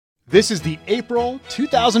This is the April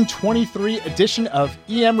 2023 edition of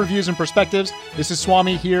EM Reviews and Perspectives. This is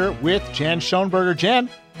Swami here with Jan Shoenberger. Jan,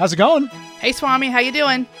 how's it going? Hey, Swami, how you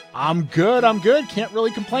doing? I'm good. Can't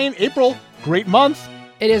really complain. April, great month.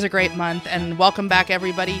 It is a great month, and welcome back,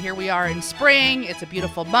 everybody. Here we are in spring. It's a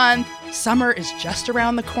beautiful month. Summer is just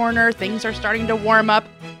around the corner. Things are starting to warm up.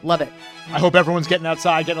 Love it. I hope everyone's getting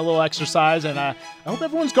outside, getting a little exercise, and I hope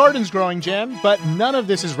everyone's garden's growing, Jan, but none of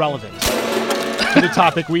this is relevant to the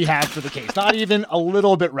topic we had for the case. Not even a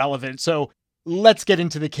little bit relevant. So let's get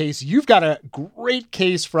into the case. You've got a great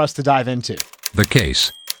case for us to dive into. The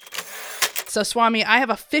case. So, Swami, I have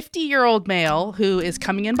a 50-year-old male who is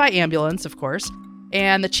coming in by ambulance, of course,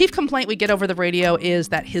 and the chief complaint we get over the radio is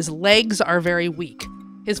that his legs are very weak.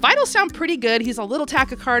 His vitals sound pretty good. He's a little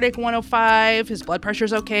tachycardic, 105. His blood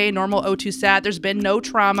pressure's okay, normal O2 sat. There's been no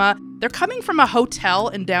trauma. They're coming from a hotel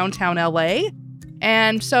in downtown LA.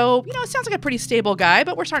 And so, it sounds like a pretty stable guy,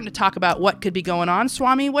 but we're starting to talk about what could be going on.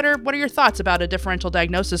 Swami, what are your thoughts about a differential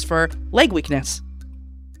diagnosis for leg weakness?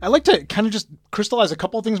 I like to kind of just crystallize a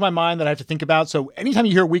couple of things in my mind that I have to think about. So anytime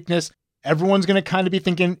you hear weakness, everyone's going to kind of be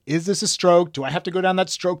thinking, is this a stroke? Do I have to go down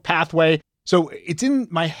that stroke pathway? So it's in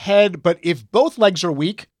my head, but if both legs are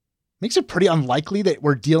weak, it makes it pretty unlikely that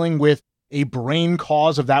we're dealing with a brain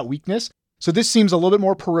cause of that weakness. So this seems a little bit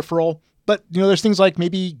more peripheral. But, there's things like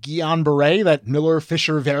maybe Guillain-Barré, that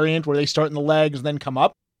Miller-Fisher variant where they start in the legs and then come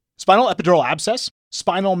up. Spinal epidural abscess,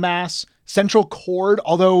 spinal mass, central cord,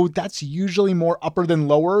 although that's usually more upper than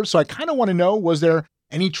lower. So I kind of want to know, was there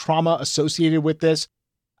any trauma associated with this?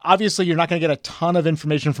 Obviously, you're not going to get a ton of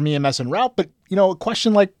information from EMS en route, but, a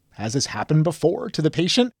question like, has this happened before to the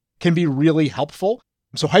patient can be really helpful.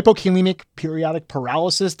 So hypokalemic periodic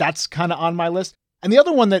paralysis, that's kind of on my list. And the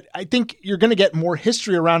other one that I think you're going to get more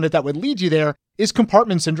history around it that would lead you there is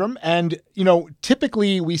compartment syndrome. And,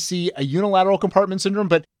 typically we see a unilateral compartment syndrome,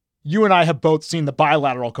 but you and I have both seen the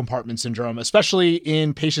bilateral compartment syndrome, especially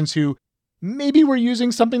in patients who maybe were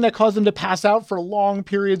using something that caused them to pass out for long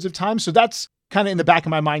periods of time. So that's kind of in the back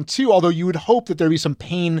of my mind too, although you would hope that there'd be some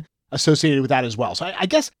pain associated with that as well. So I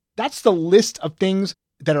guess that's the list of things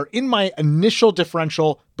that are in my initial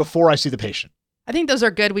differential before I see the patient. I think those are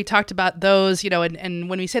good. We talked about those, and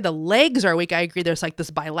when we say the legs are weak, I agree. There's like this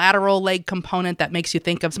bilateral leg component that makes you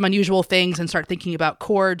think of some unusual things and start thinking about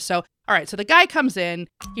cord. So, all right, so the guy comes in,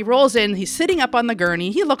 he rolls in, he's sitting up on the gurney.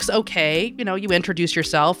 He looks okay. You introduce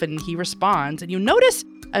yourself and he responds. And you notice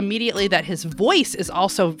immediately that his voice is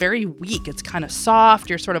also very weak. It's kind of soft.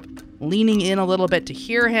 You're sort of leaning in a little bit to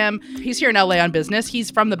hear him. He's here in LA on business. He's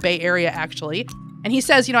from the Bay Area, actually. And he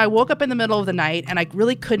says, I woke up in the middle of the night and I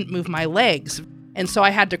really couldn't move my legs. And so I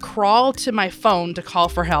had to crawl to my phone to call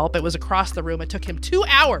for help. It was across the room. It took him 2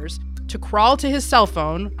 hours to crawl to his cell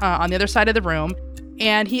phone on the other side of the room.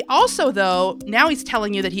 And he also, though, now he's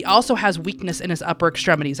telling you that he also has weakness in his upper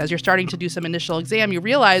extremities. As you're starting to do some initial exam, you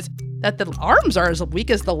realize that the arms are as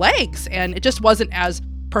weak as the legs. And it just wasn't as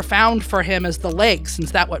profound for him as the legs,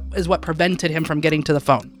 since that is what prevented him from getting to the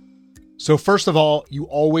phone. So first of all, you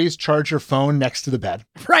always charge your phone next to the bed.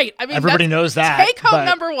 Right. I mean, everybody knows that. Take home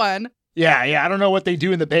number one. Yeah. I don't know what they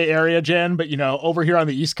do in the Bay Area, Jen, but over here on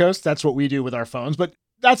the East Coast, that's what we do with our phones. But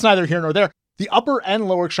that's neither here nor there. The upper and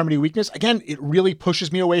lower extremity weakness, again, it really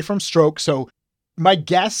pushes me away from stroke. So my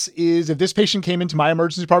guess is if this patient came into my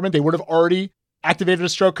emergency department, they would have already activated a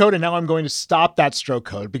stroke code. And now I'm going to stop that stroke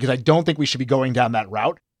code because I don't think we should be going down that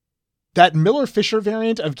route. That Miller-Fisher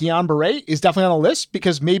variant of Guillain-Barré is definitely on the list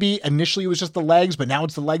because maybe initially it was just the legs, but now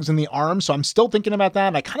it's the legs and the arms. So I'm still thinking about that.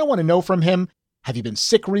 And I kind of want to know from him, have you been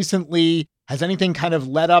sick recently? Has anything kind of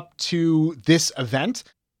led up to this event?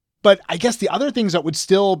 But I guess the other things that would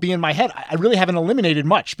still be in my head, I really haven't eliminated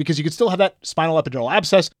much because you could still have that spinal epidural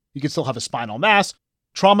abscess. You could still have a spinal mass.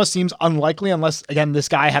 Trauma seems unlikely unless, again, this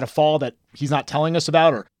guy had a fall that he's not telling us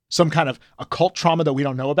about or some kind of occult trauma that we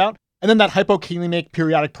don't know about. And then that hypokalemic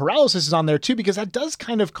periodic paralysis is on there too, because that does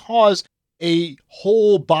kind of cause a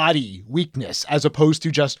whole body weakness as opposed to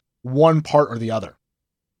just one part or the other.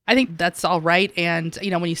 I think that's all right. And,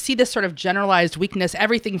 when you see this sort of generalized weakness,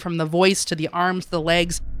 everything from the voice to the arms, the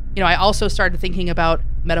legs, I also started thinking about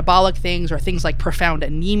metabolic things or things like profound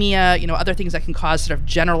anemia, other things that can cause sort of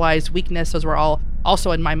generalized weakness. Those were all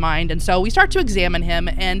also in my mind. And so we start to examine him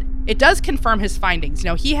and it does confirm his findings.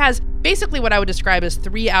 He has basically what I would describe as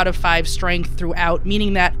 3 out of 5 strength throughout,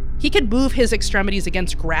 meaning that he could move his extremities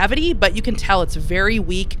against gravity, but you can tell it's very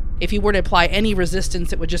weak. If he were to apply any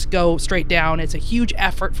resistance, it would just go straight down. It's a huge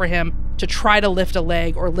effort for him to try to lift a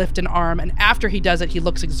leg or lift an arm. And after he does it, he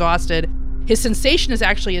looks exhausted. His sensation is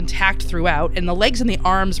actually intact throughout, and the legs and the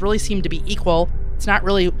arms really seem to be equal. It's not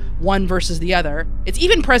really one versus the other. It's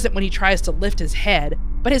even present when he tries to lift his head.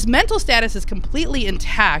 but his mental status is completely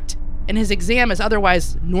intact and his exam is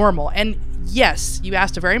otherwise normal. And yes, you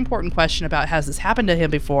asked a very important question about has this happened to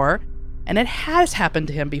him before? And it has happened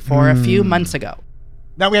to him before a few months ago.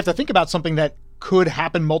 Now we have to think about something that could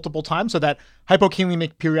happen multiple times. So that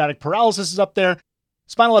hypokalemic periodic paralysis is up there.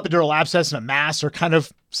 Spinal epidural abscess and a mass are kind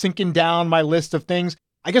of sinking down my list of things.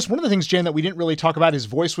 I guess one of the things, Jan, that we didn't really talk about, his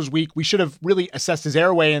voice was weak. We should have really assessed his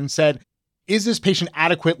airway and said, is this patient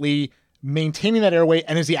adequately maintaining that airway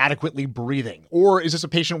and is he adequately breathing? Or is this a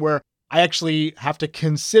patient where I actually have to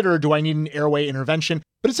consider, do I need an airway intervention?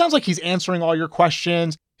 But it sounds like he's answering all your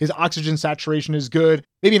questions. His oxygen saturation is good.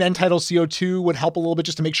 Maybe an end-tidal CO2 would help a little bit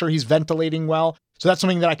just to make sure he's ventilating well. So that's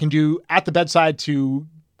something that I can do at the bedside to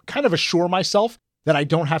kind of assure myself that I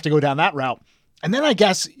don't have to go down that route. And then I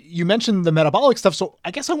guess you mentioned the metabolic stuff. So I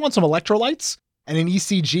guess I want some electrolytes and an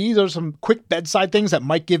ECG. Those are some quick bedside things that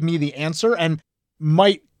might give me the answer and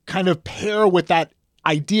might kind of pair with that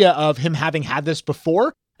idea of him having had this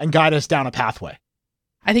before and guide us down a pathway.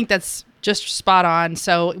 I think that's just spot on.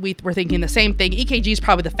 So we're thinking the same thing. EKG is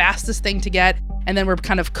probably the fastest thing to get. And then we're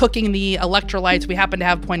kind of cooking the electrolytes. We happen to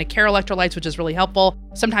have point of care electrolytes, which is really helpful.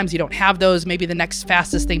 Sometimes you don't have those. Maybe the next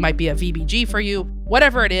fastest thing might be a VBG for you.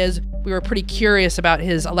 Whatever it is, we were pretty curious about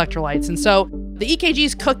his electrolytes. And so the EKG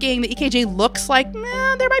is cooking. The EKG looks like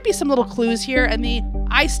there might be some little clues here. And the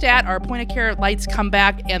iStat, our point of care lights, come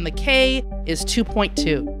back and the K is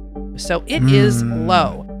 2.2. So it is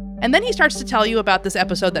low. And then he starts to tell you about this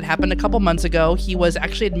episode that happened a couple months ago. He was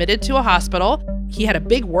actually admitted to a hospital. He had a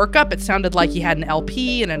big workup. It sounded like he had an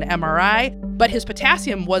LP and an MRI, but his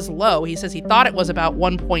potassium was low. He says he thought it was about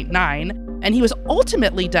 1.9, and he was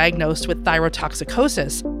ultimately diagnosed with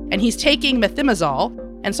thyrotoxicosis, and he's taking methimazole.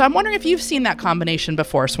 And so I'm wondering if you've seen that combination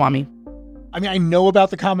before, Swami. I mean, I know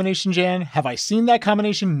about the combination, Jan. Have I seen that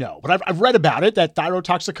combination? No, but I've read about it, that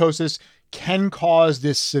thyrotoxicosis can cause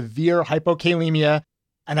this severe hypokalemia.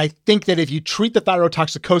 And I think that if you treat the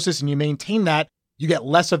thyrotoxicosis and you maintain that, you get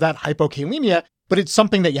less of that hypokalemia, but it's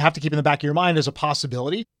something that you have to keep in the back of your mind as a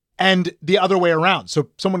possibility. And the other way around. So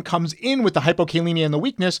someone comes in with the hypokalemia and the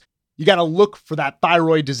weakness, you got to look for that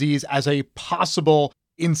thyroid disease as a possible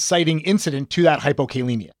inciting incident to that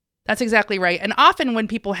hypokalemia. That's exactly right. And often when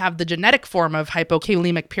people have the genetic form of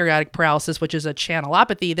hypokalemic periodic paralysis, which is a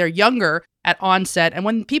channelopathy, they're younger at onset. And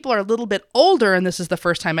when people are a little bit older, and this is the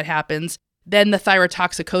first time it happens, then the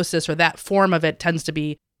thyrotoxicosis or that form of it tends to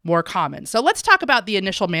be more common. So let's talk about the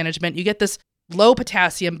initial management. You get this low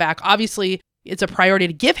potassium back. Obviously, it's a priority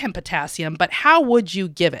to give him potassium, but how would you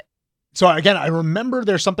give it? So again, I remember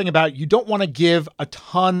there's something about you don't want to give a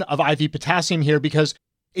ton of IV potassium here because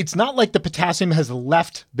it's not like the potassium has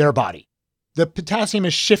left their body. The potassium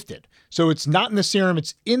is shifted. So it's not in the serum,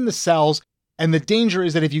 it's in the cells. And the danger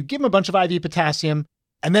is that if you give them a bunch of IV potassium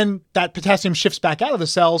and then that potassium shifts back out of the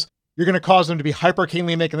cells, you're going to cause them to be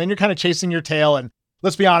hyperkalemic, and then you're kind of chasing your tail. And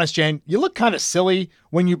let's be honest, Jane, you look kind of silly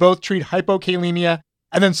when you both treat hypokalemia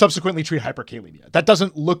and then subsequently treat hyperkalemia. That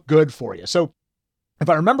doesn't look good for you. So if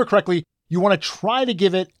I remember correctly, you want to try to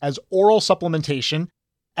give it as oral supplementation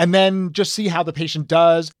and then just see how the patient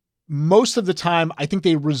does. Most of the time, I think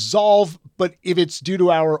they resolve, but if it's due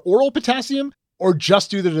to our oral potassium or just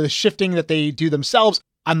due to the shifting that they do themselves,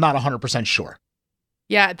 I'm not 100% sure.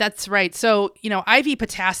 Yeah, that's right. So, IV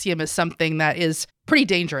potassium is something that is pretty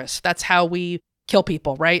dangerous. That's how we kill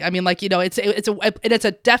people, right? I mean, it's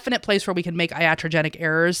a definite place where we can make iatrogenic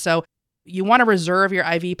errors. So you want to reserve your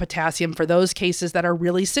IV potassium for those cases that are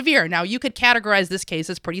really severe. Now, you could categorize this case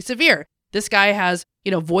as pretty severe. This guy has,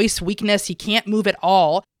 voice weakness. He can't move at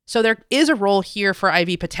all. So there is a role here for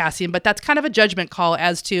IV potassium, but that's kind of a judgment call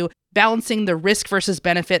as to balancing the risk versus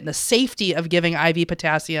benefit and the safety of giving IV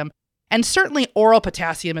potassium. And certainly oral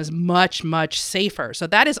potassium is much, much safer. So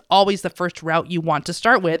that is always the first route you want to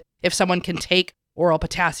start with if someone can take oral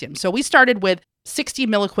potassium. So we started with 60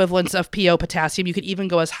 milliequivalents of PO potassium. You could even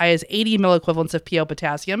go as high as 80 milliequivalents of PO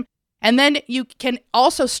potassium. And then you can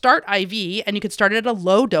also start IV, and you could start it at a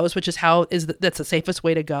low dose, which is that's the safest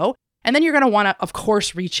way to go. And then you're going to want to, of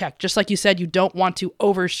course, recheck. Just like you said, you don't want to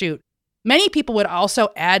overshoot. Many people would also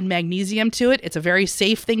add magnesium to it. It's a very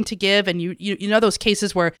safe thing to give. And you know those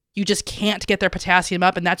cases where you just can't get their potassium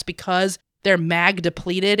up, and that's because they're mag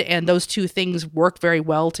depleted, and those two things work very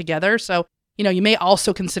well together. So, you may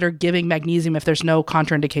also consider giving magnesium if there's no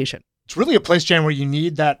contraindication. It's really a place, Jan, where you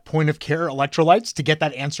need that point of care electrolytes to get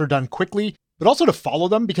that answer done quickly, but also to follow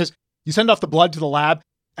them because you send off the blood to the lab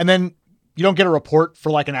and then you don't get a report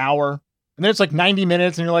for like an hour. And then it's like 90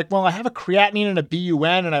 minutes and you're like, well, I have a creatinine and a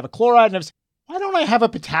BUN and I have a chloride and why don't I have a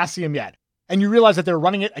potassium yet? And you realize that they're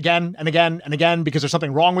running it again and again and again because there's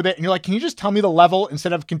something wrong with it. And you're like, can you just tell me the level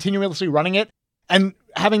instead of continuously running it? And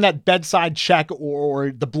having that bedside check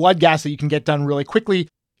or the blood gas that you can get done really quickly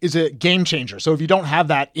is a game changer. So if you don't have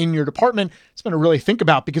that in your department, it's something to really think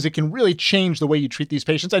about because it can really change the way you treat these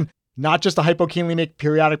patients. And not just the hypokalemic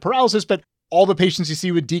periodic paralysis, but all the patients you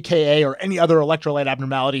see with DKA or any other electrolyte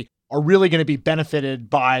abnormality are really going to be benefited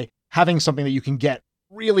by having something that you can get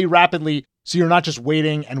really rapidly so you're not just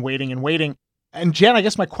waiting and waiting and waiting. And Jen, I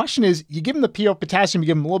guess my question is, you give him the PO potassium, you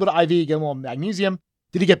give him a little bit of IV, you give him a little magnesium.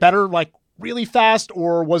 Did he get better like really fast,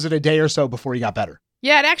 or was it a day or so before he got better?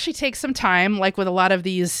 Yeah, it actually takes some time, like with a lot of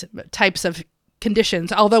these types of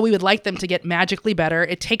conditions. Although we would like them to get magically better,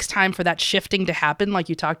 it takes time for that shifting to happen, like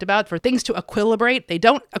you talked about, for things to equilibrate. They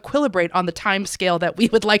don't equilibrate on the time scale that we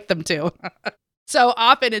would like them to. So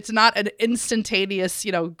often it's not an instantaneous,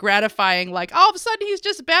 gratifying, like, all of a sudden he's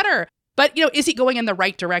just better. But, is he going in the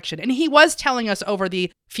right direction? And he was telling us over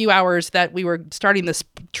the few hours that we were starting this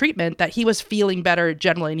treatment that he was feeling better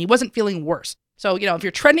generally, and he wasn't feeling worse. So, if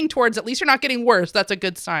you're trending towards, at least you're not getting worse, that's a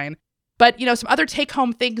good sign. But, some other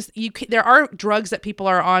take-home things, there are drugs that people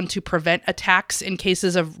are on to prevent attacks in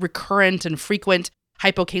cases of recurrent and frequent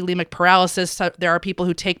hypokalemic paralysis. So there are people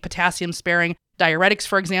who take potassium-sparing diuretics,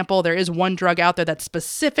 for example. There is one drug out there that's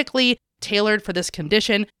specifically tailored for this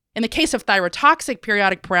condition. In the case of thyrotoxic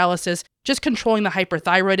periodic paralysis, just controlling the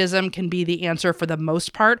hyperthyroidism can be the answer for the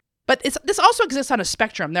most part. But this also exists on a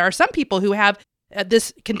spectrum. There are some people who have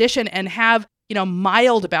this condition and have,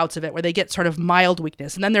 mild bouts of it where they get sort of mild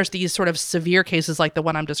weakness. And then there's these sort of severe cases like the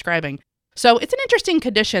one I'm describing. So it's an interesting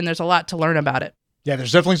condition. There's a lot to learn about it. Yeah,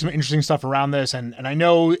 there's definitely some interesting stuff around this. And I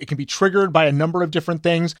know it can be triggered by a number of different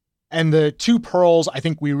things. And the two pearls I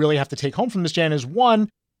think we really have to take home from this, Jan, is one,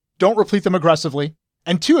 don't replete them aggressively.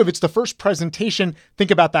 And two, if it's the first presentation,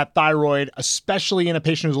 think about that thyroid, especially in a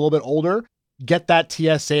patient who's a little bit older. Get that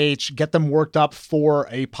TSH, get them worked up for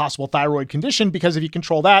a possible thyroid condition, because if you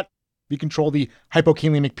control that, you control the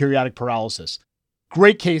hypokalemic periodic paralysis.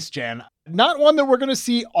 Great case, Jan. Not one that we're going to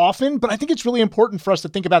see often, but I think it's really important for us to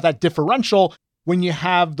think about that differential when you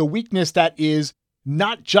have the weakness that is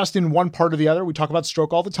not just in one part or the other. We talk about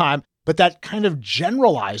stroke all the time, but that kind of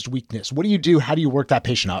generalized weakness. What do you do? How do you work that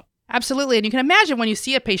patient up? Absolutely. And you can imagine when you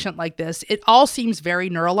see a patient like this, it all seems very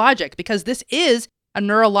neurologic because this is a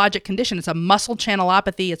neurologic condition. It's a muscle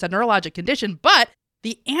channelopathy. It's a neurologic condition, but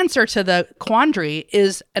the answer to the quandary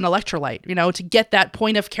is an electrolyte, to get that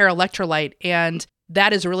point of care electrolyte. And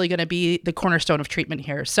that is really going to be the cornerstone of treatment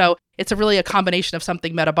here. So it's really a combination of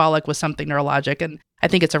something metabolic with something neurologic. And I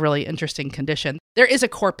think it's a really interesting condition. There is a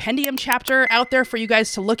compendium chapter out there for you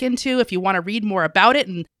guys to look into if you want to read more about it.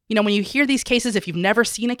 And, when you hear these cases, if you've never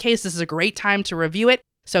seen a case, this is a great time to review it.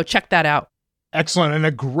 So check that out. Excellent. And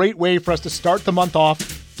a great way for us to start the month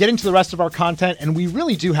off, get into the rest of our content. And we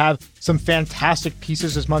really do have some fantastic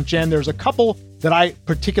pieces this month, Jen. There's a couple that I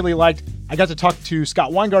particularly liked. I got to talk to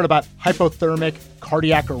Scott Weingart about hypothermic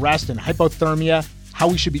cardiac arrest and hypothermia, how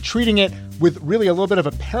we should be treating it, with really a little bit of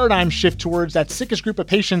a paradigm shift towards that sickest group of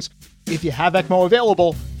patients. If you have ECMO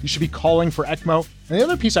available, you should be calling for ECMO. And the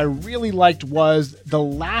other piece I really liked was the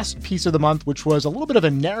last piece of the month, which was a little bit of a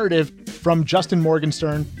narrative from Justin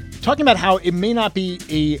Morgenstern, talking about how it may not be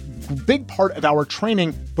a big part of our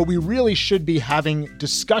training, but we really should be having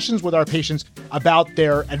discussions with our patients about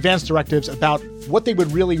their advanced directives, about what they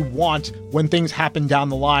would really want when things happen down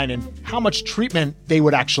the line and how much treatment they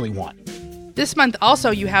would actually want. This month,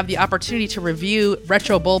 also, you have the opportunity to review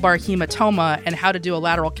retrobulbar hematoma and how to do a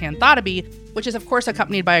lateral canthotomy, which is, of course,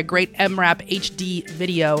 accompanied by a great MRAP HD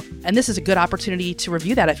video. And this is a good opportunity to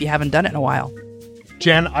review that if you haven't done it in a while.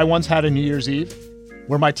 Jen, I once had a New Year's Eve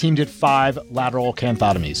where my team did 5 lateral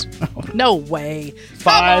canthotomies. Oh, no way.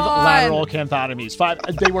 5 lateral canthotomies.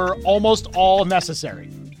 5. They were almost all necessary.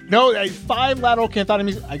 No, 5 lateral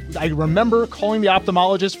canthotomies. I remember calling the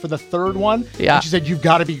ophthalmologist for the third one. Yeah. And she said, "You've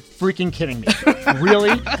got to be freaking kidding me." Really?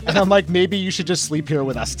 And I'm like, maybe you should just sleep here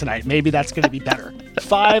with us tonight. Maybe that's going to be better.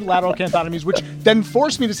 5 lateral canthotomies, which then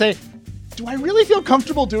forced me to say, do I really feel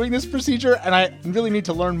comfortable doing this procedure? And I really need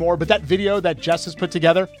to learn more. But that video that Jess has put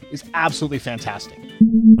together is absolutely fantastic.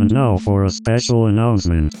 And now for a special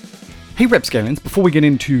announcement. Hey Rapscallions, before we get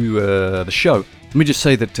into the show, let me just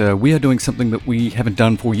say that we are doing something that we haven't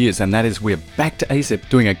done for years, and that is we're back to ACEP,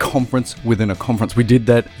 doing a conference within a conference. We did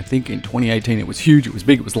that, I think, in 2018. It was huge, it was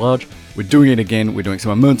big, it was large. We're doing it again. We're doing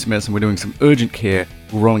some emergency medicine, we're doing some urgent care.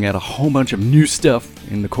 We're rolling out a whole bunch of new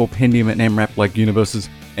stuff in the compendium and MRAP-like universes,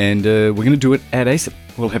 and we're going to do it at ACEP.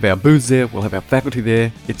 We'll have our booths there, we'll have our faculty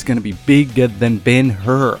there. It's going to be bigger than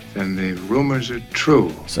Ben-Hur. And the rumors are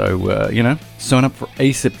true. So, sign up for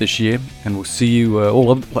ACEP this year, and we'll see you all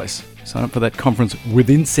over the place. Sign up for that conference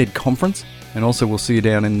within said conference, and also we'll see you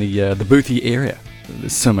down in the boothy area.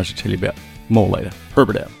 There's so much to tell you about. More later.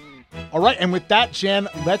 Herbert out. All right, and with that, Jen,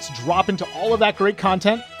 let's drop into all of that great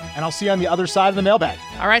content, and I'll see you on the other side of the mailbag.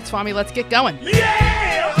 All right, Swami, let's get going.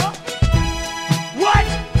 Yeah! What?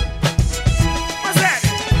 What's that?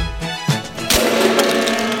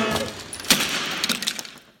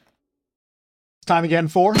 It's time again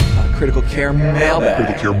for Critical Care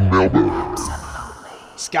Mailbag.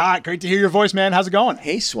 Scott. Great to hear your voice, man. How's it going?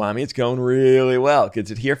 Hey, Swami, it's going really well. Good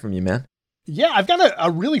to hear from you, man. Yeah, I've got a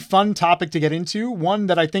really fun topic to get into, one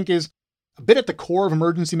that I think is a bit at the core of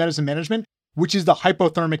emergency medicine management, which is the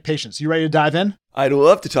hypothermic patients. You ready to dive in? I'd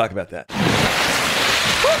love to talk about that.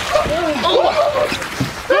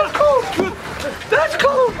 That's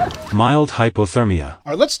cold! Mild hypothermia. All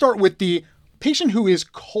right, let's start with the patient who is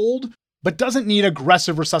cold but doesn't need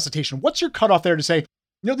aggressive resuscitation. What's your cutoff there to say,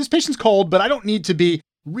 this patient's cold, but I don't need to be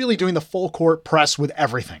really doing the full court press with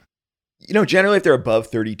everything? Generally, if they're above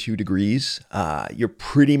 32 degrees, you're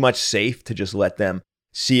pretty much safe to just let them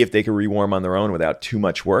see if they can rewarm on their own without too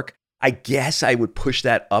much work. I guess I would push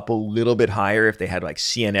that up a little bit higher if they had like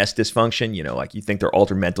CNS dysfunction, like you think their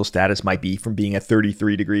altered mental status might be from being at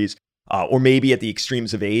 33 degrees, or maybe at the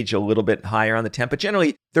extremes of age, a little bit higher on the temp. But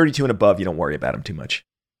generally, 32 and above, you don't worry about them too much.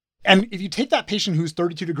 And if you take that patient who's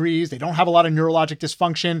 32 degrees, they don't have a lot of neurologic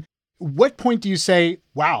dysfunction, what point do you say,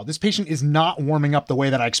 wow, this patient is not warming up the way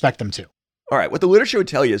that I expect them to? All right, what the literature would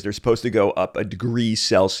tell you is they're supposed to go up a degree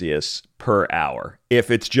Celsius per hour if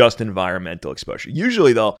it's just environmental exposure.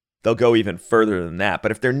 Usually they'll go even further than that. But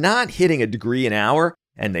if they're not hitting a degree an hour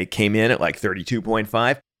and they came in at like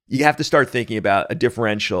 32.5, you have to start thinking about a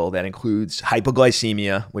differential that includes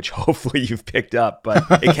hypoglycemia, which hopefully you've picked up, but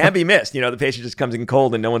it can be missed. The patient just comes in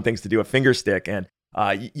cold and no one thinks to do a finger stick, and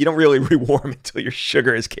you don't really rewarm until your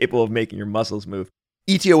sugar is capable of making your muscles move.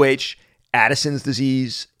 ETOH, Addison's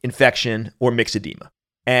disease, infection, or myxedema.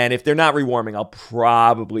 And if they're not rewarming, I'll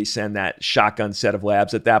probably send that shotgun set of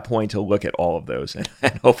labs at that point to look at all of those. And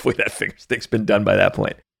hopefully that finger stick's been done by that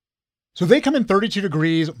point. So they come in 32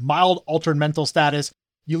 degrees, mild altered mental status.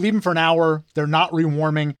 You leave them for an hour. They're not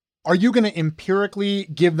rewarming. Are you going to empirically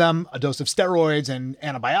give them a dose of steroids and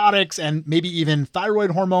antibiotics and maybe even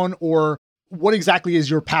thyroid hormone? Or what exactly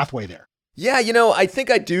is your pathway there? Yeah, I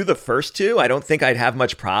think I'd do the first two. I don't think I'd have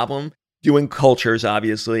much problem doing cultures,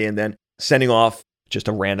 obviously, and then sending off just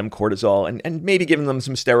a random cortisol and maybe giving them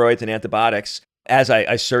some steroids and antibiotics as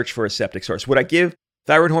I search for a septic source. Would I give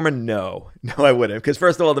thyroid hormone? No, I wouldn't. Because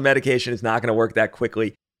first of all, the medication is not going to work that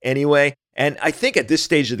quickly anyway. And I think at this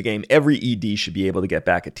stage of the game, every ED should be able to get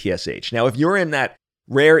back a TSH. Now, if you're in that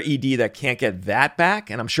rare ED that can't get that back,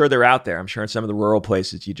 and I'm sure they're out there, I'm sure in some of the rural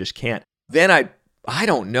places you just can't, then I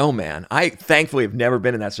don't know, man. I thankfully have never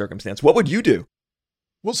been in that circumstance. What would you do?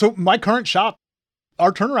 Well, so my current shop,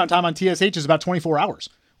 our turnaround time on TSH is about 24 hours.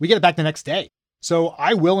 We get it back the next day. So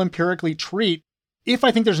I will empirically treat if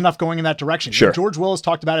I think there's enough going in that direction. Sure. George Willis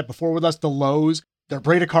talked about it before with us, the lows, they're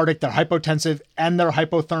bradycardic, they're hypotensive, and they're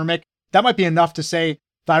hypothermic. That might be enough to say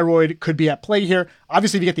thyroid could be at play here.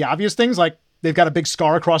 Obviously, if you get the obvious things, like they've got a big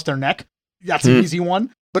scar across their neck, that's an easy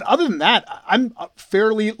one. But other than that, I'm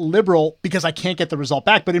fairly liberal because I can't get the result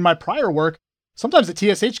back. But in my prior work, sometimes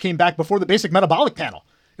the TSH came back before the basic metabolic panel,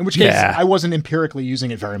 in which case I wasn't empirically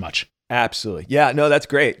using it very much. Absolutely. Yeah, no, that's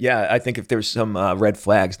great. Yeah, I think if there's some red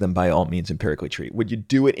flags, then by all means empirically treat. Would you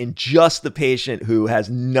do it in just the patient who has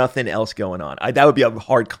nothing else going on? That would be a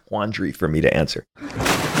hard quandary for me to answer.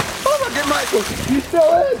 Oh, look at Michael. He's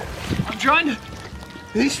still in. I'm trying to...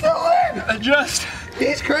 He's still in. Adjust.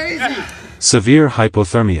 He's crazy. Severe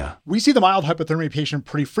hypothermia. We see the mild hypothermia patient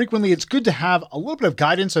pretty frequently. It's good to have a little bit of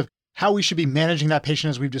guidance of how we should be managing that patient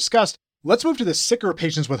as we've discussed. Let's move to the sicker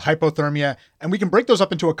patients with hypothermia, and we can break those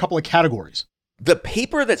up into a couple of categories. The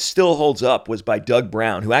paper that still holds up was by Doug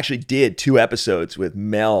Brown, who actually did 2 episodes with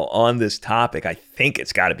Mel on this topic. I think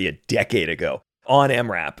it's got to be a decade ago on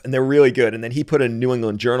MRAP, and they're really good. And then he put a New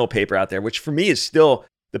England Journal paper out there, which for me is still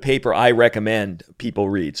the paper I recommend people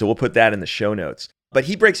read. So we'll put that in the show notes. But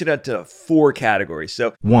he breaks it into 4 categories.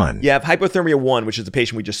 So 1. You have hypothermia 1, which is the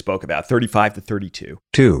patient we just spoke about, 35 to 32.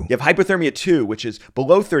 2. You have hypothermia 2, which is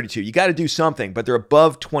below 32. You got to do something, but they're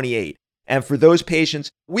above 28. And for those patients,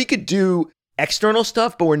 we could do external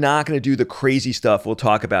stuff, but we're not going to do the crazy stuff we'll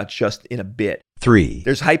talk about just in a bit. 3.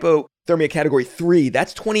 There's hypothermia category 3.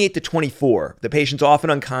 That's 28 to 24. The patient's often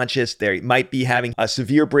unconscious. They might be having a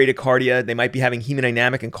severe bradycardia. They might be having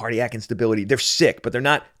hemodynamic and cardiac instability. They're sick, but they're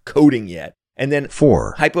not coding yet. And then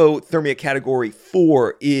 4. Hypothermia category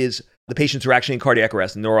 4 is the patients who are actually in cardiac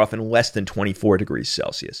arrest, and they're often less than 24 degrees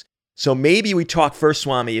Celsius. So maybe we talk first,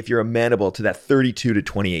 Swami, if you're amenable to that 32 to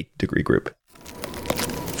 28 degree group.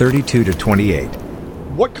 32 to 28.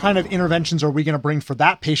 What kind of interventions are we going to bring for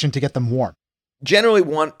that patient to get them warm? generally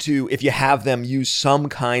want to, if you have them, use some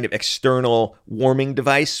kind of external warming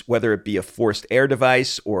device, whether it be a forced air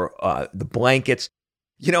device or the blankets.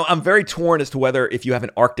 I'm very torn as to whether if you have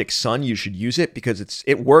an Arctic sun, you should use it because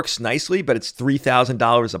it works nicely, but it's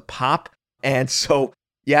 $3,000 a pop. And so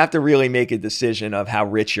you have to really make a decision of how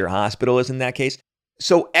rich your hospital is in that case.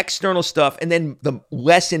 So external stuff, and then the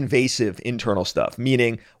less invasive internal stuff,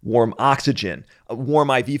 meaning warm oxygen, warm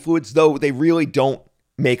IV fluids, though they really don't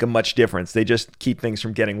make a much difference. They just keep things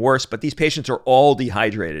from getting worse. But these patients are all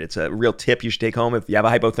dehydrated. It's a real tip you should take home. If you have a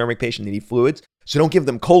hypothermic patient, they need fluids. So don't give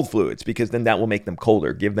them cold fluids because then that will make them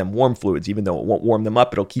colder. Give them warm fluids. Even though it won't warm them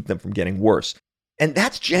up, it'll keep them from getting worse. And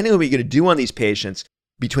that's generally what you're going to do on these patients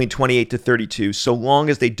between 28 to 32, so long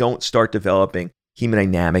as they don't start developing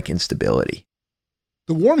hemodynamic instability.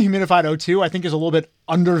 The warm humidified O2, I think, is a little bit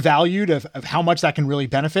undervalued of how much that can really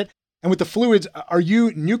benefit. And with the fluids, are you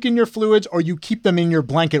nuking your fluids or you keep them in your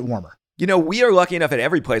blanket warmer? We are lucky enough at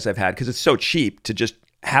every place I've had because it's so cheap to just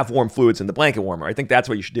have warm fluids in the blanket warmer. I think that's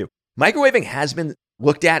what you should do. Microwaving has been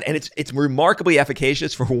looked at, and it's remarkably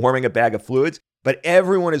efficacious for warming a bag of fluids, but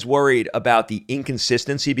everyone is worried about the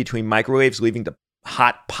inconsistency between microwaves leaving the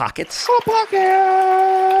hot pockets,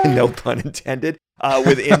 no pun intended,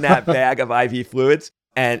 within that bag of IV fluids,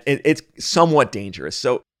 and it's somewhat dangerous.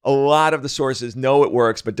 So a lot of the sources know it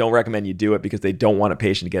works, but don't recommend you do it because they don't want a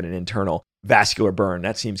patient to get an internal vascular burn.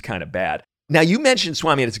 That seems kind of bad. Now, you mentioned,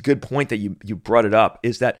 Swami, and it's a good point that you brought it up,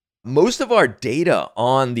 is that most of our data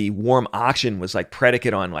on the warm oxygen was like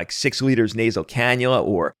predicate on like 6 liters nasal cannula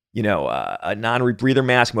or, a non-rebreather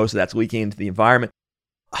mask. Most of that's leaking into the environment.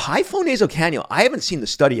 High flow nasal cannula, I haven't seen the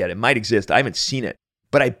study yet. It might exist. I haven't seen it.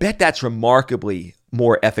 But I bet that's remarkably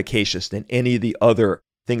more efficacious than any of the other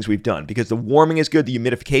things we've done because the warming is good, the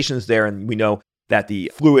humidification is there, and we know that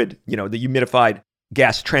the fluid, the humidified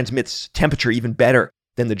gas transmits temperature even better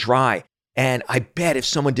than the dry. And I bet if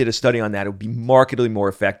someone did a study on that, it would be markedly more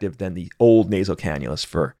effective than the old nasal cannulas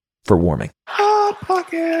for warming. Hot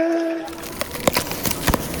pocket.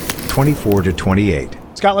 24 to 28.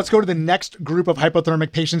 Scott, let's go to the next group of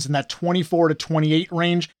hypothermic patients in that 24 to 28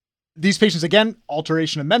 range. These patients, again,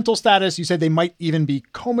 alteration of mental status. You said they might even be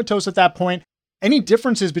comatose at that point. Any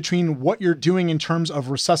differences between what you're doing in terms of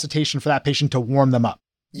resuscitation for that patient to warm them up?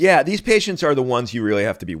 Yeah, these patients are the ones you really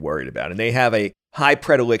have to be worried about. And they have a high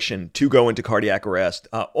predilection to go into cardiac arrest.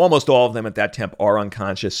 Almost all of them at that temp are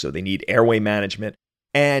unconscious, so they need airway management.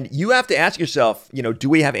 And you have to ask yourself, do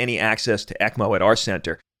we have any access to ECMO at our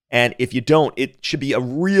center? And if you don't, it should be a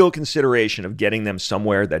real consideration of getting them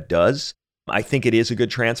somewhere that does. I think it is a good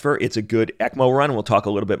transfer. It's a good ECMO run. We'll talk a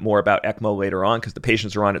little bit more about ECMO later on because the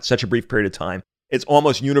patients are on it such a brief period of time. It's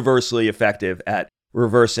almost universally effective at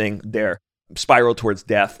reversing their spiral towards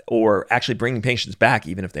death or actually bringing patients back,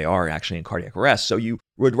 even if they are actually in cardiac arrest. So you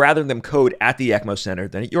would rather them code at the ECMO center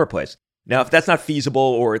than at your place. Now, if that's not feasible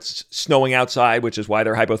or it's snowing outside, which is why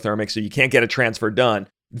they're hypothermic, so you can't get a transfer done,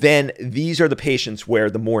 then these are the patients where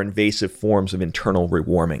the more invasive forms of internal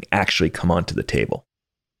rewarming actually come onto the table.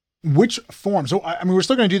 Which form? So, we're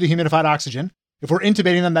still going to do the humidified oxygen. If we're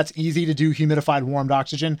intubating them, that's easy to do humidified warmed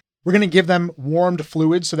oxygen. We're going to give them warmed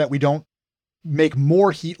fluids so that we don't make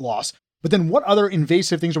more heat loss. But then what other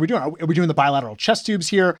invasive things are we doing? Are we doing the bilateral chest tubes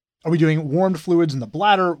here? Are we doing warmed fluids in the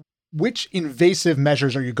bladder? Which invasive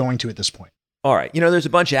measures are you going to at this point? All right. There's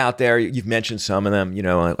a bunch out there. You've mentioned some of them,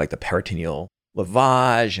 like the peritoneal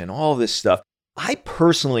lavage and all this stuff. I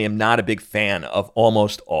personally am not a big fan of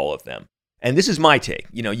almost all of them. And this is my take.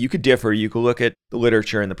 You could differ. You could look at the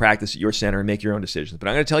literature and the practice at your center and make your own decisions. But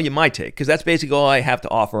I'm going to tell you my take, because that's basically all I have to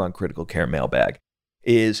offer on critical care mailbag,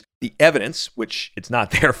 is the evidence, which it's not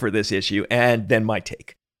there for this issue, and then my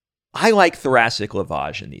take. I like thoracic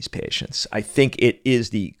lavage in these patients. I think it is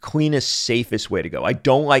the cleanest, safest way to go. I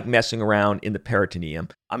don't like messing around in the peritoneum.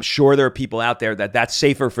 I'm sure there are people out there that's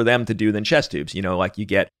safer for them to do than chest tubes. Like you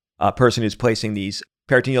get a person who's placing these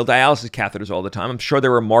peritoneal dialysis catheters all the time. I'm sure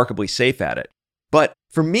they're remarkably safe at it. But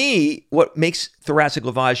for me, what makes thoracic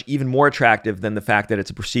lavage even more attractive than the fact that it's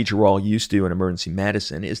a procedure we're all used to in emergency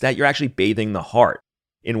medicine is that you're actually bathing the heart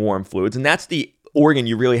in warm fluids. And that's the organ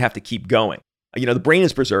you really have to keep going. The brain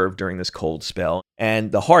is preserved during this cold spell,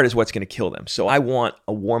 and the heart is what's going to kill them. So I want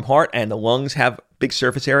a warm heart, and the lungs have big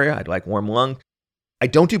surface area. I'd like warm lung. I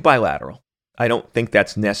don't do bilateral. I don't think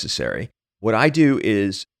that's necessary. What I do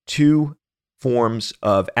is 2 forms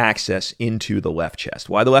of access into the left chest.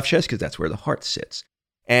 Why the left chest? Because that's where the heart sits.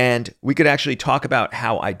 And we could actually talk about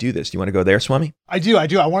how I do this. Do you want to go there, Swami? I do.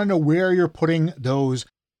 I want to know where you're putting those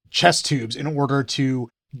chest tubes in order to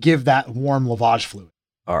give that warm lavage fluid.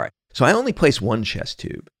 All right. So I only place one chest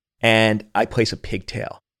tube, and I place a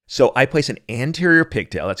pigtail. So I place an anterior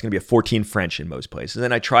pigtail. That's going to be a 14 French in most places. And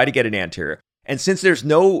then I try to get an anterior. And since there's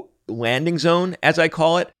no landing zone, as I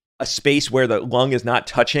call it, a space where the lung is not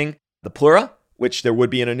touching the pleura, which there would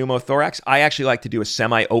be in a pneumothorax, I actually like to do a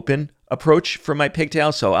semi-open approach for my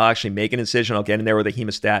pigtail. So I'll actually make an incision. I'll get in there with a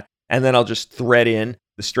hemostat, and then I'll just thread in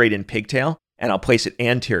the straight-in pigtail, and I'll place it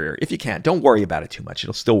anterior. If you can, don't worry about it too much.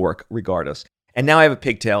 It'll still work regardless. And now I have a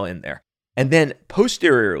pigtail in there. And then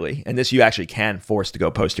posteriorly, and this you actually can force to go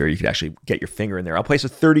posterior. You could actually get your finger in there. I'll place a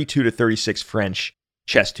 32 to 36 French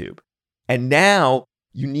chest tube. And now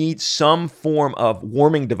you need some form of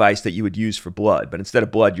warming device that you would use for blood. But instead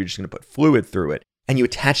of blood, you're just going to put fluid through it. And you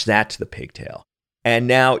attach that to the pigtail. And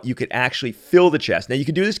now you could actually fill the chest. Now you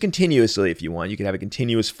can do this continuously if you want. You can have a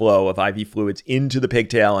continuous flow of IV fluids into the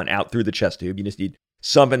pigtail and out through the chest tube. You just need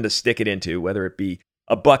something to stick it into, whether it be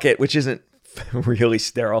a bucket, which isn't really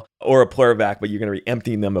sterile, or a Pleurovac, but you're going to be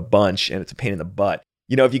emptying them a bunch and it's a pain in the butt.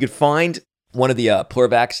 You know, if you could find one of the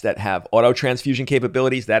Pleurovacs that have auto transfusion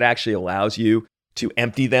capabilities, that actually allows you to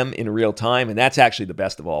empty them in real time. And that's actually the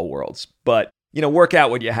best of all worlds. But, you know, work out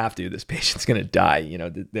what you have to. This patient's going to die. You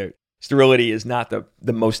know, their sterility is not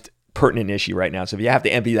the most pertinent issue right now. So if you have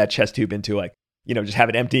to empty that chest tube into, like, you know, just have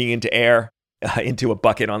it emptying into air, into a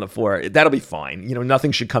bucket on the floor, that'll be fine. You know,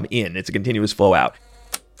 nothing should come in. It's a continuous flow out.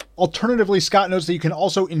 Alternatively, Scott notes that you can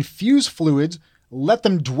also infuse fluids, let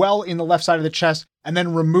them dwell in the left side of the chest, and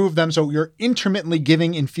then remove them. So you're intermittently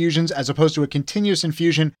giving infusions as opposed to a continuous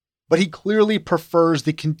infusion, but he clearly prefers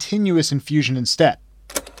the continuous infusion instead.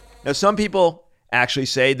 Now, some people actually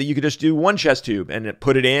say that you could just do one chest tube and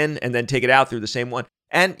put it in and then take it out through the same one.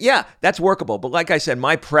 And yeah, that's workable. But like I said,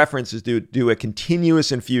 my preference is to do a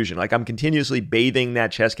continuous infusion. Like I'm continuously bathing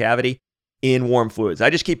that chest cavity in warm fluids. I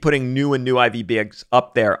just keep putting new and new IV bags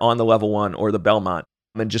up there on the level 1 or the Belmont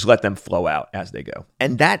and just let them flow out as they go.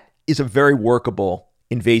 And that is a very workable,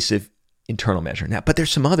 invasive internal measure. Now, but there's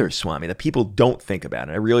some others, Swami, that people don't think about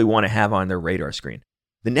and I really want to have on their radar screen.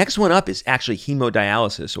 The next one up is actually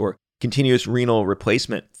hemodialysis or continuous renal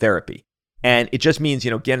replacement therapy. And it just means, you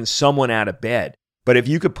know, getting someone out of bed. But if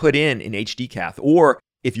you could put in an HD cath, or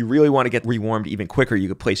if you really want to get rewarmed even quicker, you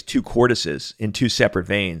could place 2 cortices in 2 separate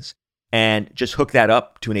veins and just hook that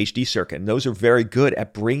up to an HD circuit. And those are very good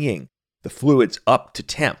at bringing the fluids up to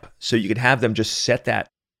temp. So you could have them just set that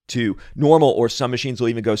to normal, or some machines will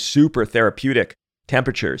even go super therapeutic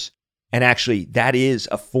temperatures. And actually, that is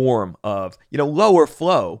a form of, you know, lower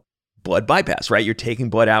flow blood bypass, right? You're taking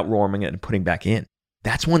blood out, warming it, and putting back in.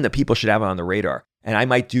 That's one that people should have on the radar. And I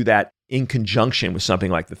might do that in conjunction with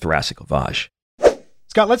something like the thoracic lavage.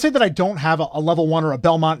 Scott, let's say that I don't have a level 1 or a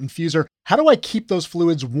Belmont infuser. How do I keep those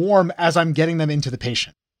fluids warm as I'm getting them into the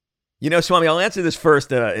patient? You know, Swami, I'll answer this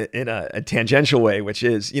first in a tangential way, which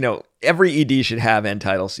is, you know, every ED should have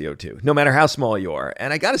end-tidal CO2, no matter how small you are.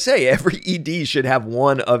 And I got to say, every ED should have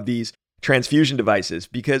one of these transfusion devices,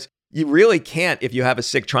 because you really can't, if you have a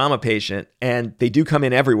sick trauma patient, and they do come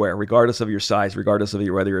in everywhere, regardless of your size, regardless of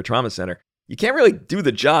whether you're a trauma center, you can't really do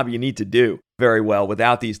the job you need to do very well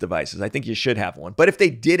without these devices. I think you should have one. But if they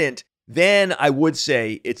didn't, then I would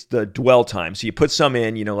say it's the dwell time. So you put some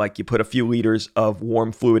in, you know, like you put a few liters of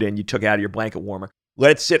warm fluid in, you took out of your blanket warmer,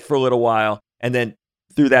 let it sit for a little while, and then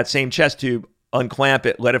through that same chest tube, unclamp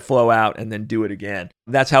it, let it flow out, and then do it again.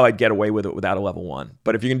 That's how I'd get away with it without a level 1.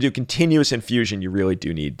 But if you're going to do continuous infusion, you really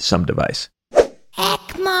do need some device.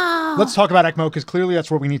 ECMO! Let's talk about ECMO, because clearly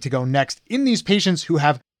that's where we need to go next. In these patients who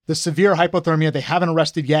have the severe hypothermia, they haven't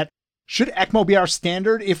arrested yet, should ECMO be our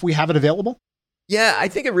standard if we have it available? Yeah, I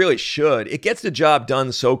think it really should. It gets the job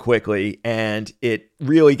done so quickly, and it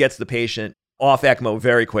really gets the patient off ECMO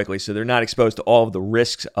very quickly, so they're not exposed to all of the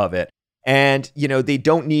risks of it. And, you know, they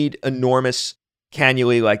don't need enormous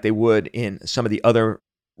cannulae like they would in some of the other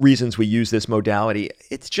reasons we use this modality.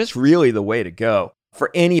 It's just really the way to go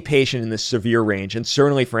for any patient in this severe range, and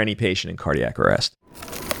certainly for any patient in cardiac arrest.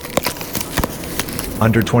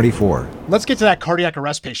 Under 24. Let's get to that cardiac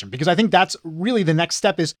arrest patient, because I think that's really the next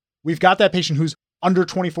step. Is we've got that patient who's under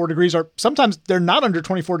 24 degrees, or sometimes they're not under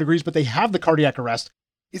 24 degrees, but they have the cardiac arrest.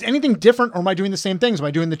 Is anything different, or am I doing the same things? Am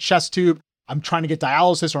I doing the chest tube? I'm trying to get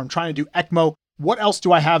dialysis, or I'm trying to do ECMO. What else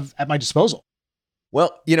do I have at my disposal?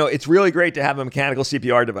 Well, you know, it's really great to have a mechanical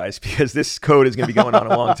CPR device, because this code is going to be going on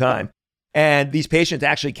a long time. And these patients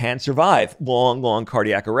actually can survive long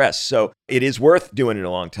cardiac arrests. So it is worth doing it a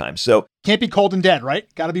long time. So can't be cold and dead, right?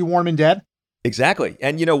 Got to be warm and dead. Exactly.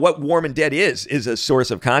 And you know what warm and dead is a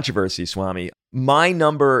source of controversy, Swami. My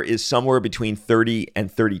number is somewhere between 30 and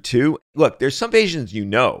 32. Look, there's some patients, you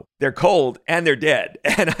know, they're cold and they're dead.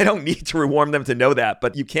 And I don't need to rewarm them to know that,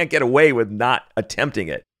 but you can't get away with not attempting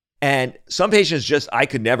it. And some patients I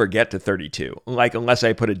could never get to 32, like unless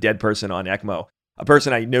I put a dead person on ECMO, a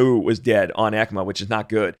person I knew was dead on ECMO, which is not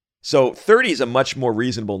good. So 30 is a much more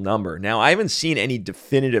reasonable number. Now, I haven't seen any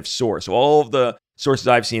definitive source. All of the sources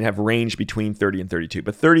I've seen have ranged between 30 and 32,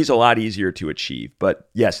 but 30 is a lot easier to achieve. But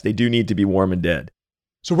yes, they do need to be warm and dead.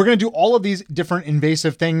 So we're going to do all of these different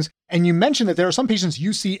invasive things. And you mentioned that there are some patients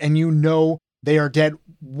you see and you know they are dead.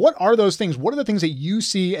 What are those things? What are the things that you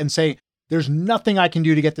see and say, there's nothing I can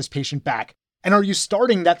do to get this patient back? And are you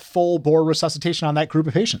starting that full bore resuscitation on that group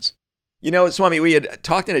of patients? You know, Swami, we had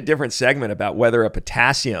talked in a different segment about whether a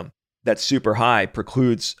potassium that's super high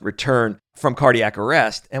precludes return from cardiac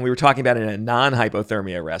arrest. And we were talking about it in a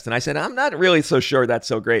non-hypothermia arrest. And I said, I'm not really so sure that's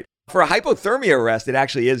so great. For a hypothermia arrest, it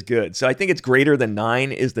actually is good. So I think it's greater than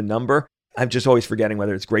 9 is the number. I'm just always forgetting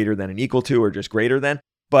whether it's greater than and equal to or just greater than.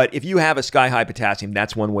 But if you have a sky-high potassium,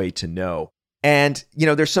 that's one way to know. And, you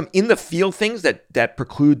know, there's some in the field things that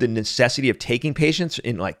preclude the necessity of taking patients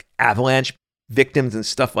in like avalanche victims and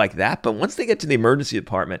stuff like that. But once they get to the emergency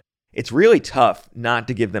department, it's really tough not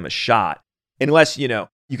to give them a shot unless, you know,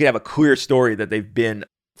 you could have a clear story that they've been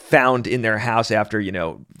found in their house after,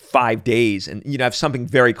 5 days and, have something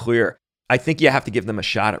very clear. I think you have to give them a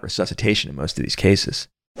shot at resuscitation in most of these cases.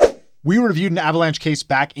 We reviewed an avalanche case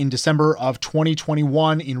back in December of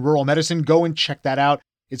 2021 in rural medicine. Go and check that out.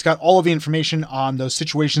 It's got all of the information on those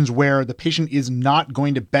situations where the patient is not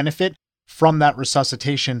going to benefit from that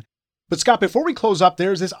resuscitation. But Scott, before we close up,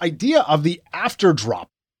 there's this idea of the after drop.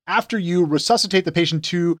 After you resuscitate the patient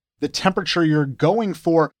to the temperature you're going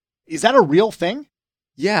for, is that a real thing?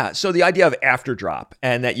 Yeah. So the idea of after drop,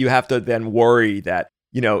 and that you have to then worry that,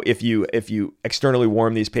 if you externally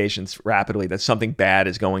warm these patients rapidly, that something bad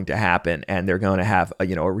is going to happen and they're going to have a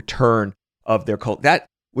return of their cold. That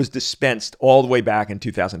was dispensed all the way back in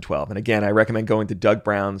 2012. And again, I recommend going to Doug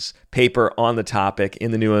Brown's paper on the topic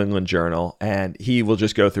in the New England Journal, and he will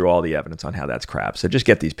just go through all the evidence on how that's crap. So just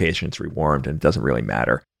get these patients rewarmed, and it doesn't really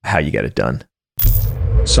matter how you get it done.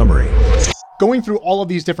 Summary. Going through all of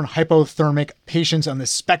these different hypothermic patients on the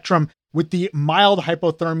spectrum, with the mild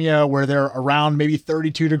hypothermia where they're around maybe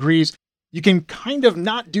 32 degrees, you can kind of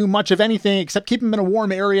not do much of anything except keep them in a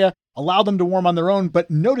warm area, allow them to warm on their own.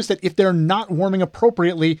 But notice that if they're not warming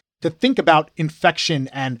appropriately, to think about infection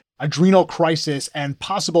and adrenal crisis and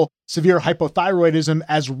possible severe hypothyroidism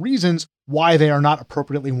as reasons why they are not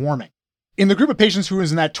appropriately warming. In the group of patients who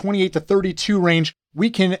is in that 28 to 32 range, we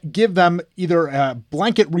can give them either a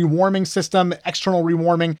blanket rewarming system, external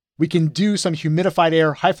rewarming. We can do some humidified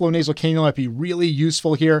air, high flow nasal cannula might be really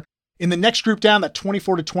useful here. In the next group down, that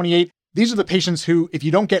 24 to 28, these are the patients who, if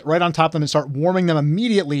you don't get right on top of them and start warming them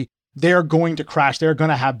immediately, they're going to crash. They're going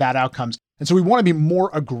to have bad outcomes. And so we want to be more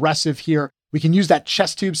aggressive here. We can use that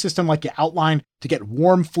chest tube system like you outlined to get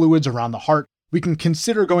warm fluids around the heart. We can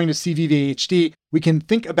consider going to CVVHD. We can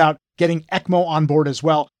think about getting ECMO on board as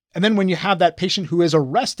well. And then when you have that patient who is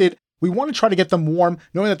arrested, we want to try to get them warm,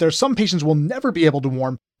 knowing that there are some patients we'll never be able to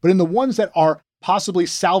warm, but in the ones that are possibly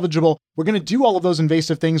salvageable, we're going to do all of those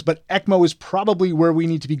invasive things, but ECMO is probably where we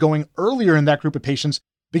need to be going earlier in that group of patients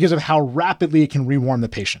because of how rapidly it can rewarm the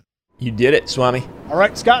patient. You did it, Swami. All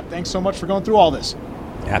right, Scott, thanks so much for going through all this.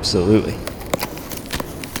 Absolutely.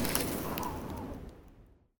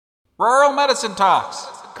 Rural Medicine Talks.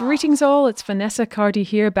 Greetings all, it's Vanessa Cardi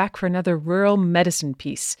here, back for another rural medicine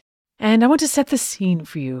piece. And I want to set the scene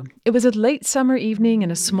for you. It was a late summer evening in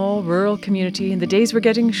a small rural community, and the days were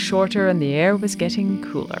getting shorter and the air was getting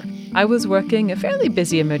cooler. I was working a fairly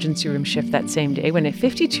busy emergency room shift that same day when a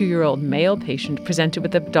 52-year-old male patient presented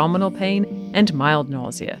with abdominal pain and mild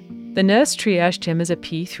nausea. The nurse triaged him as a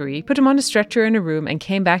P3, put him on a stretcher in a room, and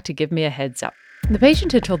came back to give me a heads up. The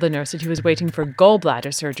patient had told the nurse that he was waiting for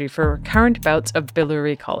gallbladder surgery for recurrent bouts of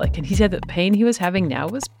biliary colic, and he said that the pain he was having now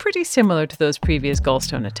was pretty similar to those previous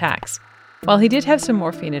gallstone attacks. While he did have some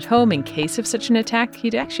morphine at home in case of such an attack,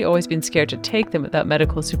 he'd actually always been scared to take them without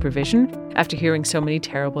medical supervision after hearing so many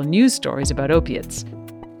terrible news stories about opiates.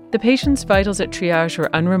 The patient's vitals at triage were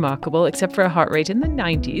unremarkable except for a heart rate in the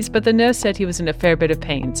 90s, but the nurse said he was in a fair bit of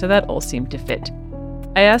pain, so that all seemed to fit.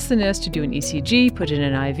 I asked the nurse to do an ECG, put in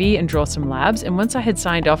an IV, and draw some labs, and once I had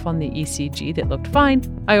signed off on the ECG that looked fine,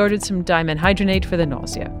 I ordered some dimenhydrinate for the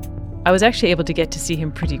nausea. I was actually able to get to see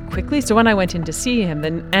him pretty quickly, so when I went in to see him,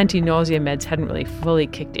 the anti-nausea meds hadn't really fully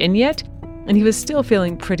kicked in yet, and he was still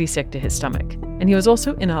feeling pretty sick to his stomach, and he was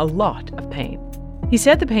also in a lot of pain. He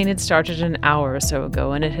said the pain had started an hour or so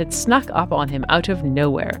ago, and it had snuck up on him out of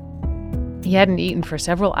nowhere. He hadn't eaten for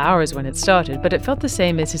several hours when it started, but it felt the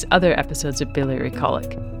same as his other episodes of biliary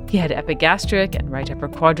colic. He had epigastric and right upper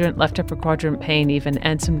quadrant, left upper quadrant pain even,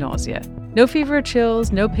 and some nausea. No fever or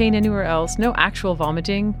chills, no pain anywhere else, no actual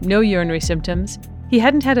vomiting, no urinary symptoms. He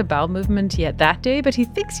hadn't had a bowel movement yet that day, but he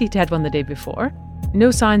thinks he'd had one the day before.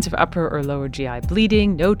 No signs of upper or lower GI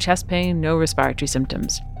bleeding, no chest pain, no respiratory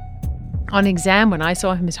symptoms. On exam, when I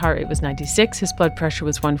saw him, his heart rate was 96, his blood pressure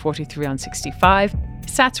was 143 on 65,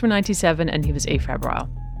 his sats were 97, and he was afebrile.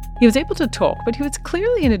 He was able to talk, but he was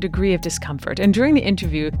clearly in a degree of discomfort, and during the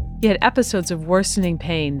interview, he had episodes of worsening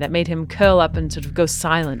pain that made him curl up and sort of go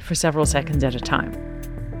silent for several seconds at a time.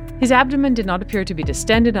 His abdomen did not appear to be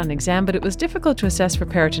distended on exam, but it was difficult to assess for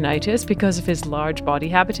peritonitis because of his large body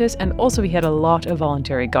habitus, and also he had a lot of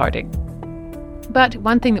voluntary guarding. But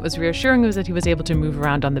one thing that was reassuring was that he was able to move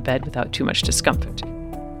around on the bed without too much discomfort.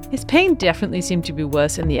 His pain definitely seemed to be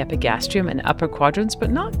worse in the epigastrium and upper quadrants,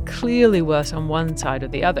 but not clearly worse on one side or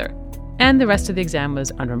the other. And the rest of the exam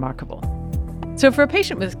was unremarkable. So for a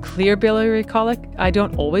patient with clear biliary colic, I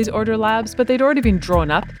don't always order labs, but they'd already been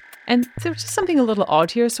drawn up, and there was just something a little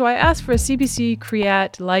odd here, so I asked for a CBC,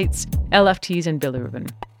 creat, lights, LFTs, and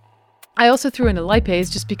bilirubin. I also threw in a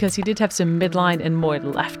lipase just because he did have some midline and more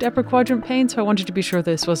left upper quadrant pain, so I wanted to be sure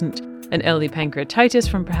this wasn't an early pancreatitis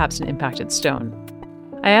from perhaps an impacted stone.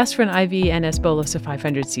 I asked for an IV NS bolus of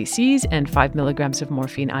 500 cc's and 5 milligrams of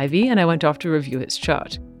morphine IV, and I went off to review his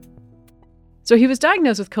chart. So he was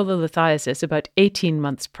diagnosed with cholelithiasis about 18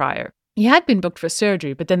 months prior. He had been booked for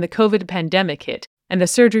surgery, but then the COVID pandemic hit, and the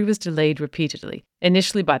surgery was delayed repeatedly,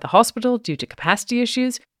 initially by the hospital due to capacity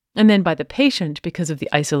issues, and then by the patient because of the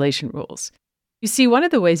isolation rules. You see, one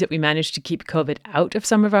of the ways that we managed to keep COVID out of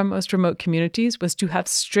some of our most remote communities was to have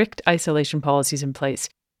strict isolation policies in place,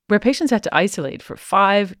 where patients had to isolate for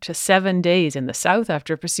 5 to 7 days in the south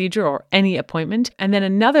after a procedure or any appointment, and then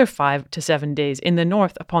another 5 to 7 days in the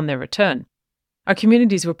north upon their return. Our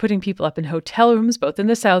communities were putting people up in hotel rooms both in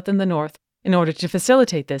the south and the north in order to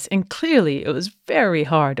facilitate this, and clearly it was very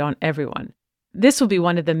hard on everyone. This will be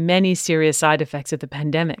one of the many serious side effects of the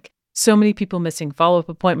pandemic. So many people missing follow-up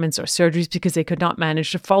appointments or surgeries because they could not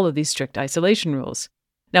manage to follow these strict isolation rules.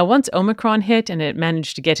 Now, once Omicron hit and it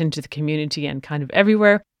managed to get into the community and kind of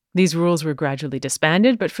everywhere, these rules were gradually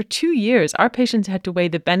disbanded, but for 2 years, our patients had to weigh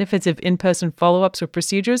the benefits of in-person follow-ups or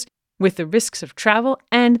procedures with the risks of travel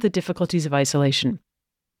and the difficulties of isolation.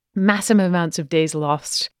 Massive amounts of days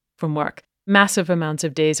lost from work, massive amounts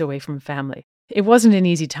of days away from family. It wasn't an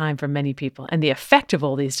easy time for many people, and the effect of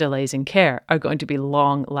all these delays in care are going to be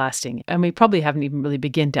long-lasting, and we probably haven't even really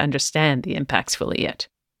begun to understand the impacts fully yet.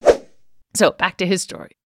 So, back to his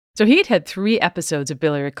story. So he had had 3 episodes of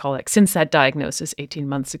biliary colic since that diagnosis 18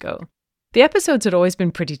 months ago. The episodes had always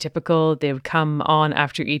been pretty typical. They would come on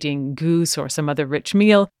after eating goose or some other rich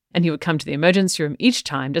meal, and he would come to the emergency room each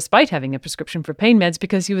time, despite having a prescription for pain meds,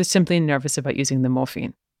 because he was simply nervous about using the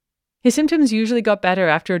morphine. His symptoms usually got better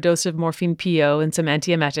after a dose of morphine PO and some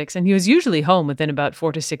antiemetics, and he was usually home within about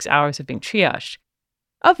 4 to 6 hours of being triaged.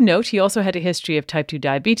 Of note, he also had a history of type 2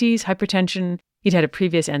 diabetes, hypertension, he'd had a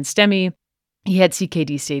previous NSTEMI, he had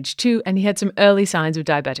CKD stage 2, and he had some early signs of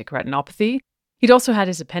diabetic retinopathy. He'd also had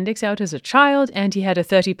his appendix out as a child, and he had a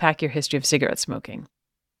 30-pack year history of cigarette smoking.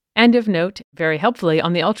 And of note, very helpfully,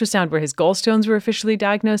 on the ultrasound where his gallstones were officially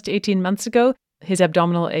diagnosed 18 months ago, his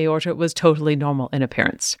abdominal aorta was totally normal in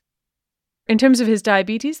appearance. In terms of his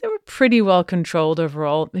diabetes, they were pretty well controlled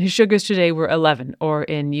overall. His sugars today were 11, or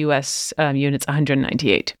in US units,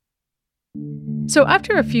 198. So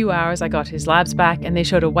after a few hours, I got his labs back, and they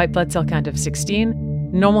showed a white blood cell count of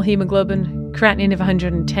 16, normal hemoglobin, creatinine of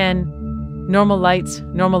 110, normal lights,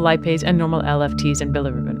 normal lipase, and normal LFTs and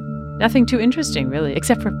bilirubin. Nothing too interesting, really,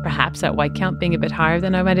 except for perhaps that white count being a bit higher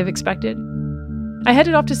than I might have expected. I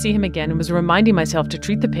headed off to see him again and was reminding myself to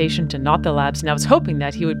treat the patient and not the labs, and I was hoping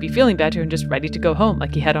that he would be feeling better and just ready to go home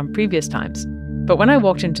like he had on previous times. But when I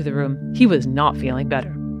walked into the room, he was not feeling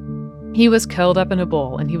better. He was curled up in a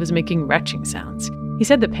ball and he was making retching sounds. He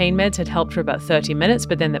said the pain meds had helped for about 30 minutes,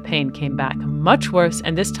 but then the pain came back much worse,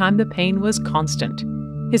 and this time the pain was constant.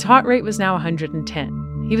 His heart rate was now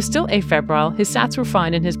 110. He was still afebrile, his sats were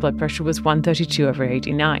fine, and his blood pressure was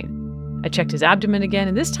 132/89. I checked his abdomen again,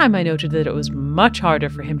 and this time I noted that it was much harder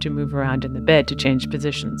for him to move around in the bed to change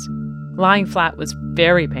positions. Lying flat was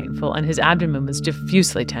very painful, and his abdomen was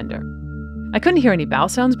diffusely tender. I couldn't hear any bowel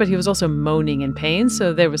sounds, but he was also moaning in pain,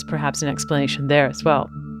 so there was perhaps an explanation there as well.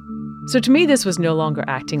 So to me, this was no longer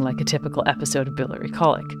acting like a typical episode of biliary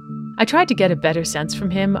colic. I tried to get a better sense from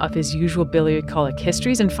him of his usual biliary colic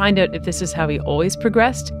histories and find out if this is how he always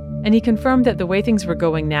progressed, and he confirmed that the way things were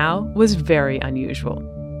going now was very unusual.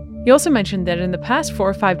 He also mentioned that in the past 4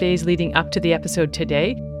 or 5 days leading up to the episode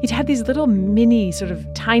today, he'd had these little mini, sort of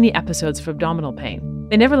tiny episodes of abdominal pain.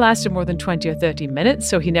 They never lasted more than 20 or 30 minutes,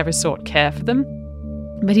 so he never sought care for them.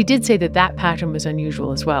 But he did say that that pattern was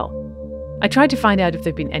unusual as well. I tried to find out if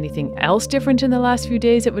there'd been anything else different in the last few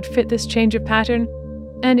days that would fit this change of pattern.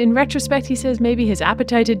 And in retrospect, he says maybe his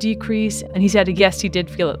appetite had decreased, and he said, yes, he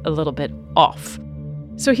did feel a little bit off.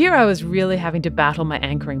 So here I was really having to battle my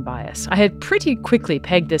anchoring bias. I had pretty quickly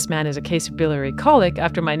pegged this man as a case of biliary colic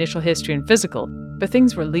after my initial history and physical, but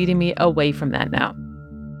things were leading me away from that now.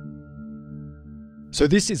 So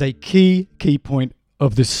this is a key point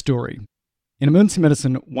of this story. In emergency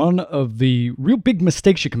medicine, one of the real big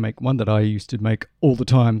mistakes you can make, one that I used to make all the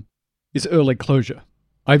time, is early closure.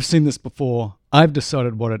 I've seen this before, I've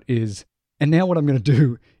decided what it is, and now what I'm going to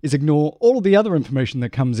do is ignore all of the other information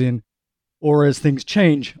that comes in, or as things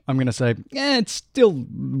change, I'm going to say, it's still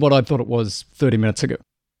what I thought it was 30 minutes ago.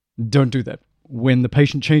 Don't do that. When the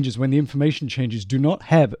patient changes, when the information changes, do not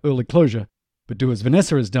have early closure, but do as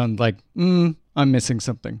Vanessa has done, like, I'm missing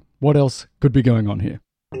something. What else could be going on here?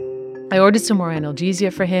 I ordered some more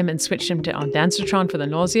analgesia for him and switched him to ondansetron for the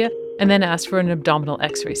nausea, and then asked for an abdominal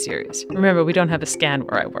x-ray series. Remember, we don't have a scan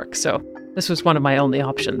where I work, so this was one of my only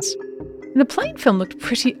options. And the plain film looked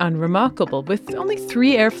pretty unremarkable, with only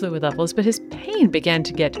 3 air fluid levels, but his pain began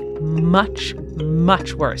to get much,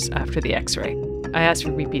 much worse after the x-ray. I asked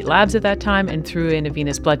for repeat labs at that time and threw in a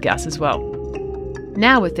venous blood gas as well.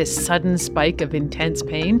 Now, with this sudden spike of intense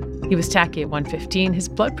pain, he was tachy at 115, his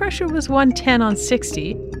blood pressure was 110 on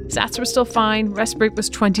 60, sats were still fine, rest rate was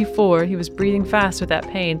 24, he was breathing fast with that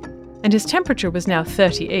pain, and his temperature was now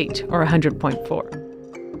 38 or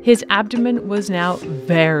 100.4. His abdomen was now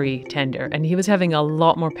very tender, and he was having a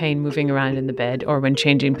lot more pain moving around in the bed or when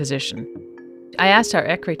changing position. I asked our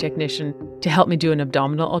X-ray technician to help me do an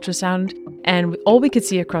abdominal ultrasound, and all we could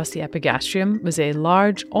see across the epigastrium was a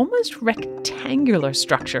large, almost rectangular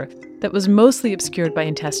structure that was mostly obscured by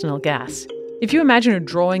intestinal gas. If you imagine a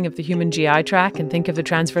drawing of the human GI tract and think of the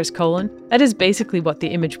transverse colon, that is basically what the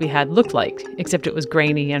image we had looked like, except it was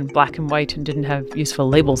grainy and black and white and didn't have useful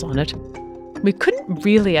labels on it. We couldn't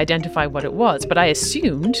really identify what it was, but I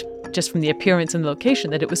assumed, just from the appearance and the location,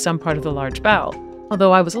 that it was some part of the large bowel.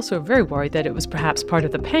 Although I was also very worried that it was perhaps part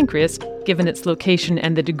of the pancreas, given its location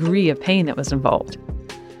and the degree of pain that was involved.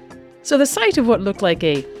 So the sight of what looked like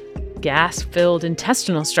a gas-filled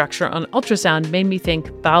intestinal structure on ultrasound made me think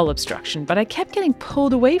bowel obstruction, but I kept getting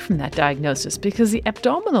pulled away from that diagnosis because the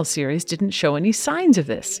abdominal series didn't show any signs of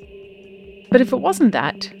this. But if it wasn't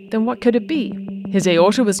that, then what could it be? His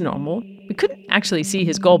aorta was normal. We couldn't actually see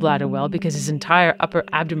his gallbladder well because his entire upper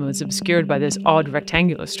abdomen was obscured by this odd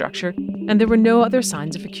rectangular structure, and there were no other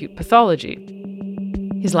signs of acute pathology.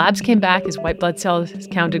 His labs came back, his white blood cells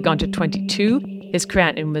count had gone to 22, his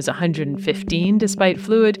creatinine was 115 despite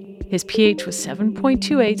fluid, his pH was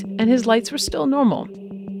 7.28, and his lights were still normal.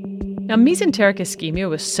 Now, mesenteric ischemia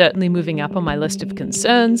was certainly moving up on my list of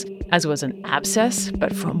concerns, as was an abscess,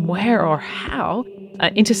 but from where or how?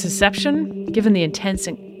 Intussusception, given the intense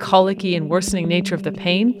and colicky and worsening nature of the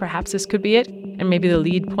pain, perhaps this could be it, and maybe the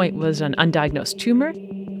lead point was an undiagnosed tumor,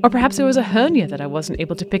 or perhaps it was a hernia that I wasn't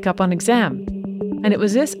able to pick up on exam. And it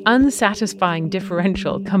was this unsatisfying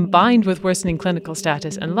differential combined with worsening clinical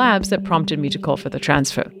status and labs that prompted me to call for the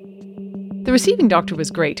transfer. The receiving doctor was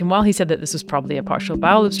great, and while he said that this was probably a partial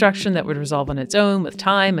bowel obstruction that would resolve on its own with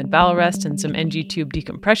time and bowel rest and some NG tube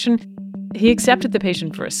decompression, he accepted the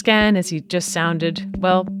patient for a scan as he just sounded,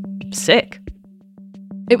 well, sick.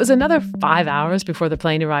 It was another 5 hours before the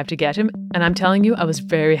plane arrived to get him, and I'm telling you, I was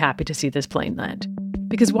very happy to see this plane land.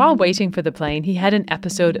 Because while waiting for the plane, he had an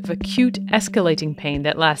episode of acute escalating pain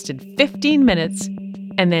that lasted 15 minutes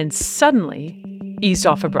and then suddenly eased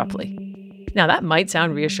off abruptly. Now that might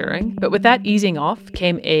sound reassuring, but with that easing off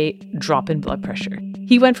came a drop in blood pressure.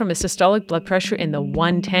 He went from a systolic blood pressure in the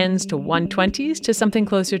 110s to 120s to something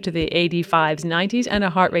closer to the 85s, 90s, and a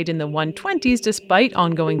heart rate in the 120s despite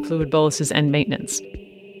ongoing fluid boluses and maintenance.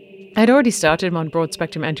 I had already started him on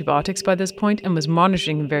broad-spectrum antibiotics by this point and was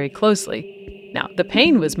monitoring him very closely. Now, the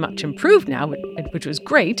pain was much improved now, which was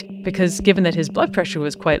great, because given that his blood pressure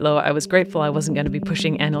was quite low, I was grateful I wasn't going to be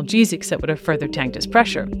pushing analgesics that would have further tanked his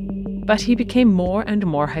pressure. But he became more and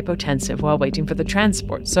more hypotensive while waiting for the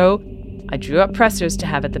transport, so I drew up pressors to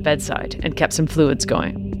have at the bedside and kept some fluids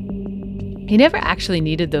going. He never actually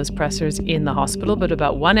needed those pressors in the hospital, but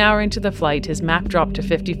about 1 hour into the flight, his MAP dropped to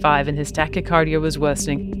 55 and his tachycardia was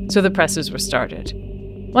worsening, so the pressors were started.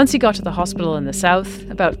 Once he got to the hospital in the south,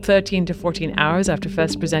 about 13 to 14 hours after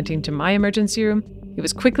first presenting to my emergency room, he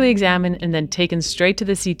was quickly examined and then taken straight to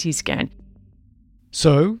the CT scan.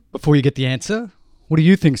 So, before you get the answer, what do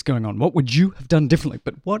you think's going on? What would you have done differently?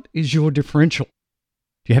 But what is your differential?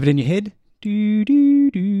 Do you have it in your head? Do, do,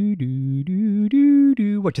 do, do, do, do,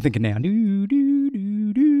 do. What you thinking now? Do, do,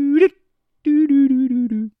 do, do, do, do, do, do,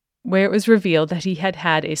 do. Where it was revealed that he had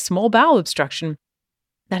had a small bowel obstruction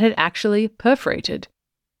that had actually perforated.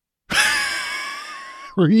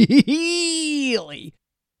 Really?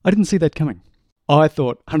 I didn't see that coming. I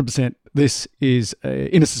thought 100% this is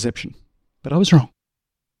intussusception, but I was wrong.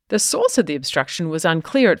 The source of the obstruction was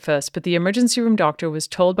unclear at first, but the emergency room doctor was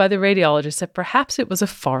told by the radiologist that perhaps it was a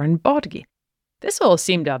foreign body. This all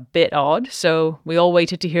seemed a bit odd, so we all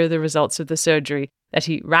waited to hear the results of the surgery that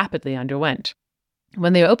he rapidly underwent.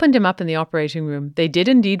 When they opened him up in the operating room, they did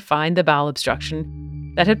indeed find the bowel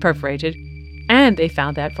obstruction that had perforated, and they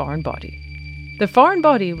found that foreign body. The foreign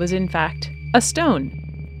body was in fact a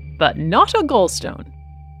stone, but not a gallstone.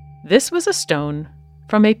 This was a stone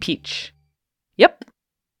from a peach. Yep,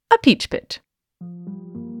 a peach pit.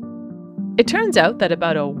 It turns out that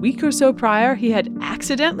about a week or so prior, he had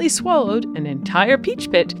accidentally swallowed an entire peach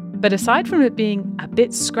pit, but aside from it being a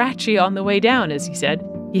bit scratchy on the way down, as he said,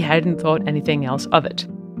 he hadn't thought anything else of it.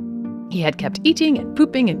 He had kept eating and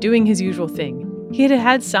pooping and doing his usual thing. He had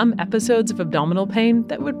had some episodes of abdominal pain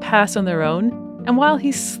that would pass on their own, and while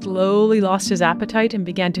he slowly lost his appetite and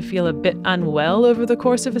began to feel a bit unwell over the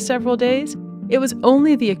course of several days, it was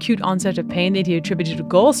only the acute onset of pain that he attributed to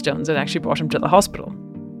gallstones that actually brought him to the hospital.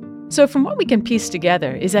 So from what we can piece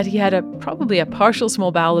together is that he had probably a partial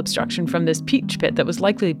small bowel obstruction from this peach pit that was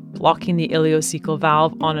likely blocking the ileocecal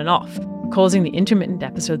valve on and off, causing the intermittent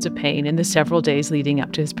episodes of pain in the several days leading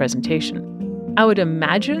up to his presentation. I would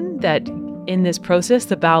imagine that in this process,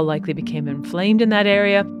 the bowel likely became inflamed in that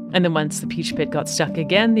area, and then once the peach pit got stuck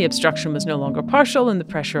again, the obstruction was no longer partial, and the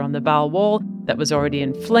pressure on the bowel wall that was already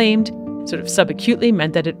inflamed, sort of subacutely,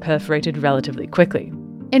 meant that it perforated relatively quickly.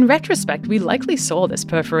 In retrospect, we likely saw this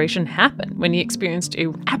perforation happen when he experienced a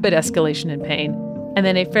rapid escalation in pain, and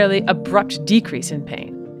then a fairly abrupt decrease in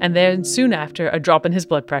pain, and then soon after a drop in his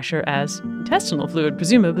blood pressure as intestinal fluid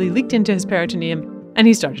presumably leaked into his peritoneum, and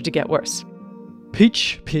he started to get worse.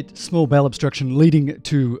 Peach pit small bowel obstruction leading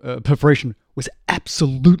to perforation was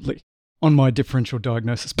absolutely on my differential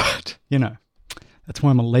diagnosis, but, that's why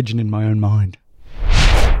I'm a legend in my own mind.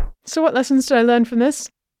 So what lessons did I learn from this?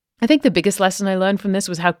 I think the biggest lesson I learned from this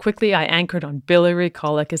was how quickly I anchored on biliary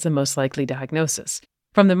colic as the most likely diagnosis.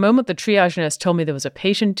 From the moment the triage nurse told me there was a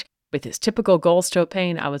patient with his typical gallstone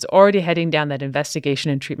pain, I was already heading down that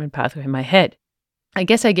investigation and treatment pathway in my head. I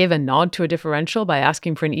guess I gave a nod to a differential by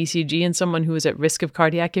asking for an ECG in someone who was at risk of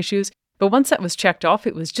cardiac issues, but once that was checked off,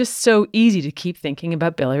 it was just so easy to keep thinking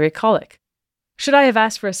about biliary colic. Should I have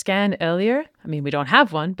asked for a scan earlier? I mean, we don't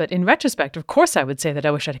have one, but in retrospect, of course I would say that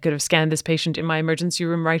I wish I could have scanned this patient in my emergency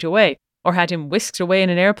room right away, or had him whisked away in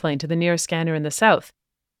an airplane to the nearest scanner in the south.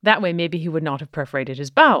 That way, maybe he would not have perforated his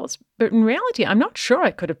bowels. But in reality, I'm not sure I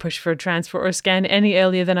could have pushed for a transfer or scan any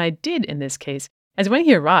earlier than I did in this case, as when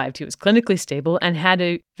he arrived, he was clinically stable and had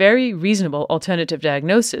a very reasonable alternative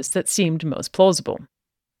diagnosis that seemed most plausible.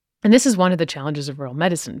 And this is one of the challenges of rural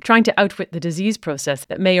medicine, trying to outwit the disease process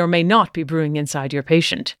that may or may not be brewing inside your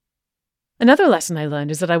patient. Another lesson I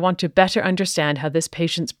learned is that I want to better understand how this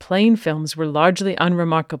patient's plain films were largely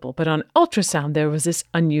unremarkable, but on ultrasound there was this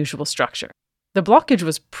unusual structure. The blockage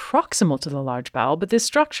was proximal to the large bowel, but this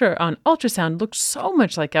structure on ultrasound looked so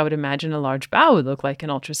much like I would imagine a large bowel would look like in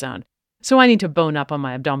ultrasound. So I need to bone up on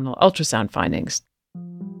my abdominal ultrasound findings.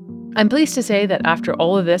 I'm pleased to say that after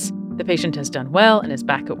all of this, the patient has done well and is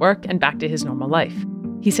back at work and back to his normal life.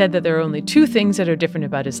 He said that there are only 2 things that are different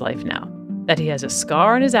about his life now: that he has a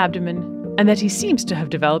scar on his abdomen and that he seems to have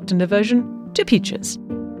developed an aversion to peaches.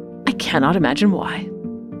 I cannot imagine why.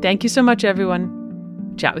 Thank you so much,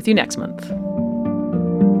 everyone. Chat with you next month.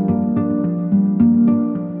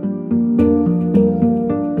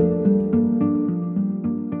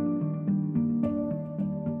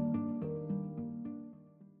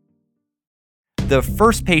 The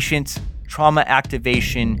first patient, trauma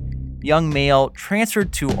activation, young male,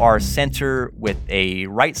 transferred to our center with a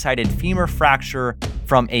right-sided femur fracture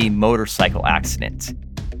from a motorcycle accident.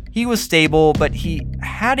 He was stable, but he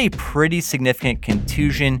had a pretty significant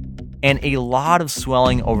contusion and a lot of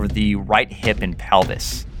swelling over the right hip and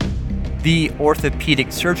pelvis. The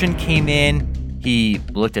orthopedic surgeon came in, he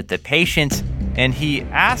looked at the patient, and he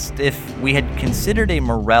asked if we had considered a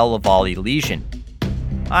Morel-Lavallée lesion.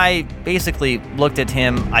 I basically looked at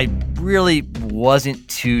him. I really wasn't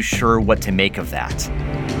too sure what to make of that.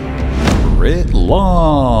 Brit Law.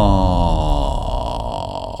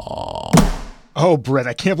 Oh, Brit,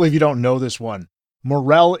 I can't believe you don't know this one.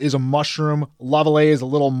 Morel is a mushroom. Lavallée is a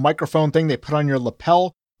little microphone thing they put on your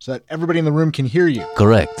lapel. so that everybody in the room can hear you.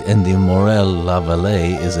 Correct. And the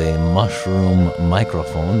Morel-Lavallée is a mushroom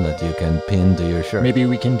microphone that you can pin to your shirt. Maybe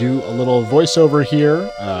we can do a little voiceover here,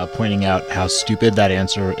 pointing out how stupid that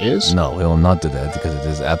answer is. No, we will not do that because it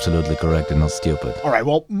is absolutely correct and not stupid. All right,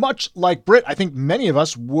 well, much like Brit, I think many of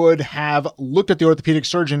us would have looked at the orthopedic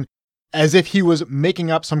surgeon as if he was making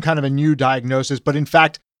up some kind of a new diagnosis. But in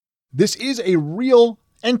fact, this is a real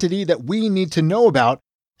entity that we need to know about.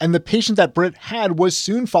 And the patient that Brit had was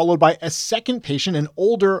soon followed by a second patient, an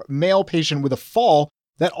older male patient with a fall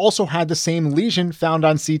that also had the same lesion found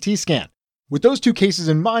on CT scan. With those two cases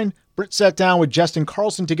in mind, Brit sat down with Jestin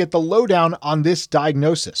Carlson to get the lowdown on this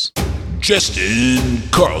diagnosis.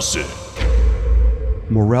 Jestin Carlson.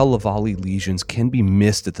 Morel-Lavallée lesions can be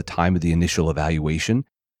missed at the time of the initial evaluation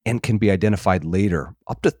and can be identified later,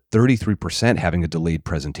 up to 33% having a delayed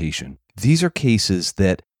presentation. These are cases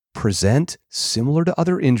that present similar to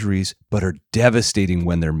other injuries, but are devastating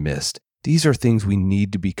when they're missed. These are things we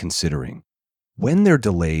need to be considering. When they're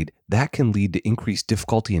delayed, that can lead to increased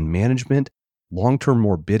difficulty in management, long-term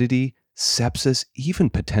morbidity, sepsis, even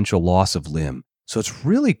potential loss of limb. So it's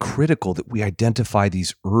really critical that we identify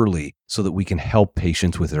these early so that we can help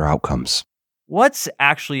patients with their outcomes. What's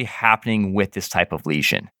actually happening with this type of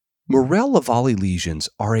lesion? Morel-Lavallée lesions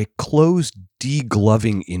are a closed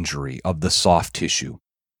degloving injury of the soft tissue.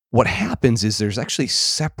 What happens is there's actually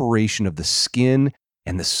separation of the skin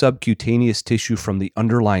and the subcutaneous tissue from the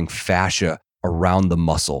underlying fascia around the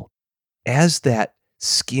muscle. As that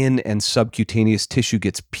skin and subcutaneous tissue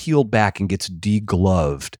gets peeled back and gets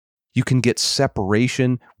degloved, you can get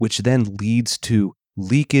separation, which then leads to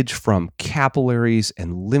leakage from capillaries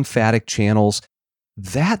and lymphatic channels.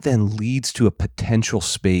 That then leads to a potential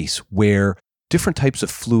space where different types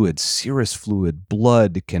of fluids, serous fluid,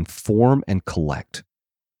 blood, can form and collect.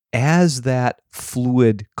 As that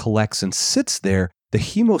fluid collects and sits there, the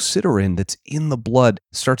hemosiderin that's in the blood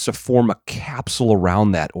starts to form a capsule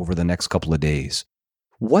around that over the next couple of days.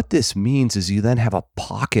 What this means is you then have a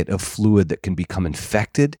pocket of fluid that can become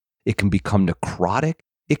infected, it can become necrotic,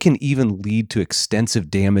 it can even lead to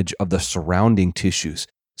extensive damage of the surrounding tissues.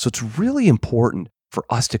 So it's really important for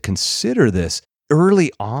us to consider this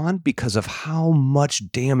early on because of how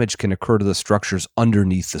much damage can occur to the structures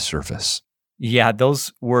underneath the surface. Yeah,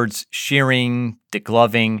 those words, shearing,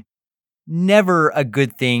 degloving, never a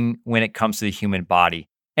good thing when it comes to the human body.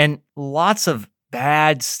 And lots of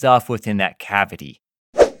bad stuff within that cavity.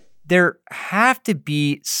 There have to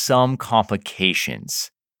be some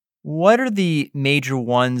complications. What are the major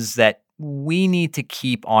ones that we need to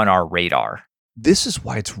keep on our radar? This is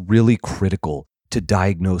why it's really critical to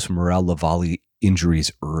diagnose Morel-Lavallée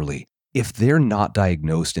injuries early. If they're not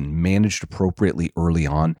diagnosed and managed appropriately early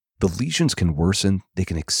on, the lesions can worsen, they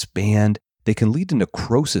can expand, they can lead to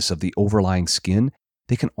necrosis of the overlying skin.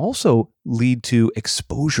 They can also lead to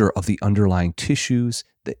exposure of the underlying tissues,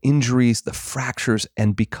 the injuries, the fractures,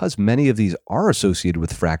 and because many of these are associated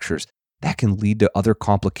with fractures, that can lead to other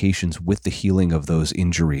complications with the healing of those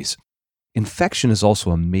injuries. Infection is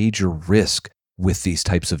also a major risk with these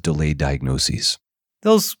types of delayed diagnoses.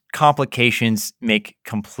 Those complications make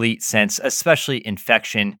complete sense, especially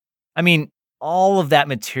infection. I mean, all of that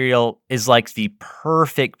material is like the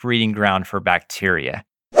perfect breeding ground for bacteria.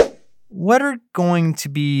 What are going to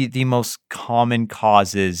be the most common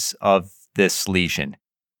causes of this lesion?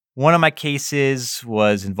 One of my cases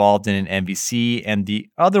was involved in an MVC, and the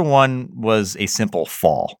other one was a simple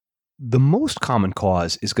fall. The most common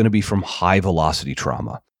cause is going to be from high velocity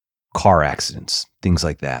trauma, car accidents, things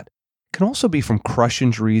like that. It can also be from crush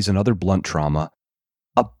injuries and other blunt trauma.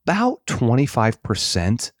 About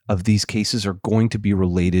 25% of these cases are going to be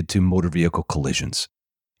related to motor vehicle collisions.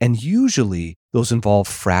 And usually those involve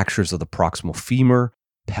fractures of the proximal femur,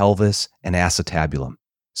 pelvis, and acetabulum.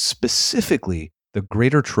 Specifically, the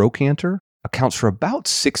greater trochanter accounts for about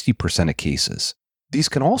 60% of cases. These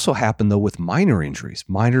can also happen, though, with minor injuries.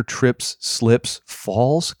 Minor trips, slips,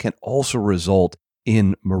 falls can also result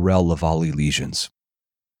in Morel-Lavallée lesions.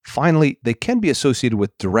 Finally, they can be associated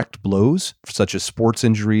with direct blows, such as sports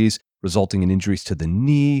injuries, resulting in injuries to the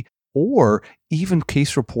knee, or even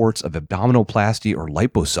case reports of abdominoplasty or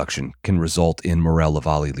liposuction can result in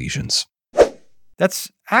Morel-Lavallée lesions.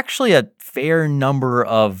 That's actually a fair number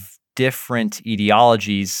of different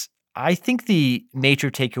etiologies. I think the major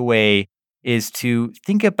takeaway is to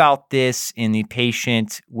think about this in the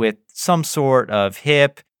patient with some sort of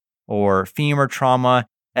hip or femur trauma,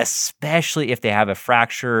 especially if they have a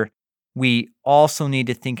fracture. We also need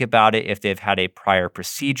to think about it if they've had a prior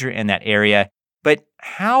procedure in that area. But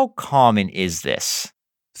how common is this?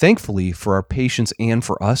 Thankfully, for our patients and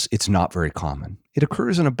for us, it's not very common. It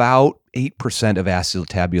occurs in about 8% of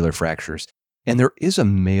acetabular fractures, and there is a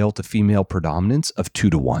male to female predominance of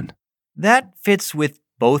 2-to-1. That fits with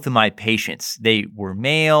both of my patients. They were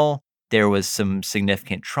male, there was some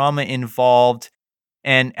significant trauma involved,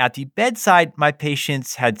 and at the bedside, my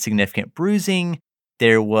patients had significant bruising.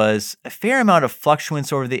 There was a fair amount of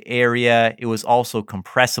fluctuance over the area. It was also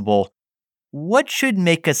compressible. What should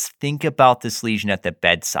make us think about this lesion at the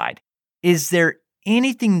bedside? Is there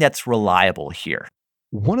anything that's reliable here?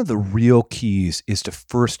 One of the real keys is to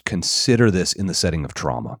first consider this in the setting of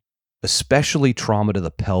trauma, especially trauma to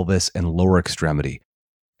the pelvis and lower extremity.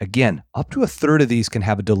 Again, up to a third of these can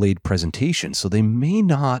have a delayed presentation, so they may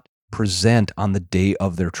not present on the day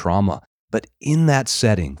of their trauma. But in that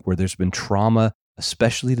setting where there's been trauma,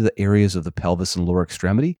 especially to the areas of the pelvis and lower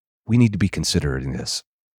extremity, we need to be considering this.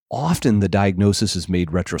 Often the diagnosis is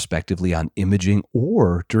made retrospectively on imaging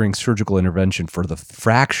or during surgical intervention for the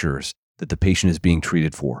fractures that the patient is being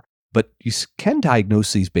treated for. But you can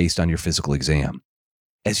diagnose these based on your physical exam.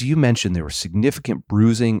 As you mentioned, there was significant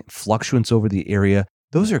bruising, fluctuance over the area.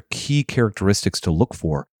 Those are key characteristics to look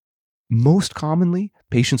for. Most commonly,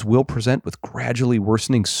 patients will present with gradually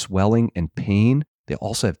worsening swelling and pain. They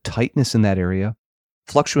also have tightness in that area.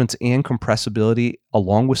 Fluctuance and compressibility,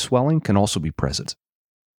 along with swelling, can also be present.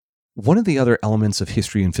 One of the other elements of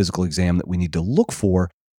history and physical exam that we need to look for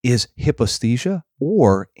is hyposthesia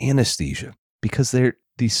or anesthesia, because the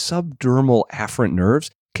subdermal afferent nerves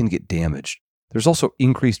can get damaged. There's also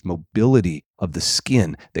increased mobility of the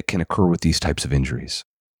skin that can occur with these types of injuries.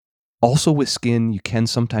 Also with skin, you can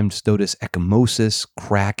sometimes notice ecchymosis,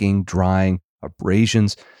 cracking, drying,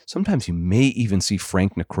 abrasions. Sometimes you may even see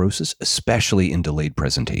frank necrosis, especially in delayed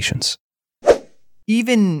presentations.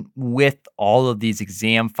 Even with all of these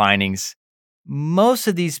exam findings, most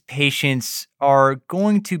of these patients are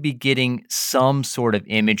going to be getting some sort of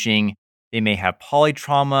imaging. They may have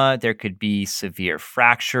polytrauma. There could be severe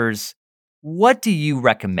fractures. What do you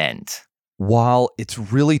recommend? While it's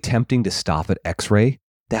really tempting to stop at X-ray,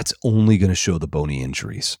 that's only going to show the bony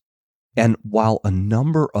injuries. And while a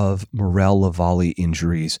number of Morel-Lavallée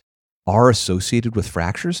injuries are associated with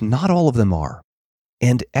fractures, not all of them are.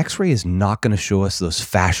 And X-ray is not going to show us those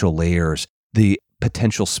fascial layers, the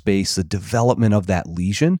potential space, the development of that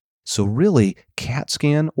lesion. So really, CAT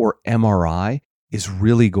scan or MRI is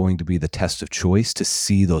really going to be the test of choice to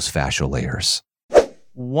see those fascial layers.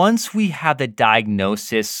 Once we have the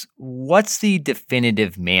diagnosis, what's the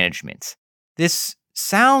definitive management? This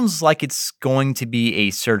sounds like it's going to be a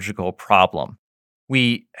surgical problem.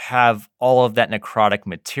 We have all of that necrotic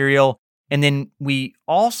material, and then we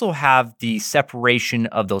also have the separation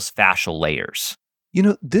of those fascial layers. You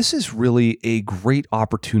know, this is really a great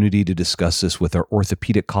opportunity to discuss this with our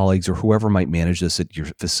orthopedic colleagues or whoever might manage this at your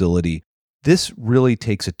facility. This really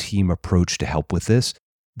takes a team approach to help with this.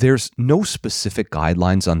 There's no specific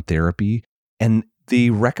guidelines on therapy, and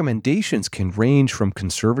the recommendations can range from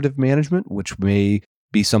conservative management, which may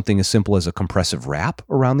be something as simple as a compressive wrap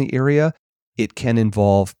around the area. It can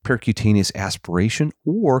involve percutaneous aspiration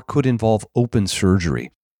or could involve open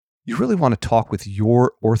surgery. You really want to talk with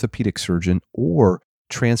your orthopedic surgeon or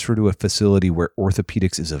transfer to a facility where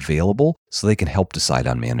orthopedics is available so they can help decide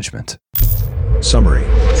on management. Summary.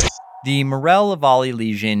 The Morel-Lavallée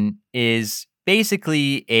lesion is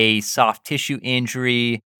basically a soft tissue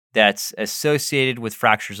injury that's associated with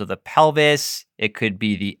fractures of the pelvis. It could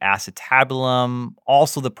be the acetabulum,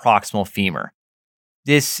 also the proximal femur.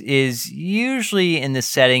 This is usually in the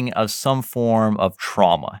setting of some form of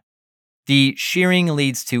trauma. The shearing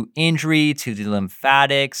leads to injury to the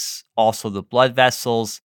lymphatics, also the blood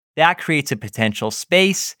vessels. That creates a potential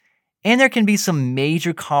space, and there can be some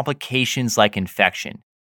major complications like infection.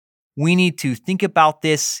 We need to think about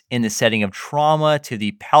this in the setting of trauma to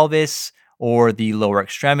the pelvis or the lower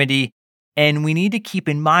extremity, and we need to keep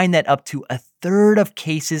in mind that up to a third of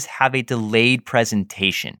cases have a delayed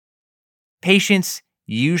presentation. Patients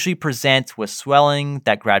usually present with swelling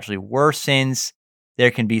that gradually worsens.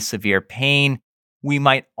 There can be severe pain. We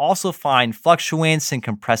might also find fluctuance and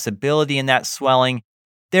compressibility in that swelling.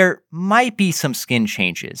 There might be some skin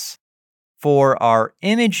changes. For our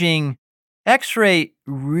imaging, X-ray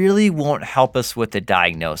really won't help us with the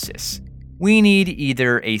diagnosis. We need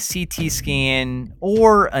either a CT scan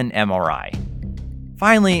or an MRI.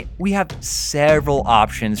 Finally, we have several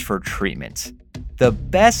options for treatment. The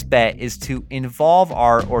best bet is to involve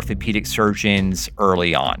our orthopedic surgeons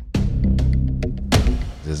early on.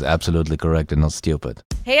 This is absolutely correct and not stupid.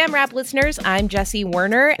 Hey, MRAP listeners, I'm Jessie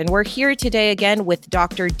Werner, and we're here today again with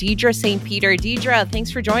Dr. Deidre St. Peter. Deidre,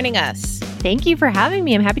 thanks for joining us. Thank you for having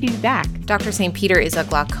me. I'm happy to be back. Dr. St. Peter is a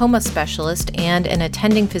glaucoma specialist and an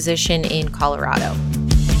attending physician in Colorado.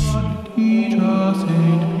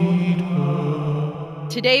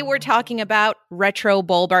 Today we're talking about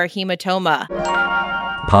retrobulbar hematoma.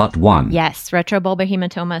 Part 1. Yes, retrobulbar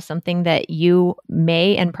hematoma is something that you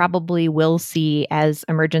may and probably will see as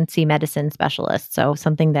emergency medicine specialists. So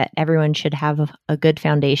something that everyone should have a good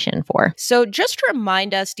foundation for. So just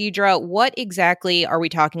remind us, Deidre, what exactly are we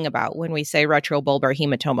talking about when we say retrobulbar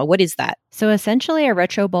hematoma? What is that? So essentially a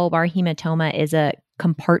retrobulbar hematoma is a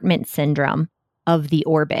compartment syndrome of the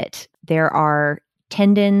orbit. There are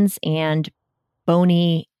tendons and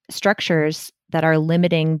bony structures that are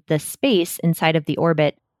limiting the space inside of the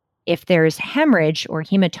orbit. If there's hemorrhage or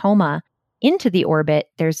hematoma into the orbit,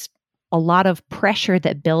 there's a lot of pressure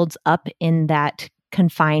that builds up in that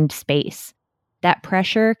confined space. That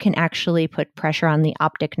pressure can actually put pressure on the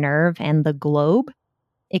optic nerve and the globe.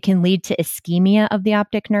 It can lead to ischemia of the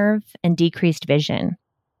optic nerve and decreased vision.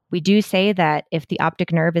 We do say that if the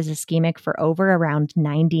optic nerve is ischemic for over around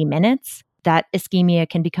 90 minutes, that ischemia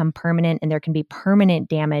can become permanent and there can be permanent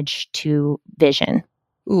damage to vision.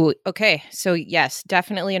 Ooh, okay. So yes,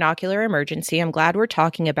 definitely an ocular emergency. I'm glad we're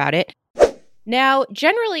talking about it. Now,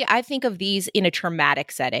 generally, I think of these in a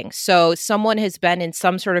traumatic setting. So someone has been in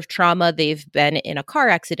some sort of trauma. They've been in a car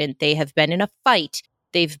accident. They have been in a fight.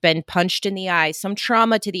 They've been punched in the eye, some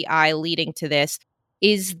trauma to the eye leading to this.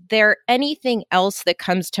 Is there anything else that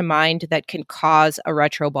comes to mind that can cause a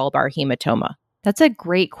retrobulbar hematoma? That's a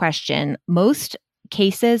great question. Most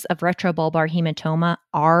cases of retrobulbar hematoma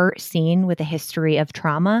are seen with a history of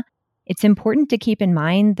trauma. It's important to keep in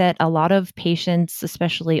mind that a lot of patients,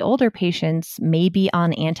 especially older patients, may be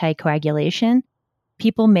on anticoagulation.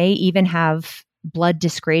 People may even have blood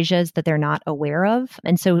dyscrasias that they're not aware of.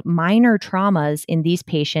 And so minor traumas in these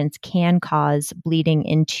patients can cause bleeding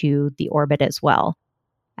into the orbit as well.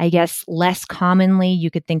 I guess less commonly, you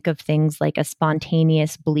could think of things like a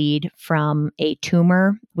spontaneous bleed from a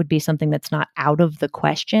tumor would be something that's not out of the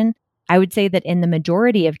question. I would say that in the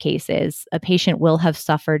majority of cases, a patient will have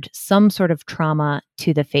suffered some sort of trauma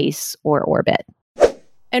to the face or orbit.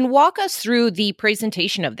 And walk us through the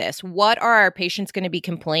presentation of this. What are our patients going to be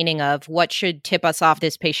complaining of? What should tip us off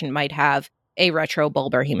this patient might have a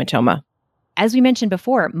retrobulbar hematoma? As we mentioned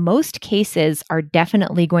before, most cases are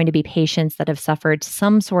definitely going to be patients that have suffered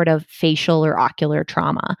some sort of facial or ocular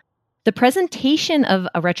trauma. The presentation of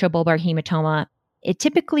a retrobulbar hematoma, it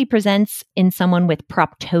typically presents in someone with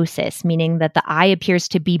proptosis, meaning that the eye appears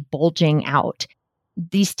to be bulging out.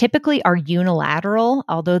 These typically are unilateral,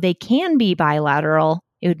 although they can be bilateral.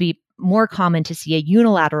 It would be more common to see a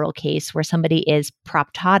unilateral case where somebody is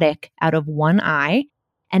proptotic out of one eye.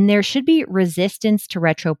 And there should be resistance to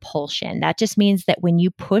retropulsion. That just means that when you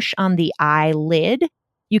push on the eyelid,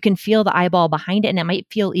 you can feel the eyeball behind it, and it might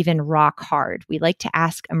feel even rock hard. We like to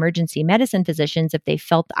ask emergency medicine physicians if they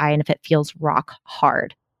felt the eye and if it feels rock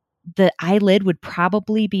hard. The eyelid would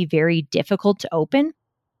probably be very difficult to open.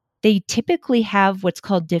 They typically have what's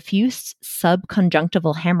called diffuse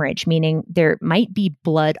subconjunctival hemorrhage, meaning there might be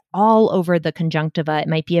blood all over the conjunctiva. It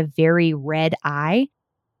might be a very red eye.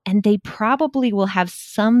 And they probably will have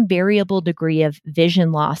some variable degree of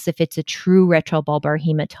vision loss if it's a true retrobulbar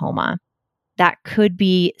hematoma. That could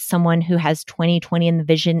be someone who has 20/20 in the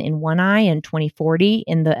vision in one eye and 20/40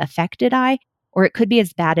 in the affected eye, or it could be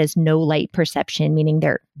as bad as no light perception, meaning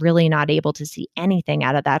they're really not able to see anything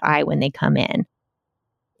out of that eye when they come in.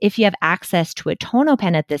 If you have access to a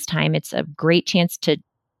tonopen at this time, it's a great chance to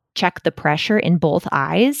check the pressure in both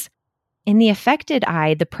eyes. In the affected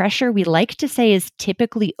eye, the pressure we like to say is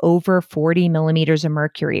typically over 40 millimeters of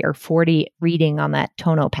mercury or 40 reading on that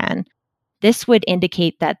tonopen. This would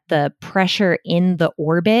indicate that the pressure in the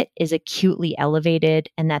orbit is acutely elevated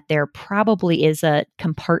and that there probably is a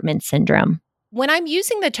compartment syndrome. When I'm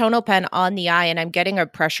using the tonopen on the eye and I'm getting a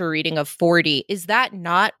pressure reading of 40, is that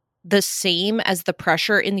not the same as the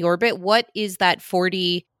pressure in the orbit? What is that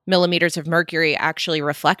 40 millimeters of mercury actually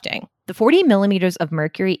reflecting? The 40 millimeters of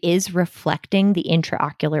mercury is reflecting the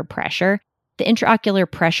intraocular pressure. The intraocular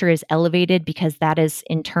pressure is elevated because that is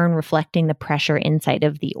in turn reflecting the pressure inside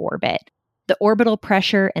of the orbit. The orbital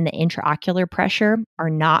pressure and the intraocular pressure are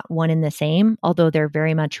not one and the same, although they're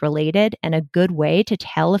very much related. And a good way to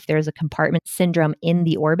tell if there's a compartment syndrome in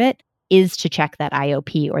the orbit is to check that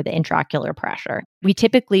IOP or the intraocular pressure. We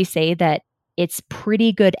typically say that it's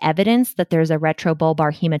pretty good evidence that there's a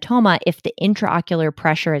retrobulbar hematoma if the intraocular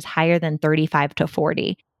pressure is higher than 35 to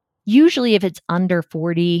 40. Usually if it's under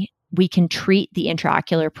 40, we can treat the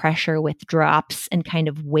intraocular pressure with drops and kind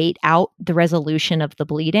of wait out the resolution of the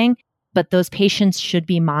bleeding. but those patients should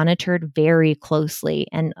be monitored very closely.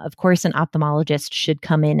 And of course, an ophthalmologist should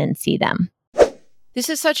come in and see them. This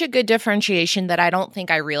is such a good differentiation that I don't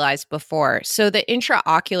think I realized before. So the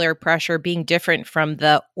intraocular pressure being different from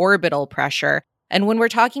the orbital pressure. And when we're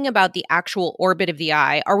talking about the actual orbit of the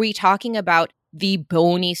eye, are we talking about the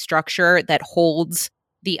bony structure that holds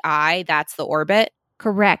the eye? That's the orbit?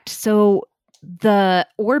 Correct. So the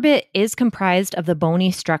orbit is comprised of the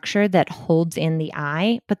bony structure that holds in the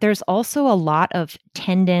eye, but there's also a lot of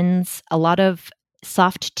tendons, a lot of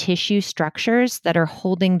soft tissue structures that are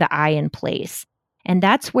holding the eye in place. And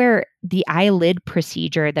that's where the eyelid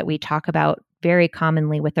procedure that we talk about very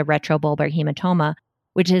commonly with the retrobulbar hematoma,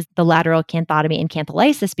 which is the lateral canthotomy and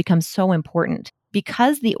cantholysis, becomes so important.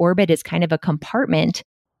 Because the orbit is kind of a compartment,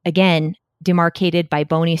 again, demarcated by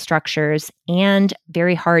bony structures and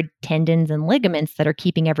very hard tendons and ligaments that are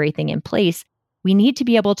keeping everything in place, we need to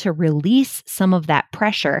be able to release some of that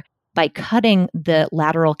pressure by cutting the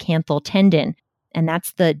lateral canthal tendon. And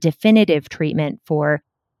that's the definitive treatment for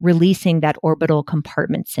releasing that orbital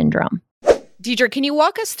compartment syndrome. Deidre, can you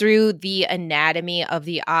walk us through the anatomy of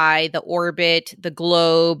the eye, the orbit, the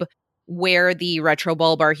globe, where the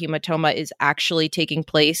retrobulbar hematoma is actually taking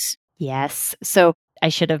place? Yes. So I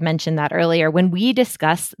should have mentioned that earlier. When we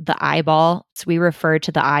discuss the eyeball, so we refer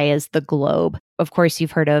to the eye as the globe. Of course,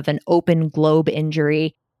 you've heard of an open globe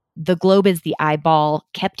injury. The globe is the eyeball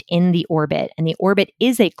kept in the orbit, and the orbit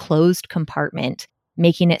is a closed compartment,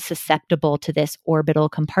 making it susceptible to this orbital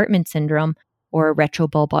compartment syndrome or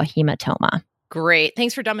retrobulbar hematoma. Great.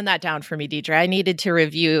 Thanks for dumbing that down for me, Deidre. I needed to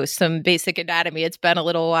review some basic anatomy. It's been a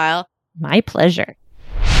little while. My pleasure.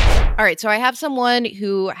 All right, so I have someone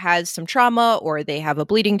who has some trauma or they have a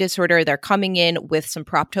bleeding disorder. They're coming in with some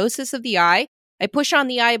proptosis of the eye. I push on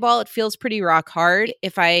the eyeball. It feels pretty rock hard.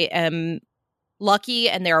 If I am lucky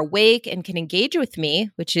and they're awake and can engage with me,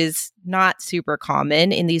 which is not super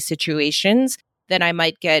common in these situations, then I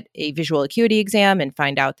might get a visual acuity exam and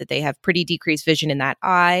find out that they have pretty decreased vision in that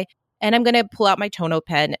eye. And I'm going to pull out my tono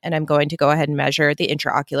pen and I'm going to go ahead and measure the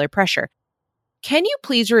intraocular pressure. Can you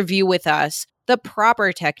please review with us the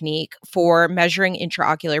proper technique for measuring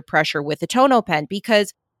intraocular pressure with a tono pen?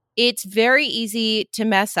 Because it's very easy to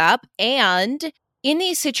mess up. And in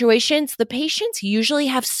these situations, the patients usually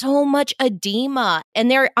have so much edema and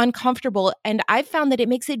they're uncomfortable. And I've found that it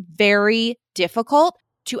makes it very difficult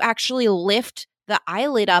to actually lift the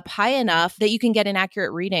eyelid up high enough that you can get an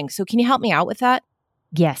accurate reading. So can you help me out with that?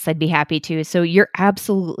 Yes, I'd be happy to. So you're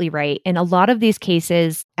absolutely right. In a lot of these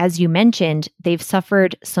cases, as you mentioned, they've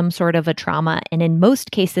suffered some sort of a trauma. And in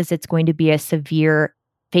most cases, it's going to be a severe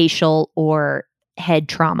facial or head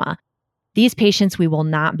trauma. These patients, we will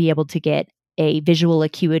not be able to get a visual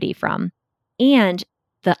acuity from. And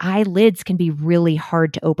the eyelids can be really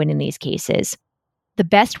hard to open in these cases. The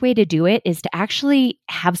best way to do it is to actually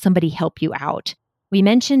have somebody help you out. We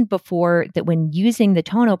mentioned before that when using the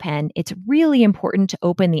tono pen, it's really important to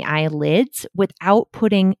open the eyelids without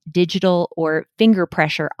putting digital or finger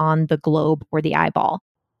pressure on the globe or the eyeball.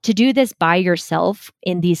 To do this by yourself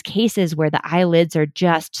in these cases where the eyelids are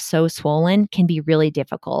just so swollen can be really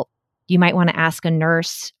difficult. You might want to ask a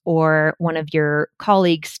nurse or one of your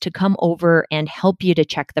colleagues to come over and help you to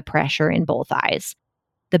check the pressure in both eyes.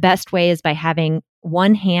 The best way is by having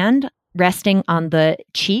one hand resting on the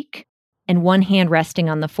cheek and one hand resting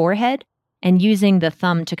on the forehead and using the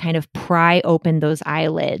thumb to kind of pry open those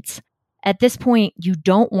eyelids. At this point, you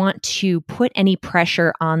don't want to put any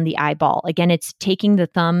pressure on the eyeball. Again, it's taking the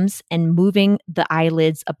thumbs and moving the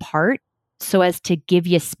eyelids apart so as to give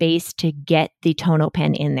you space to get the tono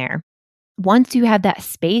pen in there. Once you have that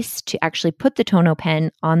space to actually put the tono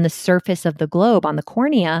pen on the surface of the globe, on the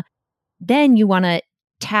cornea, then you want to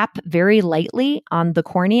tap very lightly on the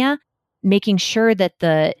cornea, making sure that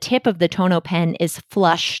the tip of the tono pen is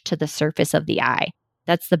flush to the surface of the eye.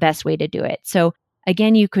 That's the best way to do it. So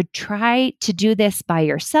again, you could try to do this by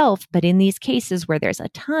yourself, but in these cases where there's a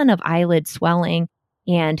ton of eyelid swelling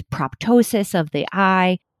and proptosis of the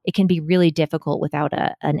eye, it can be really difficult without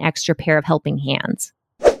an extra pair of helping hands.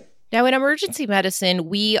 Now, in emergency medicine,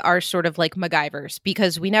 we are sort of like MacGyvers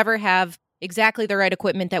because we never have exactly the right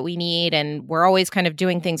equipment that we need, and we're always kind of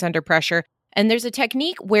doing things under pressure. And there's a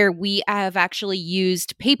technique where we have actually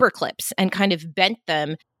used paper clips and kind of bent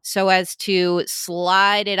them so as to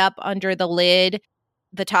slide it up under the lid,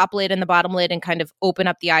 the top lid and the bottom lid, and kind of open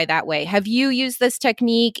up the eye that way. Have you used this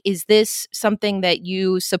technique? Is this something that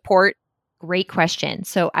you support? Great question.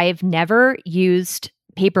 So I've never used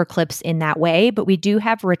paper clips in that way, but we do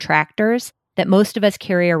have retractors that most of us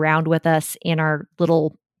carry around with us in our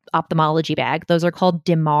little ophthalmology bag. Those are called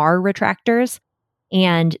DMAR retractors.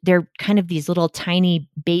 And they're kind of these little tiny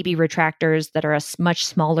baby retractors that are a much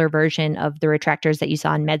smaller version of the retractors that you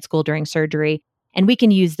saw in med school during surgery. And we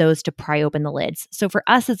can use those to pry open the lids. So for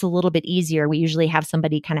us, it's a little bit easier. We usually have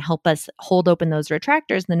somebody kind of help us hold open those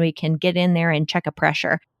retractors, and then we can get in there and check a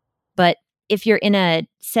pressure. But if you're in a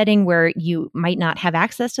setting where you might not have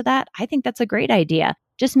access to that, I think that's a great idea.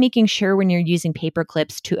 Just making sure when you're using paper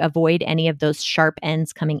clips to avoid any of those sharp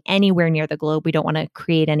ends coming anywhere near the globe. We don't want to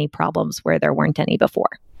create any problems where there weren't any before.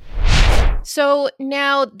 So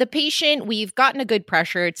now the patient, we've gotten a good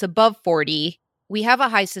pressure. It's above 40. We have a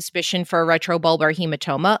high suspicion for a retrobulbar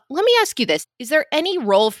hematoma. Let me ask you this. Is there any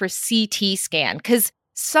role for CT scan? Because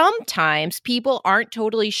sometimes people aren't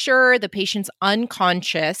totally sure. The patient's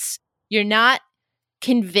unconscious. You're not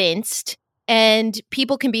convinced. And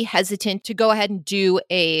people can be hesitant to go ahead and do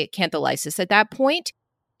a cantholysis at that point.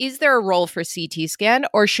 Is there a role for CT scan,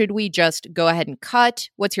 or should we just go ahead and cut?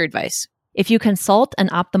 What's your advice? If you consult an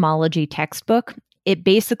ophthalmology textbook, it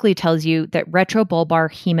basically tells you that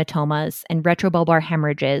retrobulbar hematomas and retrobulbar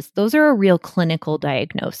hemorrhages, those are a real clinical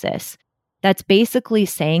diagnosis. That's basically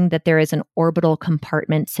saying that there is an orbital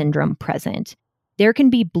compartment syndrome present. There can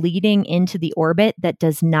be bleeding into the orbit that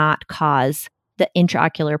does not cause the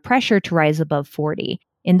intraocular pressure to rise above 40.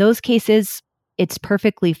 In those cases, it's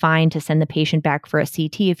perfectly fine to send the patient back for a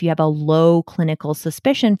CT if you have a low clinical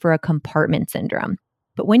suspicion for a compartment syndrome.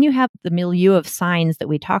 But when you have the milieu of signs that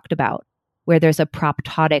we talked about, where there's a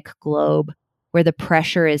proptotic globe, where the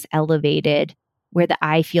pressure is elevated, where the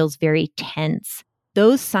eye feels very tense,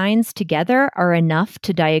 those signs together are enough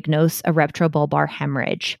to diagnose a retrobulbar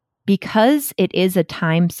hemorrhage. Because it is a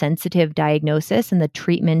time-sensitive diagnosis and the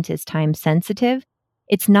treatment is time-sensitive,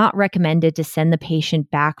 it's not recommended to send the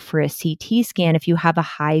patient back for a CT scan if you have a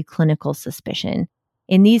high clinical suspicion.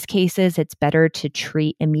 In these cases, it's better to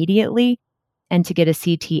treat immediately and to get a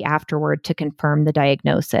CT afterward to confirm the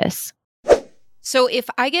diagnosis. So if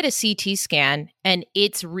I get a CT scan and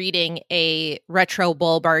it's reading a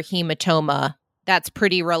retrobulbar hematoma, that's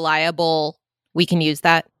pretty reliable. We can use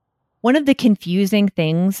that. One of the confusing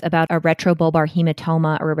things about a retrobulbar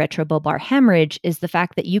hematoma or a retrobulbar hemorrhage is the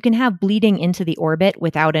fact that you can have bleeding into the orbit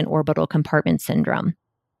without an orbital compartment syndrome.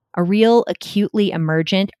 A real acutely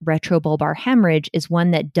emergent retrobulbar hemorrhage is one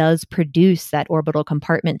that does produce that orbital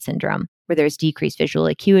compartment syndrome, where there's decreased visual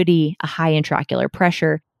acuity, a high intraocular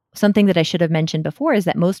pressure. Something that I should have mentioned before is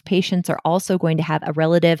that most patients are also going to have a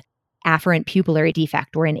relative afferent pupillary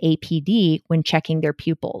defect, or an APD, when checking their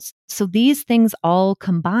pupils. So these things all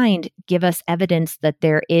combined give us evidence that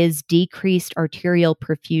there is decreased arterial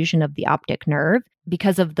perfusion of the optic nerve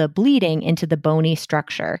because of the bleeding into the bony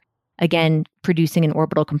structure, again, producing an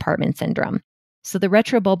orbital compartment syndrome. So the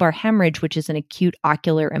retrobulbar hemorrhage, which is an acute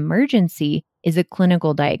ocular emergency, is a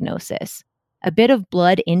clinical diagnosis. A bit of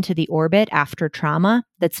blood into the orbit after trauma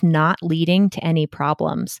that's not leading to any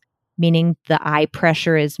problems, meaning the eye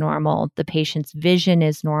pressure is normal, the patient's vision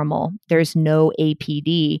is normal, there's no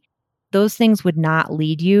APD. Those things would not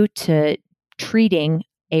lead you to treating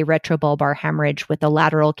a retrobulbar hemorrhage with a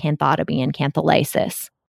lateral canthotomy and cantholysis.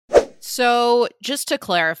 So just to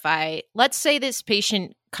clarify, let's say this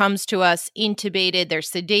patient comes to us intubated, they're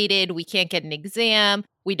sedated, we can't get an exam,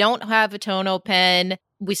 we don't have a tono pen,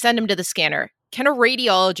 we send them to the scanner. Can a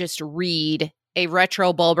radiologist read a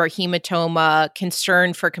retrobulbar hematoma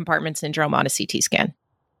concern for compartment syndrome on a CT scan?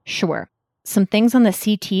 Sure. Some things on the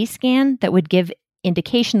CT scan that would give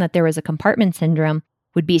indication that there was a compartment syndrome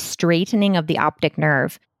would be straightening of the optic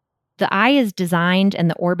nerve. The eye is designed and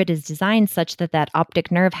the orbit is designed such that that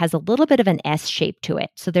optic nerve has a little bit of an S shape to it.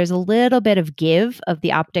 So there's a little bit of give of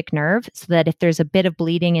the optic nerve so that if there's a bit of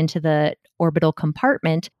bleeding into the orbital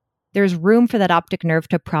compartment, there's room for that optic nerve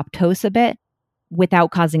to proptose a bit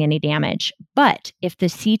without causing any damage. But if the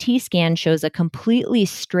CT scan shows a completely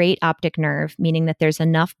straight optic nerve, meaning that there's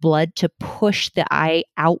enough blood to push the eye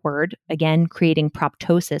outward, again, creating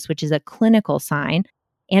proptosis, which is a clinical sign,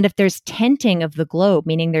 and if there's tenting of the globe,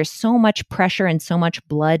 meaning there's so much pressure and so much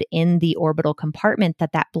blood in the orbital compartment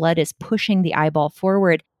that that blood is pushing the eyeball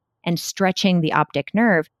forward and stretching the optic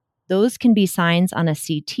nerve, those can be signs on a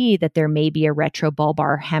CT that there may be a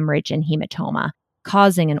retrobulbar hemorrhage and hematoma,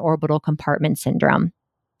 causing an orbital compartment syndrome.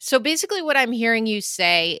 So basically what I'm hearing you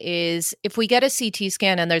say is if we get a CT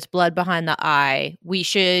scan and there's blood behind the eye, we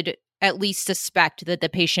should at least suspect that the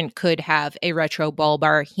patient could have a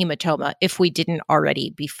retrobulbar hematoma if we didn't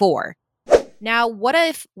already before. Now, what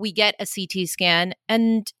if we get a CT scan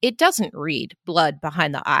and it doesn't read blood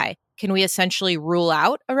behind the eye? Can we essentially rule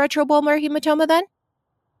out a retrobulbar hematoma then?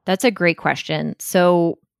 That's a great question.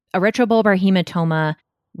 So a retrobulbar hematoma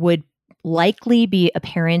would likely be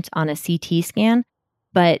apparent on a CT scan,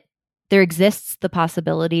 but There exists the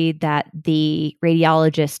possibility that the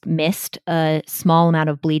radiologist missed a small amount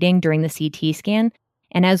of bleeding during the CT scan.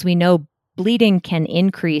 And as we know, bleeding can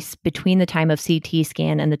increase between the time of CT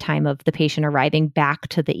scan and the time of the patient arriving back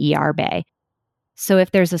to the ER bay. So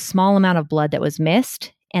if there's a small amount of blood that was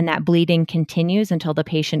missed and that bleeding continues until the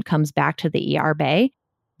patient comes back to the ER bay,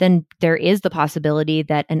 then there is the possibility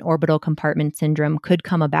that an orbital compartment syndrome could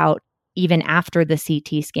come about even after the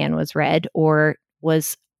CT scan was read or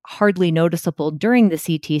was hardly noticeable during the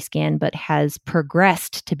CT scan, but has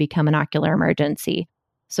progressed to become an ocular emergency.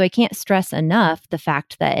 So I can't stress enough the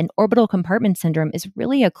fact that an orbital compartment syndrome is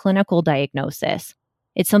really a clinical diagnosis.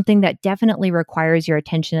 It's something that definitely requires your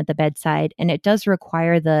attention at the bedside, and it does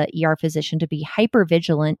require the ER physician to be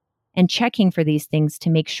hypervigilant and checking for these things to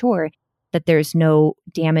make sure that there's no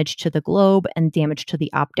damage to the globe and damage to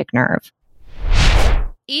the optic nerve.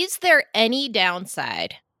 Is there any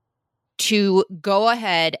downside to go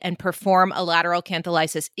ahead and perform a lateral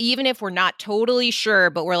canthalisis, even if we're not totally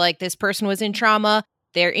sure, but we're like, this person was in trauma,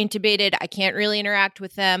 they're intubated, I can't really interact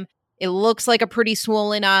with them, it looks like a pretty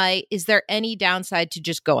swollen eye. Is there any downside to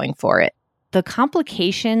just going for it? The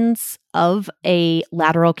complications of a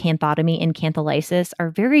lateral canthotomy and canthalysis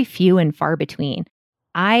are very few and far between.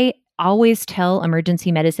 I always tell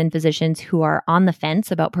emergency medicine physicians who are on the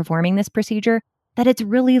fence about performing this procedure that it's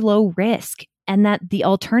really low risk and that the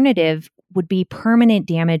alternative would be permanent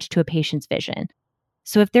damage to a patient's vision.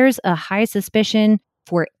 So if there's a high suspicion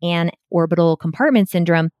for an orbital compartment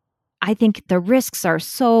syndrome, I think the risks are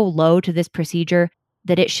so low to this procedure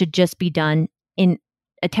that it should just be done in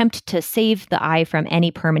attempt to save the eye from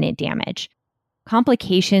any permanent damage.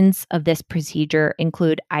 Complications of this procedure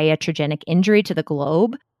include iatrogenic injury to the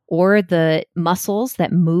globe or the muscles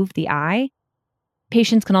that move the eye.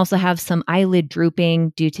 Patients can also have some eyelid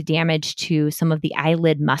drooping due to damage to some of the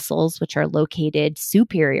eyelid muscles, which are located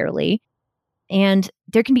superiorly. And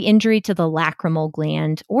there can be injury to the lacrimal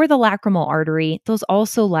gland or the lacrimal artery. Those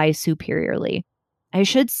also lie superiorly. I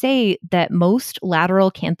should say that most lateral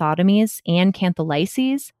canthotomies and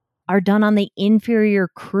canthalyses are done on the inferior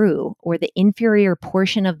crew or the inferior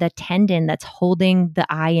portion of the tendon that's holding the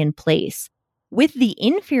eye in place. With the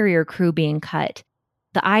inferior crew being cut,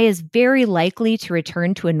 the eye is very likely to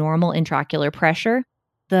return to a normal intraocular pressure.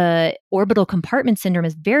 The orbital compartment syndrome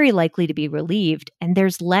is very likely to be relieved, and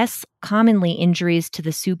there's less commonly injuries to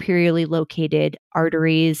the superiorly located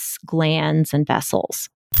arteries, glands, and vessels.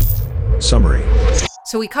 Summary.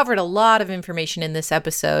 So we covered a lot of information in this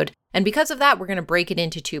episode, and because of that, we're going to break it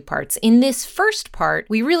into two parts. In this first part,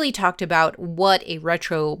 we really talked about what a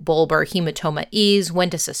retrobulbar hematoma is, when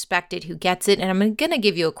to suspect it, who gets it, and I'm going to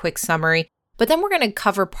give you a quick summary. But then we're going to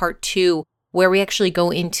cover part two, where we actually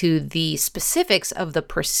go into the specifics of the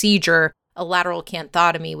procedure, a lateral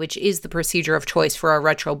canthotomy, which is the procedure of choice for a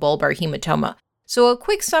retrobulbar hematoma. So a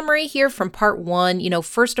quick summary here from part one.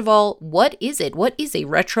 First of all, what is it? What is a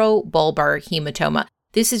retrobulbar hematoma?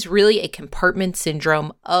 This is really a compartment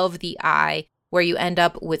syndrome of the eye where you end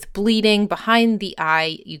up with bleeding behind the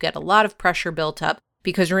eye. You get a lot of pressure built up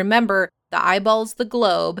because remember, the eyeball's the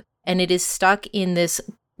globe and it is stuck in this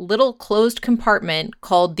little closed compartment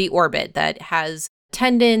called the orbit that has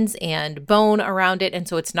tendons and bone around it, and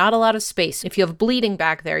so it's not a lot of space. If you have bleeding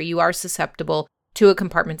back there, you are susceptible to a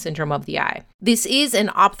compartment syndrome of the eye. This is an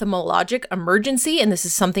ophthalmologic emergency, and this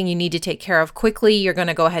is something you need to take care of quickly. You're going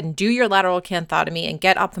to go ahead and do your lateral canthotomy and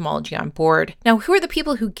get ophthalmology on board. Now, who are the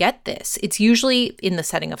people who get this? It's usually in the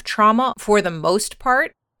setting of trauma for the most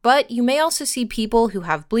part, but you may also see people who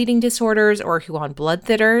have bleeding disorders or who are on blood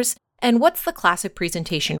thinners. And what's the classic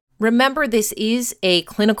presentation? Remember, this is a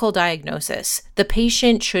clinical diagnosis. The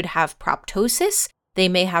patient should have proptosis. They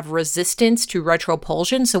may have resistance to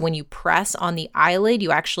retropulsion. So when you press on the eyelid, you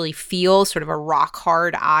actually feel sort of a rock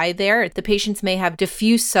hard eye there. The patients may have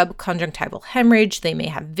diffuse subconjunctival hemorrhage. They may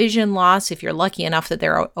have vision loss if you're lucky enough that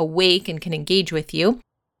they're awake and can engage with you.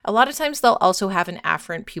 A lot of times they'll also have an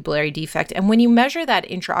afferent pupillary defect. And when you measure that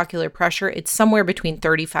intraocular pressure, it's somewhere between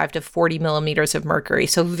 35 to 40 millimeters of mercury,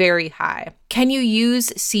 so very high. Can you use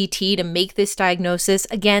CT to make this diagnosis?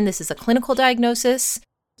 Again, this is a clinical diagnosis,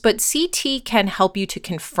 but CT can help you to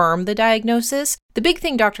confirm the diagnosis. The big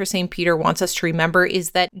thing Dr. St. Peter wants us to remember is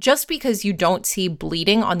that just because you don't see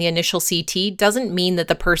bleeding on the initial CT doesn't mean that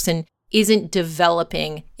the person isn't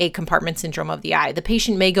developing a compartment syndrome of the eye. The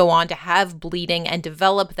patient may go on to have bleeding and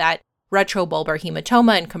develop that retrobulbar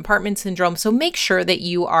hematoma and compartment syndrome, so make sure that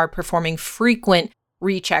you are performing frequent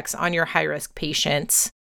rechecks on your high-risk patients.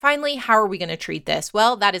 Finally, how are we going to treat this?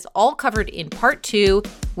 Well, that is all covered in part two,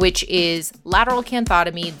 which is lateral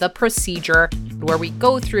canthotomy, the procedure, where we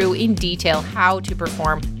go through in detail how to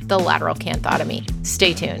perform the lateral canthotomy.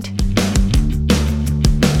 Stay tuned.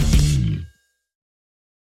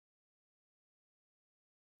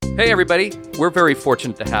 Hey everybody, we're very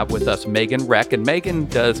fortunate to have with us Megan Reck, and Megan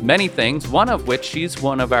does many things, one of which she's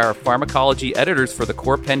one of our pharmacology editors for the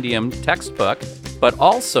Compendium textbook, but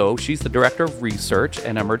also she's the director of research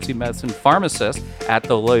and emergency medicine pharmacist at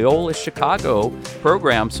the Loyola Chicago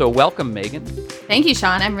program. So welcome, Megan. Thank you,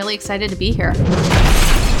 Sean. I'm really excited to be here.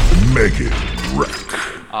 Megan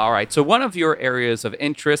Reck. All right, so one of your areas of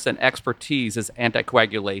interest and expertise is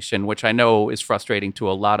anticoagulation, which I know is frustrating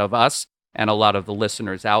to a lot of us and a lot of the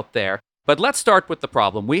listeners out there. But let's start with the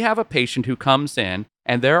problem. We have a patient who comes in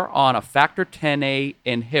and they're on a factor Xa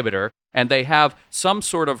inhibitor and they have some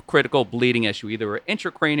sort of critical bleeding issue, either an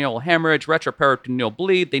intracranial hemorrhage, retroperitoneal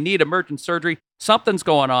bleed, they need emergent surgery, something's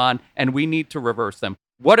going on, and we need to reverse them.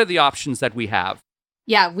 What are the options that we have?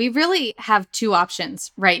 Yeah, we really have two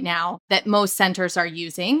options right now that most centers are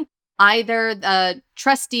using. Either the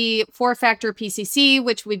trusty 4-factor PCC,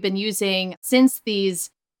 which we've been using since these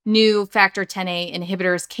new factor Xa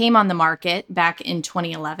inhibitors came on the market back in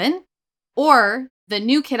 2011, or the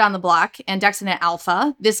new kid on the block, Andexanet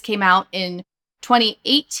Alfa. This came out in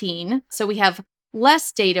 2018, so we have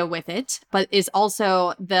less data with it, but is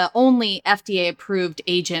also the only FDA-approved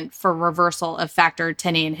agent for reversal of factor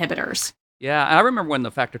Xa inhibitors. Yeah, I remember when the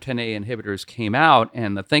factor Xa inhibitors came out,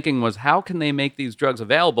 and the thinking was, how can they make these drugs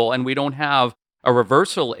available? And we don't have a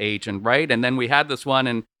reversal agent, right? And then we had this one,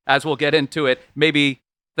 and as we'll get into it, maybe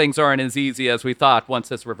things aren't as easy as we thought once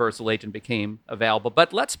this reversal agent became available.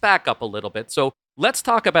 But let's back up a little bit. So let's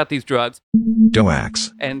talk about these drugs.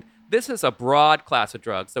 DOACs. And this is a broad class of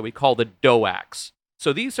drugs that we call the DOACs.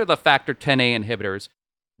 So these are the factor Xa inhibitors.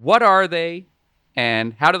 What are they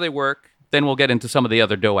and how do they work? Then we'll get into some of the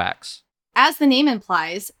other DOACs. As the name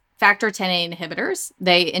implies, factor Xa inhibitors,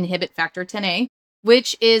 they inhibit factor Xa,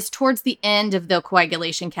 which is towards the end of the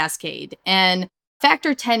coagulation cascade. And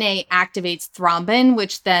factor Xa activates thrombin,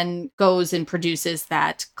 which then goes and produces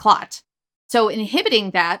that clot. So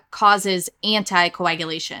inhibiting that causes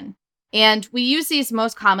anticoagulation. And we use these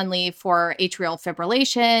most commonly for atrial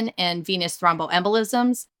fibrillation and venous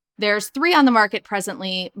thromboembolisms. There's 3 on the market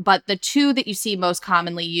presently, but the 2 that you see most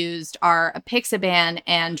commonly used are apixaban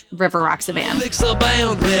and rivaroxaban.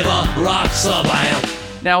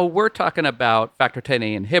 Now, we're talking about factor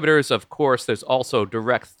Xa inhibitors. Of course, there's also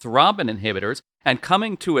direct thrombin inhibitors. And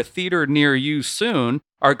coming to a theater near you soon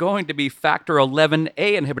are going to be factor 11A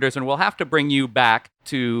inhibitors. And we'll have to bring you back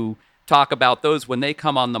to talk about those when they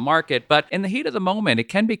come on the market. But in the heat of the moment, it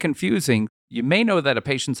can be confusing. You may know that a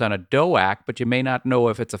patient's on a DOAC, but you may not know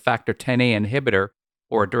if it's a factor Xa inhibitor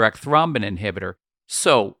or a direct thrombin inhibitor.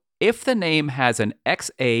 So if the name has an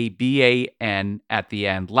XABAN at the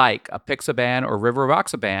end, like apixaban or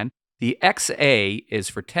rivaroxaban, the XA is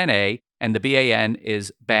for 10A and the BAN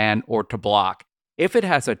is ban or to block. If it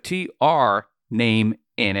has a TR name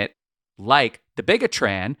in it, like the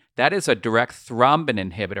dabigatran, that is a direct thrombin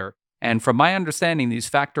inhibitor. And from my understanding, these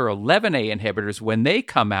factor 11A inhibitors, when they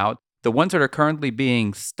come out, the ones that are currently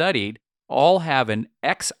being studied all have an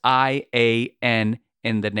XIAN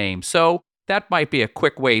in the name. So that might be a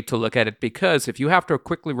quick way to look at it, because if you have to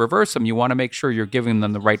quickly reverse them, you want to make sure you're giving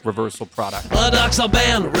them the right reversal product.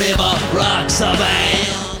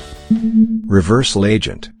 Reversal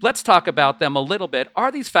agent. Let's talk about them a little bit.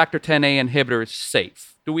 Are these factor Xa inhibitors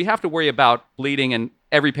safe? Do we have to worry about bleeding in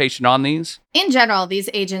every patient on these? In general, these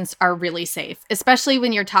agents are really safe, especially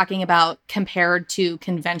when you're talking about compared to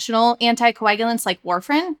conventional anticoagulants like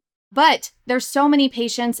warfarin. But there's so many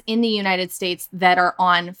patients in the United States that are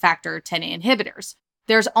on factor Xa inhibitors.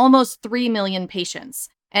 There's almost 3 million patients.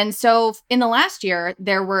 And so in the last year,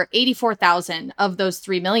 there were 84,000 of those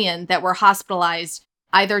 3 million that were hospitalized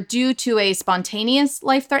either due to a spontaneous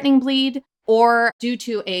life-threatening bleed or due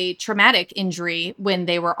to a traumatic injury when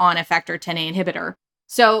they were on a factor Xa inhibitor.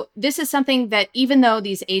 So this is something that, even though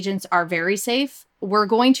these agents are very safe, we're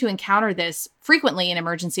going to encounter this frequently in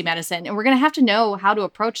emergency medicine. And we're going to have to know how to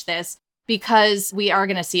approach this because we are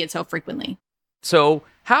going to see it so frequently. So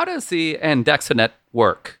how does the Andexanet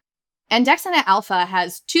work? Andexanet Alfa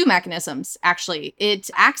has 2 mechanisms, actually.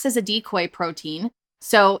 It acts as a decoy protein.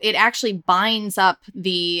 So it actually binds up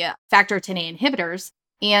the factor Xa inhibitors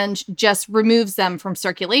and just removes them from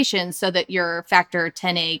circulation so that your factor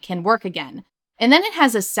Xa can work again. And then it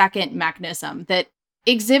has a second mechanism that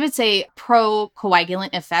exhibits a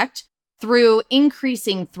pro-coagulant effect through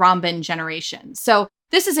increasing thrombin generation. So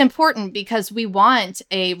this is important because we want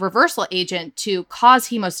a reversal agent to cause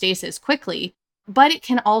hemostasis quickly, but it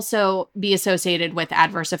can also be associated with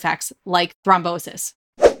adverse effects like thrombosis.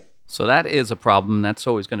 So that is a problem. That's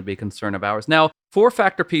always going to be a concern of ours. Now,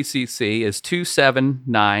 4-factor PCC is 2, 7,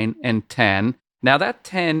 9, and 10. Now, that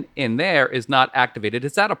 10 in there is not activated.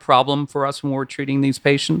 Is that a problem for us when we're treating these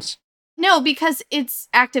patients? No, because it's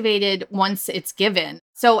activated once it's given.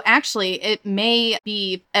 So actually, it may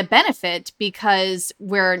be a benefit because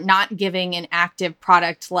we're not giving an active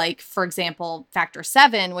product like, for example, factor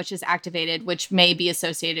 7, which is activated, which may be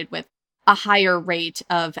associated with a higher rate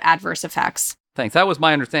of adverse effects. Thanks. That was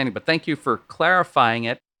my understanding, but thank you for clarifying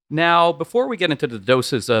it. Now, before we get into the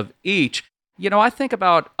doses of each, I think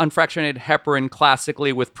about unfractionated heparin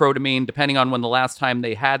classically with protamine. Depending on when the last time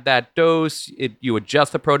they had that dose, you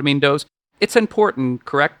adjust the protamine dose. It's important,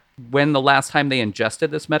 correct, when the last time they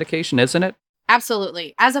ingested this medication, isn't it?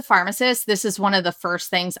 Absolutely. As a pharmacist, this is one of the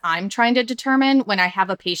first things I'm trying to determine when I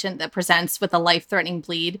have a patient that presents with a life-threatening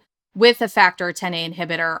bleed with a factor 10A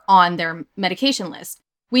inhibitor on their medication list.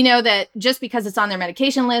 We know that just because it's on their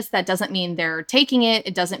medication list, that doesn't mean they're taking it.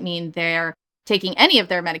 It doesn't mean they're taking any of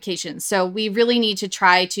their medications. So we really need to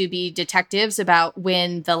try to be detectives about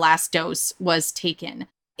when the last dose was taken.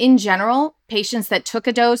 In general, patients that took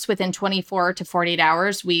a dose within 24 to 48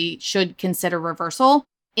 hours, we should consider reversal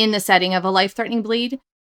in the setting of a life-threatening bleed.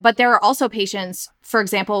 But there are also patients, for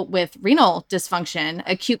example, with renal dysfunction,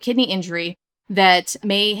 acute kidney injury, that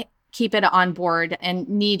may keep it on board and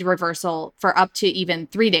need reversal for up to even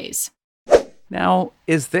 3 days. Now,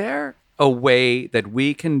 is there a way that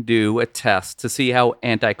we can do a test to see how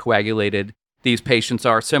anticoagulated these patients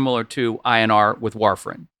are, similar to INR with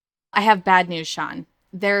warfarin? I have bad news, Sean.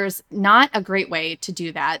 There's not a great way to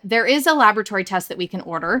do that. There is a laboratory test that we can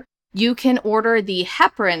order. You can order the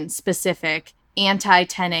heparin-specific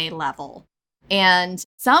anti-10A level. And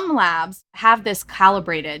some labs have this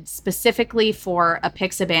calibrated specifically for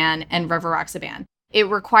apixaban and rivaroxaban. It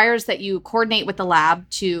requires that you coordinate with the lab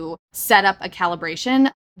to set up a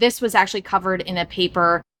calibration. This was actually covered in a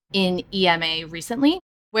paper in EMA recently,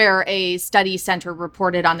 where a study center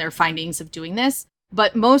reported on their findings of doing this.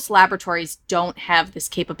 But most laboratories don't have this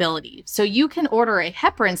capability. So you can order a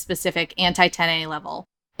heparin-specific anti-10A level.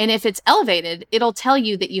 And if it's elevated, it'll tell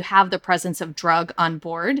you that you have the presence of drug on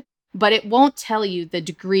board, but it won't tell you the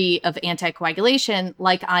degree of anticoagulation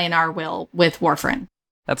like INR will with warfarin.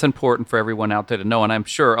 That's important for everyone out there to know, and I'm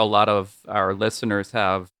sure a lot of our listeners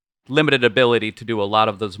have limited ability to do a lot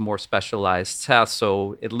of those more specialized tests,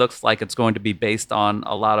 so it looks like it's going to be based on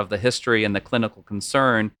a lot of the history and the clinical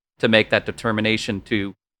concern to make that determination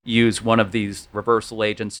to use one of these reversal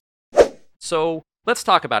agents. So let's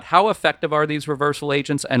talk about how effective are these reversal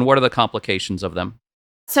agents and what are the complications of them?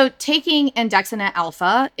 So taking Andexanet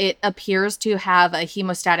Alfa, it appears to have a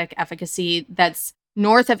hemostatic efficacy that's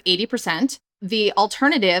north of 80%. The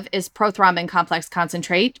alternative is prothrombin complex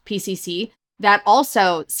concentrate, PCC. That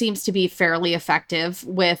also seems to be fairly effective,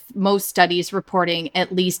 with most studies reporting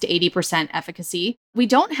at least 80% efficacy. We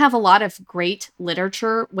don't have a lot of great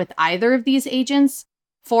literature with either of these agents.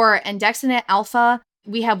 For Andexanet Alfa,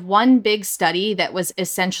 we have one big study that was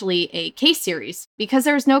essentially a case series because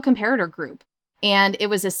there's no comparator group. And it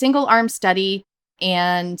was a single-arm study,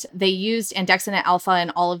 and they used Andexanet Alfa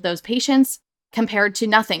in all of those patients compared to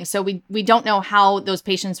nothing. So we don't know how those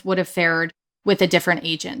patients would have fared with a different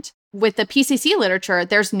agent. With the PCC literature,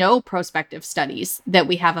 there's no prospective studies that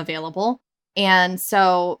we have available. And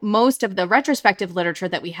so most of the retrospective literature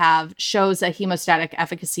that we have shows a hemostatic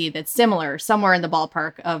efficacy that's similar, somewhere in the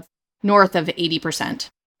ballpark of north of 80%.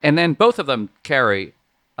 And then both of them carry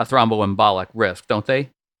a thromboembolic risk, don't they?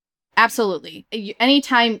 Absolutely.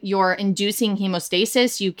 Anytime you're inducing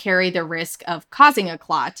hemostasis, you carry the risk of causing a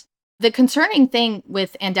clot. The concerning thing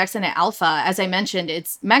with Andexanet Alfa, as I mentioned,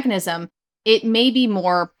 its mechanism, it may be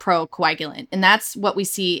more procoagulant. And that's what we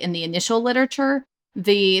see in the initial literature.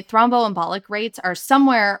 The thromboembolic rates are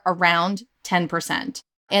somewhere around 10%.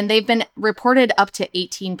 And they've been reported up to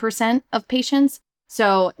 18% of patients.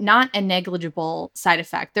 So not a negligible side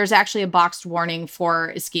effect. There's actually a boxed warning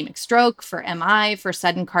for ischemic stroke, for MI, for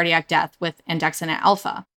sudden cardiac death with Andexanet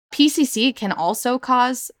Alfa. PCC can also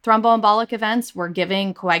cause thromboembolic events. We're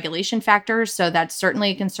giving coagulation factors, so that's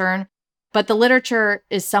certainly a concern. But the literature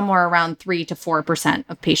is somewhere around 3 to 4%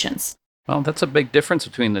 of patients. Well, that's a big difference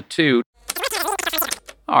between the two.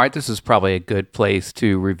 All right, this is probably a good place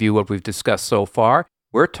to review what we've discussed so far.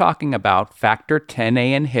 We're talking about factor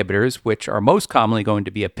 10A inhibitors, which are most commonly going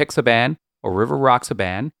to be apixaban or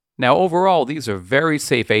rivaroxaban. Now, overall, these are very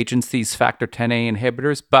safe agents, these factor 10A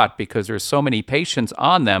inhibitors, but because there's so many patients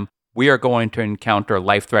on them, we are going to encounter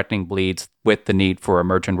life-threatening bleeds with the need for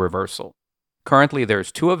emergent reversal. Currently,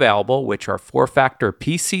 there's 2 available, which are 4-factor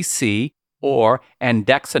PCC or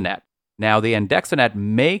Andexanet. Now, the Andexanet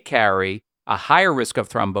may carry a higher risk of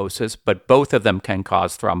thrombosis, but both of them can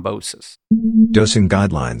cause thrombosis. Dosing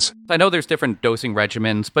guidelines. I know there's different dosing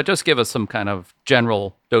regimens, but just give us some kind of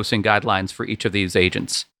general dosing guidelines for each of these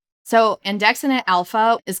agents. So Andexanet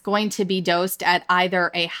Alfa is going to be dosed at either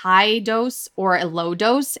a high dose or a low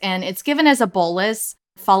dose, and it's given as a bolus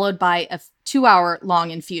followed by a 2-hour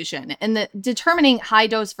long infusion. And the determining high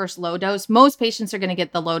dose versus low dose, most patients are going to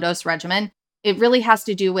get the low dose regimen. It really has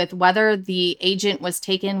to do with whether the agent was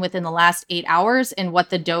taken within the last 8 hours and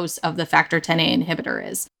what the dose of the factor Xa inhibitor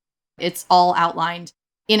is. It's all outlined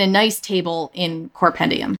in a nice table in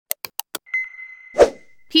Compendium.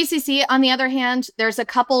 PCC, on the other hand, there's a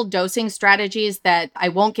couple dosing strategies that I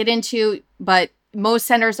won't get into, but most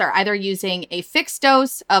centers are either using a fixed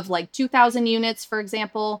dose of like 2,000 units, for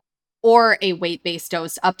example, or a weight-based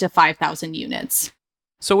dose up to 5,000 units.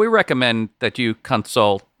 So we recommend that you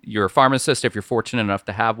consult your pharmacist if you're fortunate enough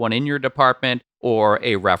to have one in your department, or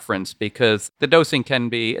a reference, because the dosing can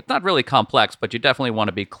be, it's not really complex, but you definitely want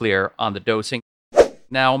to be clear on the dosing.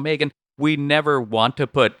 Now, Megan, we never want to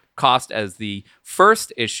put cost as the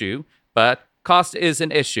first issue, but cost is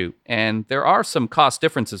an issue, and there are some cost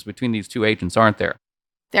differences between these two agents, aren't there?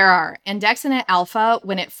 There are. Andexanet Alfa,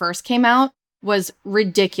 when it first came out, was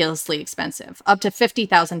ridiculously expensive, up to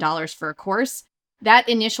 $50,000 for a course. That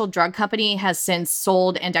initial drug company has since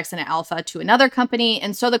sold Andexanet Alfa to another company,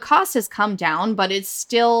 and so the cost has come down, but it's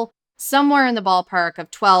still somewhere in the ballpark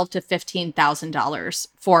of $12,000 to $15,000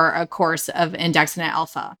 for a course of Andexanet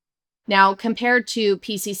Alfa. Now, compared to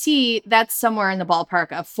PCC, that's somewhere in the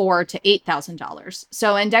ballpark of $4,000 to $8,000.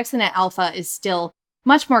 So Andexanet Alfa is still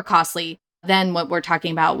much more costly than what we're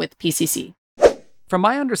talking about with PCC. From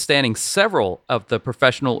my understanding, several of the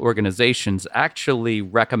professional organizations actually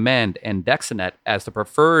recommend Andexanet as the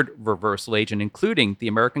preferred reversal agent, including the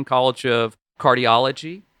American College of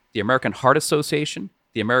Cardiology, the American Heart Association,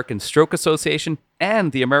 the American Stroke Association,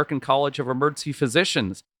 and the American College of Emergency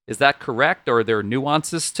Physicians. Is that correct, or are there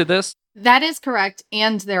nuances to this? That is correct,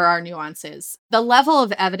 and there are nuances. The level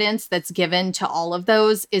of evidence that's given to all of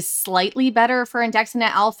those is slightly better for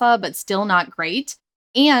Andexanet Alfa, but still not great.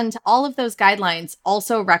 And all of those guidelines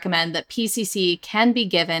also recommend that PCC can be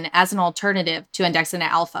given as an alternative to Andexanet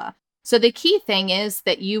Alfa. So the key thing is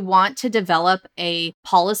that you want to develop a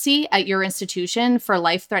policy at your institution for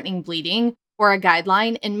life-threatening bleeding or a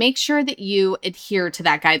guideline, and make sure that you adhere to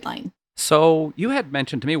that guideline. So you had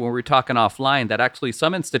mentioned to me when we were talking offline that actually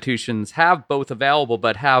some institutions have both available,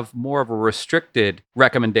 but have more of a restricted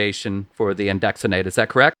recommendation for the Andexanet. Is that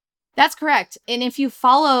correct? That's correct. And if you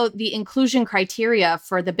follow the inclusion criteria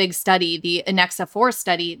for the big study, the Annexa 4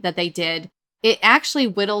 study that they did, it actually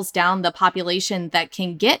whittles down the population that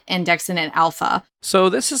can get Andexanet Alfa. So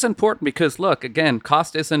this is important because, look, again,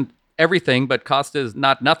 cost isn't everything, but cost is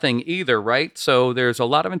not nothing either, right? So there's a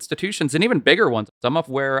lot of institutions, and even bigger ones. I'm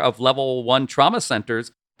aware of level 1 trauma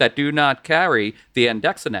centers that do not carry the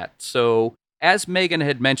Andexanet. So as Megan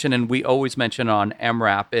had mentioned, and we always mention on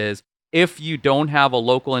MRAP, is if you don't have a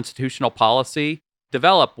local institutional policy,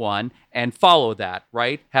 develop one and follow that,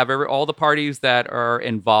 right? Have all the parties that are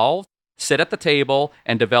involved sit at the table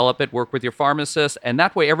and develop it, work with your pharmacist, and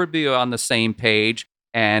that way everybody on the same page.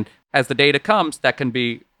 And as the data comes, that can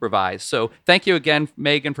be revised. So thank you again,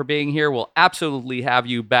 Megan, for being here. We'll absolutely have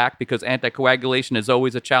you back because anticoagulation is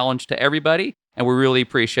always a challenge to everybody, and we really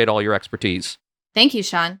appreciate all your expertise. Thank you,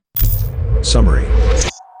 Sean. Summary.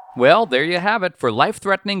 Well, there you have it. For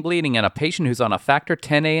life-threatening bleeding in a patient who's on a factor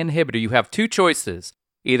Xa inhibitor, you have two choices,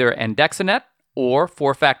 either Andexanet or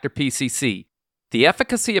 4-factor PCC. The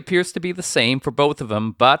efficacy appears to be the same for both of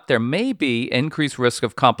them, but there may be increased risk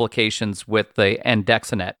of complications with the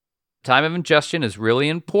Andexanet. Time of ingestion is really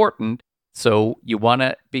important, so you want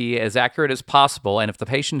to be as accurate as possible, and if the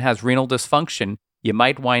patient has renal dysfunction, you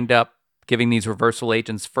might wind up giving these reversal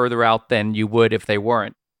agents further out than you would if they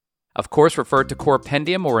weren't. Of course, refer to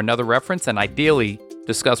Compendium or another reference, and ideally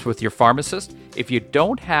discuss with your pharmacist. If you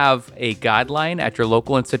don't have a guideline at your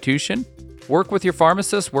local institution, work with your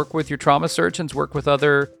pharmacist, work with your trauma surgeons, work with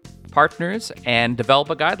other partners, and develop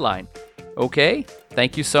a guideline. Okay,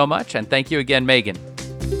 thank you so much, and thank you again, Megan.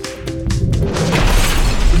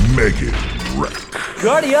 Megan Wreck.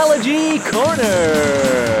 Cardiology Corner!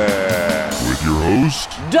 With your host,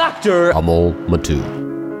 Dr. Amal Mattu.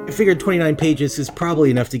 I figured 29 pages is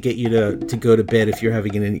probably enough to get you to go to bed if you're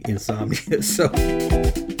having an insomnia. So,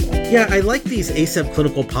 yeah, I like these ACEP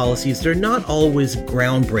clinical policies. They're not always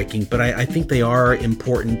groundbreaking, but I think they are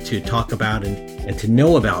important to talk about and to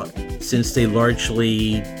know about, since they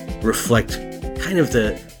largely reflect kind of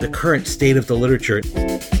the current state of the literature.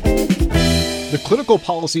 The clinical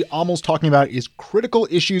policy Amal's talking about is critical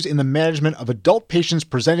issues in the management of adult patients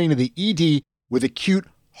presenting to the ED with acute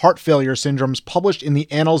heart failure syndromes, published in the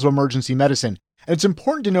Annals of Emergency Medicine. And it's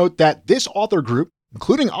important to note that this author group,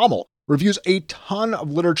 including Amal, reviews a ton of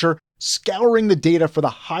literature, scouring the data for the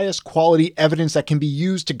highest quality evidence that can be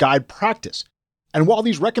used to guide practice. And while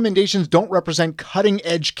these recommendations don't represent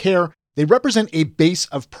cutting-edge care, they represent a base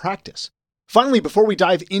of practice. Finally, before we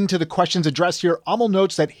dive into the questions addressed here, Amal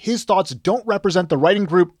notes that his thoughts don't represent the writing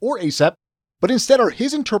group or ACEP, but instead are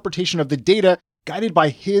his interpretation of the data guided by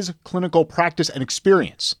his clinical practice and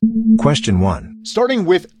experience. Question 1. Starting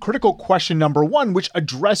with critical question number 1, which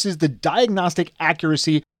addresses the diagnostic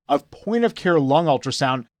accuracy of point-of-care lung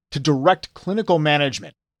ultrasound to direct clinical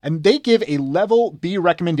management. And they give a level B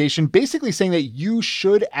recommendation, basically saying that you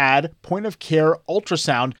should add point-of-care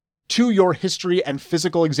ultrasound to your history and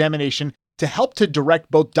physical examination to help to direct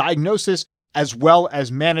both diagnosis as well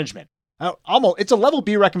as management. Now, Amal, it's a level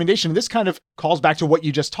B recommendation. This kind of calls back to what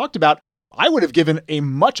you just talked about. I would have given a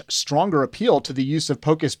much stronger appeal to the use of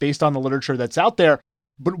POCUS based on the literature that's out there.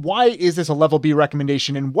 But why is this a level B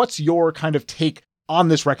recommendation, and what's your kind of take on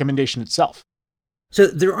this recommendation itself? So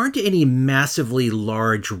there aren't any massively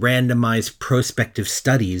large randomized prospective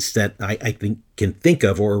studies that I can think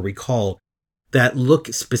of or recall that look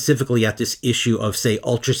specifically at this issue of, say,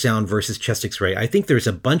 ultrasound versus chest X-ray. I think there's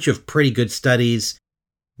a bunch of pretty good studies,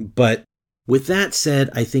 but with that said,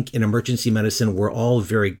 I think in emergency medicine, we're all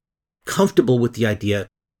very comfortable with the idea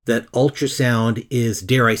that ultrasound is,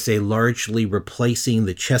 dare I say, largely replacing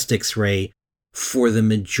the chest X-ray for the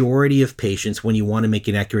majority of patients when you want to make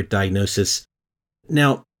an accurate diagnosis.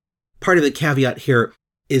 Now, part of the caveat here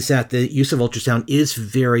is that the use of ultrasound is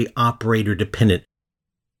very operator dependent.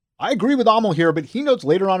 I agree with Amal here, but he notes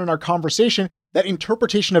later on in our conversation that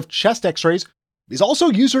interpretation of chest X-rays is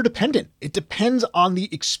also user dependent. It depends on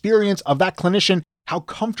the experience of that clinician, how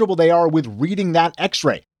comfortable they are with reading that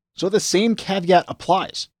X-ray. So the same caveat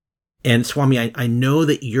applies. And Swami, I know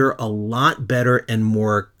that you're a lot better and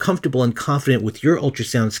more comfortable and confident with your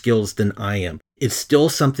ultrasound skills than I am. It's still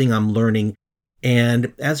something I'm learning.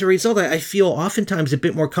 And as a result, I feel oftentimes a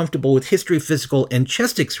bit more comfortable with history physical and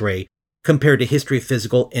chest X-ray compared to history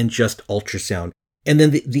physical and just ultrasound. And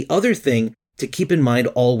then the other thing to keep in mind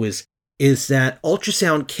always is that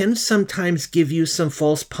ultrasound can sometimes give you some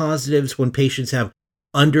false positives when patients have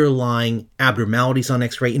underlying abnormalities on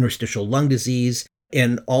X-ray, interstitial lung disease,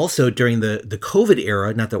 and also during the COVID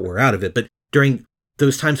era, not that we're out of it, but during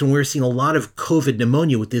those times when we were seeing a lot of COVID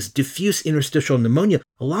pneumonia with this diffuse interstitial pneumonia,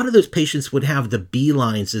 a lot of those patients would have the B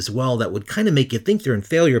lines as well that would kind of make you think they're in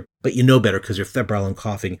failure, but you know better because they're febrile and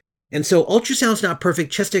coughing. And so ultrasound's not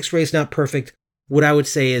perfect, chest X-ray is not perfect. What I would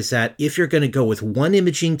say is that if you're going to go with one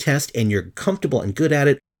imaging test and you're comfortable and good at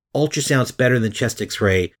it, ultrasound's better than chest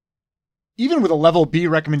X-ray. Even with a level B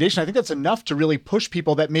recommendation, I think that's enough to really push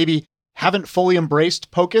people that maybe haven't fully embraced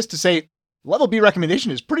POCUS to say, level B recommendation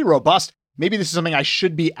is pretty robust. Maybe this is something I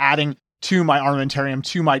should be adding to my armamentarium,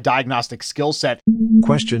 to my diagnostic skill set.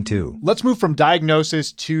 Question 2. Let's move from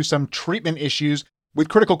diagnosis to some treatment issues with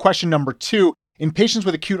critical question number 2. In patients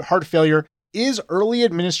with acute heart failure, is early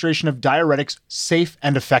administration of diuretics safe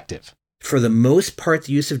and effective? For the most part,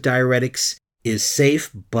 the use of diuretics is safe,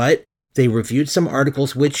 but they reviewed some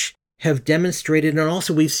articles which have demonstrated, and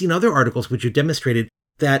also we've seen other articles which have demonstrated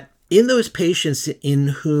that in those patients in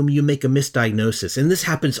whom you make a misdiagnosis, and this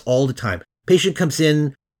happens all the time, patient comes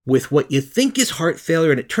in with what you think is heart failure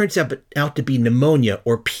and it turns out to be pneumonia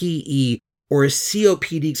or PE or a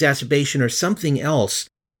COPD exacerbation or something else.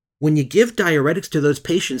 When you give diuretics to those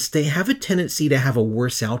patients, they have a tendency to have a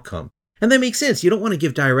worse outcome. And that makes sense. You don't want to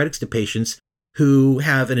give diuretics to patients who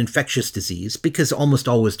have an infectious disease because almost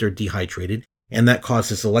always they're dehydrated, and that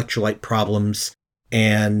causes electrolyte problems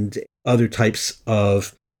and other types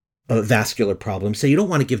of vascular problems. So you don't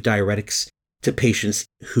want to give diuretics to patients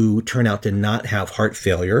who turn out to not have heart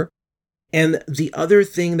failure. And the other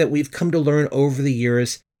thing that we've come to learn over the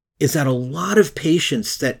years is that a lot of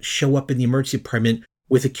patients that show up in the emergency department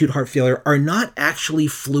with acute heart failure are not actually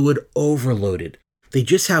fluid overloaded. They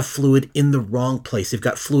just have fluid in the wrong place. They've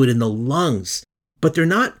got fluid in the lungs, but they're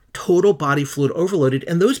not total body fluid overloaded.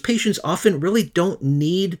 And those patients often really don't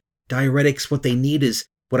need diuretics. What they need is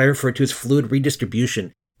what I refer to as fluid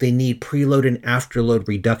redistribution. They need preload and afterload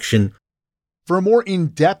reduction. For a more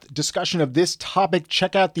in-depth discussion of this topic,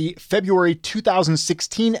 check out the February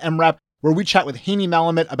 2016 MRAP, where we chat with Haney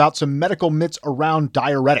Malamet about some medical myths around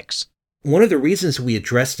diuretics. One of the reasons we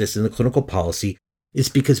addressed this in the clinical policy is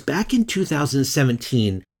because back in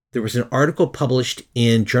 2017, there was an article published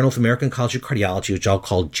in Journal of American College of Cardiology, which I'll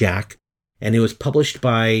call JACC, and it was published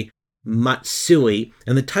by Matsui,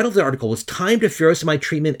 and the title of the article was Time to Furosemide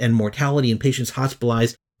Treatment and Mortality in Patients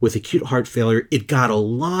Hospitalized with Acute Heart Failure. It got a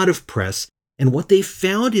lot of press, and what they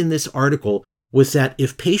found in this article was that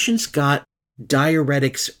if patients got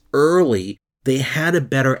diuretics early, they had a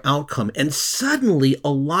better outcome. And suddenly, a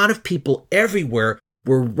lot of people everywhere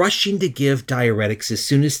were rushing to give diuretics as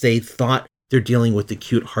soon as they thought they're dealing with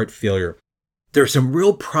acute heart failure. There are some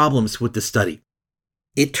real problems with the study.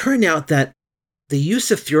 It turned out that the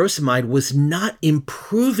use of furosemide was not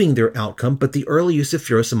improving their outcome, but the early use of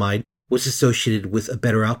furosemide was associated with a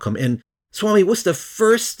better outcome. And Swami, what's the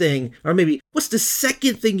first thing, or maybe what's the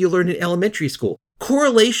second thing you learned in elementary school?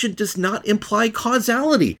 Correlation does not imply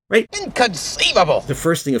causality, right? Inconceivable. The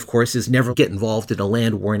first thing, of course, is never get involved in a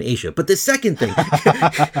land war in Asia. But the second thing,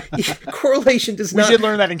 correlation does not. We did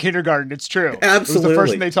learn that in kindergarten. It's true. Absolutely. It was the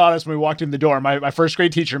first thing they taught us when we walked in the door. My first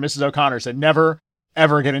grade teacher, Mrs. O'Connor, said, never,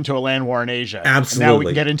 ever get into a land war in Asia. Absolutely. And now we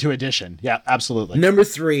can get into addition. Yeah, absolutely. Number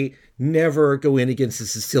 3, never go in against a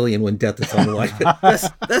Sicilian when death is on the line.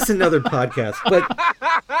 That's another podcast. But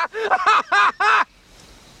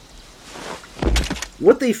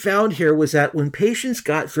what they found here was that when patients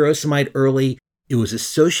got furosemide early, it was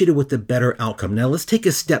associated with a better outcome. Now, let's take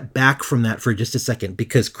a step back from that for just a second,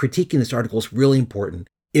 because critiquing this article is really important.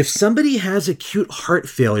 If somebody has acute heart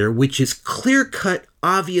failure, which is clear-cut,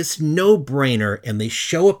 obvious, no-brainer, and they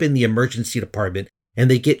show up in the emergency department and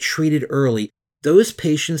they get treated early, those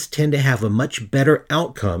patients tend to have a much better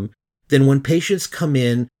outcome than when patients come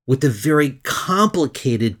in with a very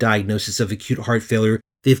complicated diagnosis of acute heart failure.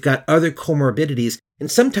 They've got other comorbidities, and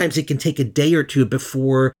sometimes it can take a day or two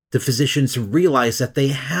before the physicians realize that they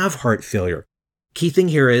have heart failure. Key thing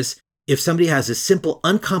here is, if somebody has a simple,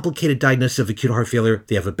 uncomplicated diagnosis of acute heart failure,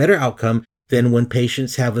 they have a better outcome than when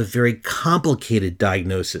patients have a very complicated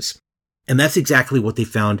diagnosis. And that's exactly what they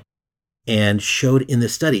found and showed in the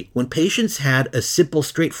study. When patients had a simple,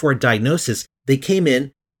 straightforward diagnosis, they came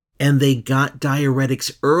in and they got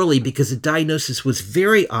diuretics early because the diagnosis was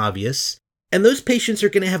very obvious. And those patients are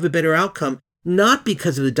going to have a better outcome, not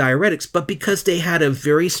because of the diuretics, but because they had a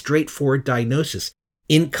very straightforward diagnosis.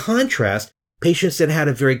 In contrast, patients that had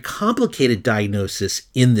a very complicated diagnosis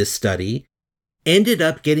in this study ended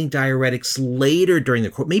up getting diuretics later during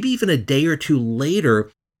the course, maybe even a day or two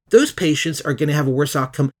later. Those patients are going to have a worse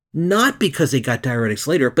outcome, not because they got diuretics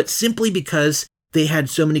later, but simply because they had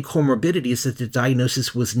so many comorbidities that the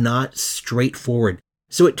diagnosis was not straightforward.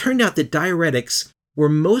 So it turned out that diuretics were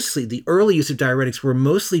mostly, the early use of diuretics were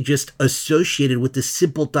mostly just associated with the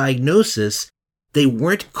simple diagnosis. They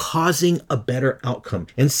weren't causing a better outcome.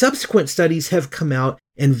 And subsequent studies have come out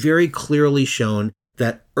and very clearly shown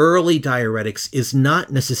that early diuretics is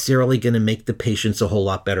not necessarily going to make the patients a whole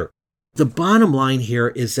lot better. The bottom line here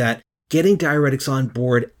is that getting diuretics on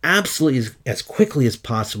board absolutely as quickly as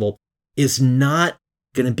possible is not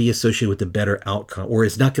going to be associated with a better outcome, or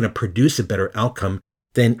is not going to produce a better outcome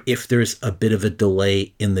than if there's a bit of a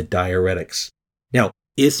delay in the diuretics. Now,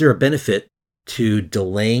 is there a benefit to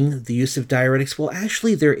delaying the use of diuretics? Well,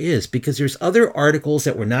 actually there is, because there's other articles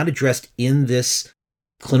that were not addressed in this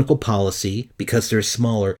clinical policy because they're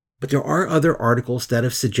smaller, but there are other articles that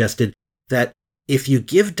have suggested that if you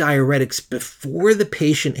give diuretics before the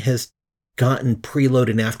patient has gotten preload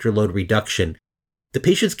and afterload reduction, the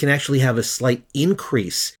patients can actually have a slight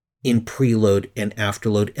increase in preload and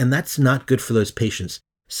afterload, and that's not good for those patients.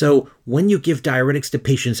 So when you give diuretics to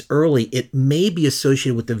patients early, it may be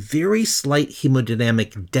associated with a very slight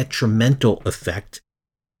hemodynamic detrimental effect.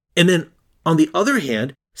 And then on the other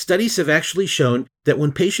hand, studies have actually shown that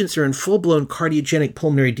when patients are in full-blown cardiogenic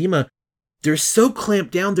pulmonary edema, they're so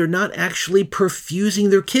clamped down, they're not actually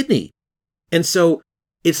perfusing their kidney. And so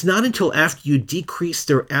it's not until after you decrease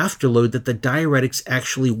their afterload that the diuretics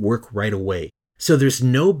actually work right away. So there's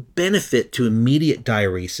no benefit to immediate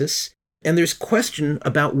diuresis, and there's question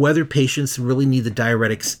about whether patients really need the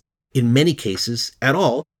diuretics in many cases at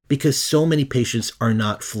all, because so many patients are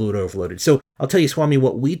not fluid overloaded. So I'll tell you, Swami,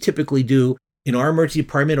 what we typically do in our emergency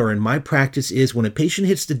department or in my practice is when a patient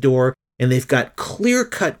hits the door and they've got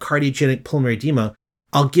clear-cut cardiogenic pulmonary edema,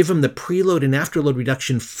 I'll give them the preload and afterload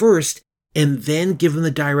reduction first, and then give them the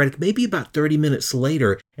diuretic maybe about 30 minutes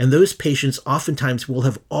later. And those patients oftentimes will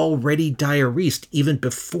have already diuresed even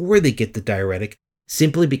before they get the diuretic,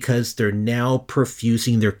 simply because they're now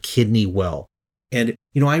perfusing their kidney well. And,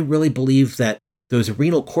 I really believe that those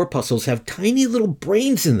renal corpuscles have tiny little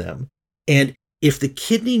brains in them. And if the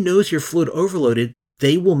kidney knows you're fluid overloaded,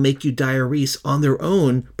 they will make you diurese on their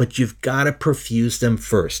own, but you've got to perfuse them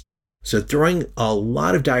first. So throwing a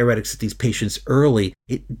lot of diuretics at these patients early,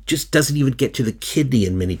 it just doesn't even get to the kidney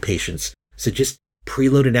in many patients. So just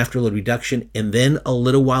preload and afterload reduction, and then a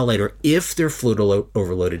little while later, if they're fluid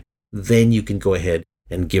overloaded, then you can go ahead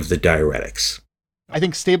and give the diuretics. I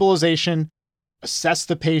think stabilization, assess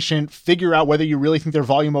the patient, figure out whether you really think they're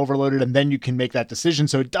volume overloaded, and then you can make that decision.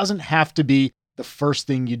 So it doesn't have to be the first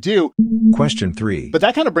thing you do. Question 3. But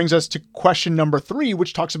that kind of brings us to question number 3,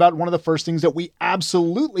 which talks about one of the first things that we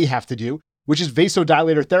absolutely have to do, which is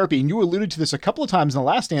vasodilator therapy. And you alluded to this a couple of times in the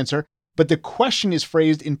last answer, but the question is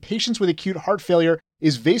phrased in patients with acute heart failure,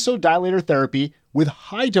 is vasodilator therapy with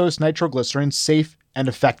high-dose nitroglycerin safe and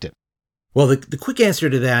effective? Well, the quick answer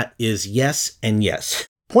to that is yes and yes.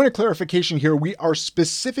 Point of clarification here, we are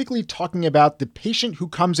specifically talking about the patient who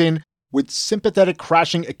comes in with sympathetic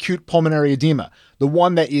crashing acute pulmonary edema, the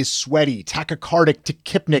one that is sweaty, tachycardic,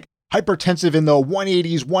 tachypnic, hypertensive in the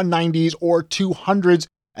 180s, 190s, or 200s,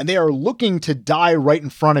 and they are looking to die right in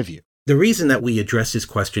front of you. The reason that we address this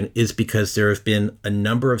question is because there have been a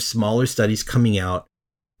number of smaller studies coming out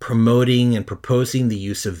promoting and proposing the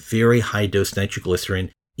use of very high-dose nitroglycerin,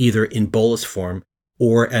 either in bolus form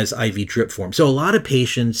or as IV drip form. So a lot of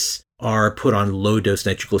patients are put on low-dose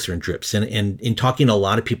nitroglycerin drips. And in talking to a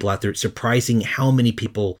lot of people out there, it's surprising how many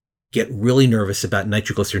people get really nervous about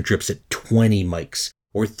nitroglycerin drips at 20 mics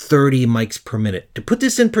or 30 mics per minute. To put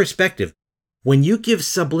this in perspective, when you give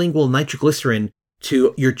sublingual nitroglycerin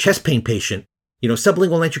to your chest pain patient,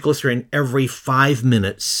 sublingual nitroglycerin every 5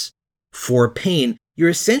 minutes for pain, you're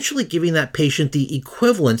essentially giving that patient the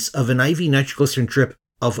equivalence of an IV nitroglycerin drip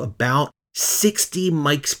of about 60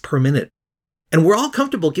 mics per minute. And we're all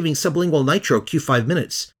comfortable giving sublingual nitro Q5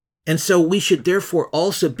 minutes. And so we should therefore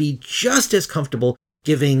also be just as comfortable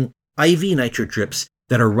giving IV nitro drips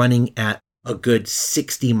that are running at a good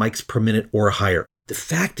 60 mics per minute or higher. The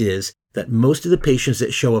fact is that most of the patients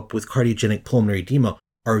that show up with cardiogenic pulmonary edema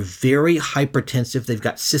are very hypertensive. They've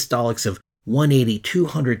got systolics of 180,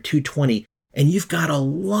 200, 220, and you've got a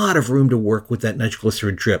lot of room to work with that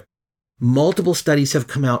nitroglycerin drip. Multiple studies have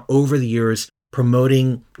come out over the years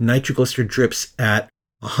promoting nitroglycerin drips at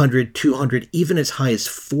 100, 200, even as high as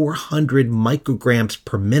 400 micrograms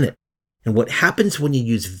per minute. And what happens when you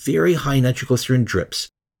use very high nitroglycerin drips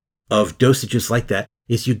of dosages like that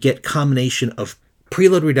is you get combination of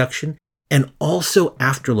preload reduction and also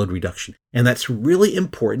afterload reduction. And that's really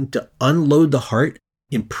important to unload the heart,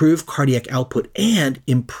 improve cardiac output, and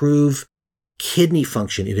improve kidney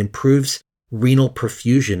function. It improves renal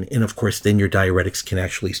perfusion. And of course, then your diuretics can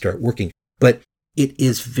actually start working. But it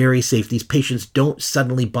is very safe. These patients don't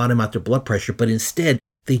suddenly bottom out their blood pressure, but instead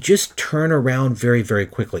they just turn around very, very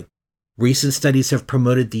quickly. Recent studies have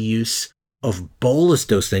promoted the use of bolus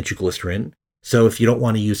dose nitroglycerin. So if you don't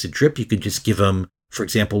want to use a drip, you could just give them, for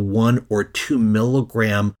example, 1 or 2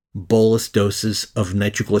 milligram bolus doses of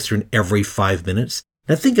nitroglycerin every 5 minutes.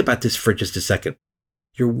 Now think about this for just a second.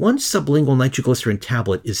 Your one sublingual nitroglycerin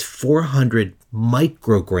tablet is 400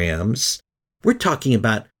 micrograms. We're talking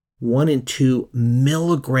about 1 and 2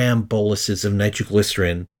 milligram boluses of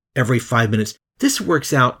nitroglycerin every 5 minutes. This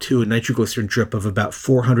works out to a nitroglycerin drip of about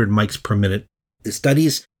 400 mics per minute. The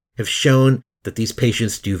studies have shown that these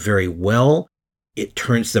patients do very well. It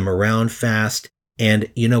turns them around fast.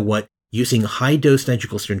 And you know what? Using high-dose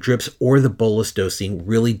nitroglycerin drips or the bolus dosing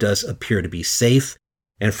really does appear to be safe.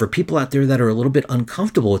 And for people out there that are a little bit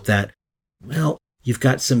uncomfortable with that, well, you've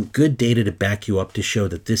got some good data to back you up to show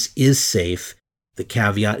that this is safe. The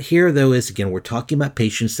caveat here, though, is, again, we're talking about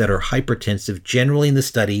patients that are hypertensive. Generally in the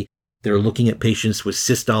study, they're looking at patients with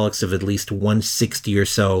systolics of at least 160 or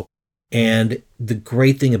so. And the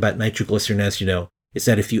great thing about nitroglycerin, as you know, is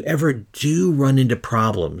that if you ever do run into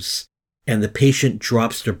problems and the patient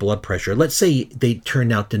drops their blood pressure, let's say they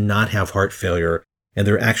turn out to not have heart failure and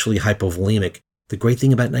they're actually hypovolemic, the great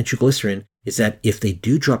thing about nitroglycerin is that if they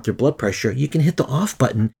do drop their blood pressure, you can hit the off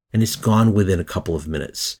button and it's gone within a couple of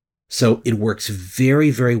minutes. So it works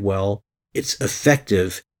very, very well. It's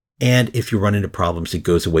effective. And if you run into problems, it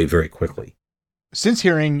goes away very quickly. Since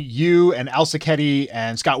hearing you and Al Sacchetti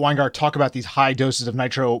and Scott Weingart talk about these high doses of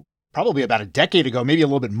nitro probably about a decade ago, maybe a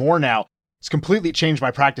little bit more now, it's completely changed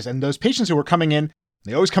my practice. And those patients who were coming in,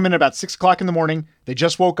 they always come in at about 6 o'clock in the morning. They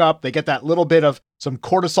just woke up. They get that little bit of some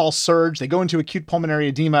cortisol surge. They go into acute pulmonary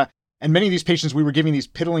edema. And many of these patients, we were giving these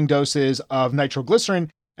piddling doses of nitroglycerin,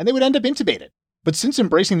 and they would end up intubated. But since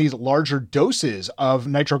embracing these larger doses of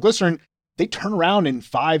nitroglycerin, they turn around in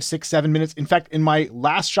 5, 6, 7 minutes. In fact, in my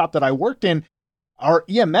last shop that I worked in, our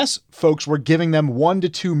EMS folks were giving them 1 to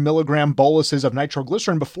 2 milligram boluses of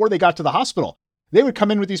nitroglycerin before they got to the hospital. They would come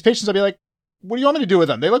in with these patients. I'd be like, what do you want me to do with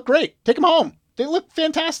them? They look great. Take them home. They look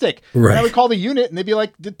fantastic. Right. And I would call the unit and they'd be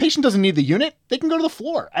like, the patient doesn't need the unit. They can go to the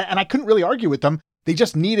floor. And I couldn't really argue with them. They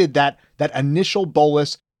just needed that initial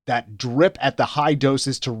bolus that drip at the high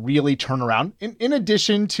doses to really turn around, in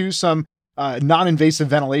addition to some non-invasive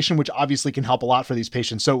ventilation, which obviously can help a lot for these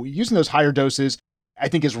patients. So using those higher doses, I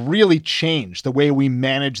think, has really changed the way we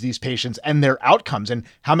manage these patients and their outcomes, and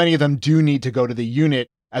how many of them do need to go to the unit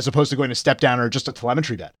as opposed to going to step down or just a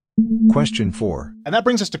telemetry bed. Question 4. And that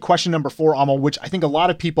brings us to question number 4, Amal, which I think a lot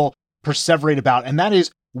of people perseverate about, and that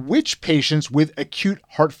is which patients with acute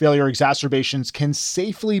heart failure exacerbations can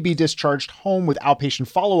safely be discharged home with outpatient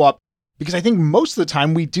follow-up, because I think most of the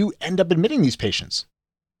time we do end up admitting these patients.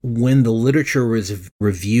 When the literature was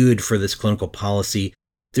reviewed for this clinical policy,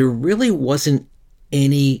 there really wasn't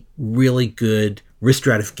any really good risk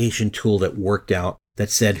stratification tool that worked out that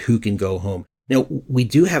said who can go home. Now, we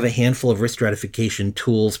do have a handful of risk stratification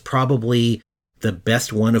tools. Probably the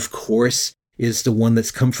best one, of course, is the one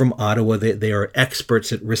that's come from Ottawa. They are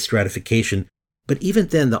experts at risk stratification. But even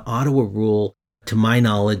then, the Ottawa rule, to my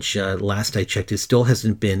knowledge, last I checked, it still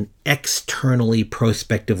hasn't been externally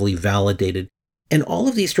prospectively validated. And all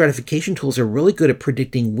of these stratification tools are really good at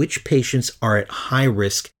predicting which patients are at high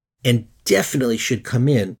risk and definitely should come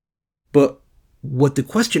in. But what the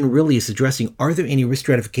question really is addressing, are there any risk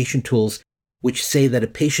stratification tools which say that a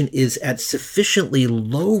patient is at sufficiently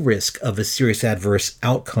low risk of a serious adverse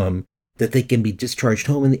outcome that they can be discharged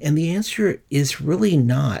home? And the answer is really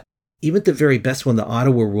not. Even the very best one, the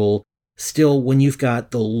Ottawa rule, still, when you've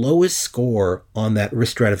got the lowest score on that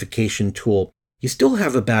risk stratification tool, you still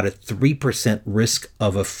have about a 3% risk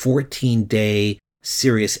of a 14-day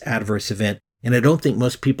serious adverse event. And I don't think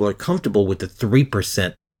most people are comfortable with the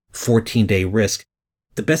 3% 14-day risk.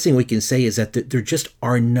 The best thing we can say is that there just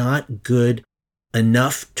are not good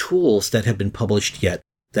enough tools that have been published yet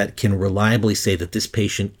that can reliably say that this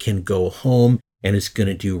patient can go home and is going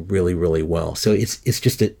to do really, really well. So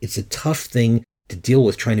it's a tough thing to deal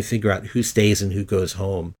with, trying to figure out who stays and who goes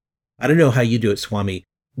home. I don't know how you do it, Swami.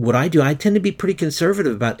 What I do, I tend to be pretty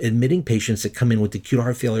conservative about admitting patients that come in with acute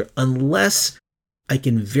heart failure, unless I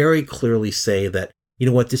can very clearly say that, you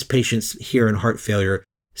know what, this patient's here in heart failure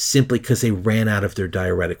simply because they ran out of their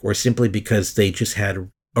diuretic, or simply because they just had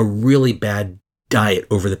a really bad diet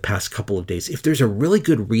over the past couple of days. If there's a really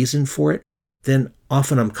good reason for it, then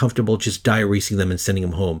often I'm comfortable just diuresing them and sending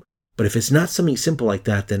them home. But if it's not something simple like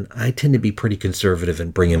that, then I tend to be pretty conservative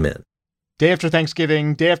and bring them in. Day after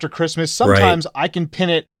Thanksgiving, day after Christmas, sometimes I can pin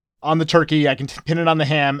it on the turkey, I can pin it on the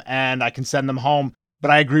ham, and I can send them home. But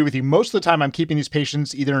I agree with you. Most of the time, I'm keeping these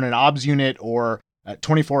patients either in an OBS unit or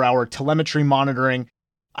 24-hour telemetry monitoring.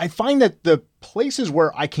 I find that the places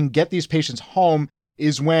where I can get these patients home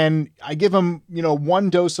is when I give them, one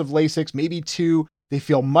dose of Lasix, maybe 2. They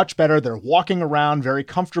feel much better. They're walking around very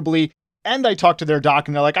comfortably. And I talk to their doc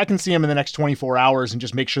and they're like, I can see them in the next 24 hours and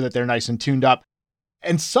just make sure that they're nice and tuned up.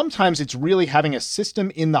 And sometimes it's really having a system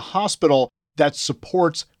in the hospital that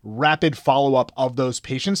supports rapid follow-up of those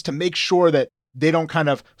patients to make sure that they don't kind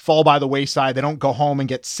of fall by the wayside. They don't go home and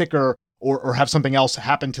get sicker or have something else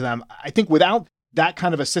happen to them. I think without that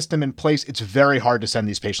kind of a system in place, it's very hard to send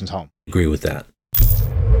these patients home. Agree with that.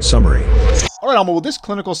 Summary. All right, Amal, well, this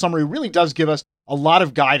clinical summary really does give us a lot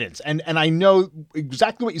of guidance. And I know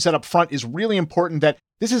exactly what you said up front is really important, that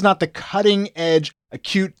this is not the cutting edge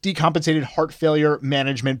acute decompensated heart failure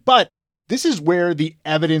management, but this is where the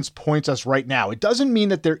evidence points us right now. It doesn't mean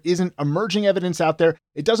that there isn't emerging evidence out there.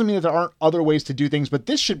 It doesn't mean that there aren't other ways to do things, but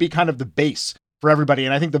this should be kind of the base for everybody.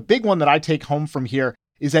 And I think the big one that I take home from here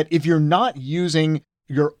is that if you're not using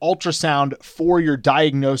your ultrasound for your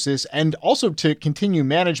diagnosis and also to continue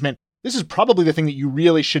management, this is probably the thing that you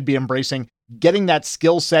really should be embracing, getting that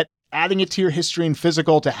skill set, adding it to your history and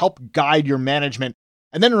physical to help guide your management.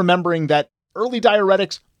 And then remembering that early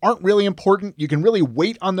diuretics aren't really important. You can really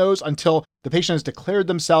wait on those until the patient has declared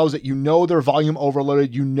themselves that their volume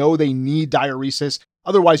overloaded, they need diuresis.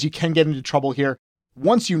 Otherwise, you can get into trouble here.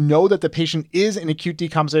 Once you know that the patient is in acute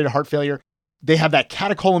decompensated heart failure, they have that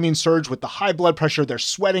catecholamine surge with the high blood pressure, they're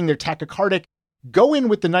sweating, they're tachycardic, go in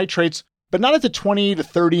with the nitrates, but not at the 20 to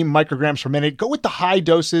 30 micrograms per minute. Go with the high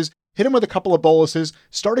doses, hit them with a couple of boluses,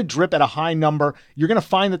 start a drip at a high number. You're going to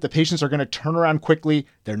find that the patients are going to turn around quickly.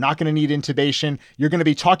 They're not going to need intubation. You're going to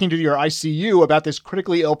be talking to your ICU about this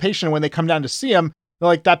critically ill patient. When they come down to see them, they're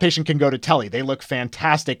like, that patient can go to tele. They look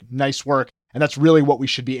fantastic. Nice work. And that's really what we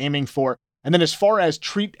should be aiming for. And then as far as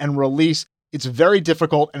treat and release, it's very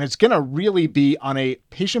difficult, and it's going to really be on a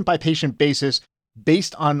patient-by-patient basis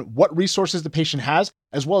based on what resources the patient has,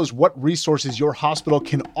 as well as what resources your hospital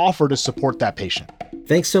can offer to support that patient.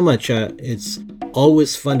 Thanks so much. It's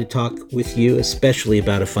always fun to talk with you, especially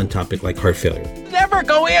about a fun topic like heart failure. Never never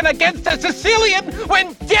go in against a Sicilian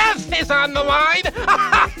when death is on the line.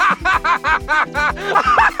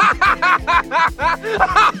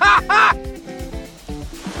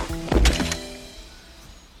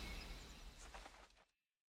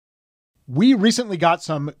 We recently got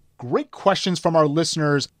some great questions from our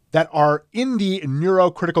listeners that are in the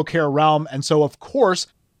neurocritical care realm. And so, of course,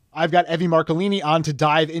 I've got Evie Marcolini on to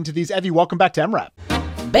dive into these. Evie, welcome back to MRAP.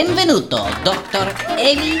 Benvenuto, Dr.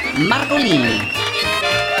 Evie Marcolini.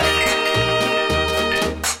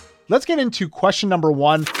 Let's get into question number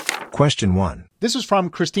 1. Question 1. This is from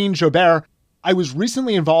Christine Jobert. I was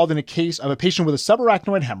recently involved in a case of a patient with a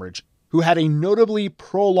subarachnoid hemorrhage who had a notably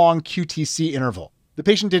prolonged QTC interval. The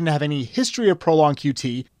patient didn't have any history of prolonged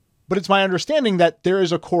QT, but it's my understanding that there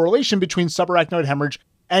is a correlation between subarachnoid hemorrhage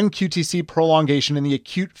and QTC prolongation in the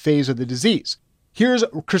acute phase of the disease. Here's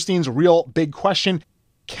Christine's real big question.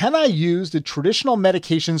 Can I use the traditional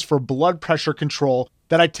medications for blood pressure control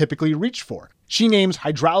that I typically reach for? She names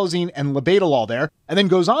hydralazine and labetalol there, and then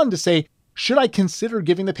goes on to say, should I consider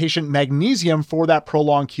giving the patient magnesium for that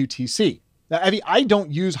prolonged QTC? Now, Evie, I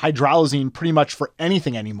don't use hydralazine pretty much for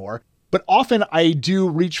anything anymore, but often I do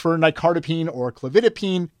reach for nicardipine or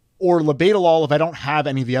clevidipine or labetalol if I don't have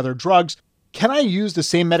any of the other drugs. Can I use the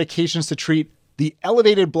same medications to treat the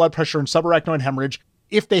elevated blood pressure and subarachnoid hemorrhage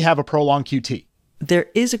if they have a prolonged QT? There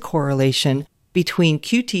is a correlation between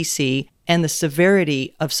QTC and the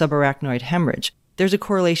severity of subarachnoid hemorrhage. There's a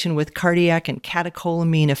correlation with cardiac and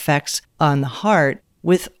catecholamine effects on the heart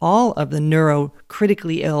with all of the neuro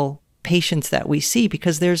critically ill patients that we see,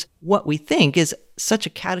 because there's what we think is such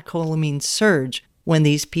a catecholamine surge when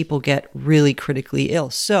these people get really critically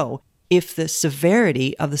ill. So if the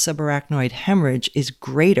severity of the subarachnoid hemorrhage is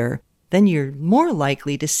greater, then you're more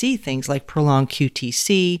likely to see things like prolonged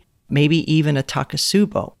QTC, maybe even a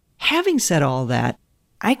Takotsubo. Having said all that,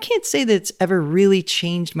 I can't say that it's ever really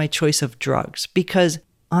changed my choice of drugs, because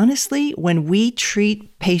honestly, when we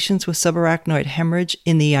treat patients with subarachnoid hemorrhage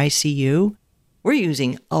in the ICU, we're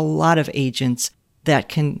using a lot of agents that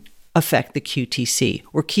can affect the QTC.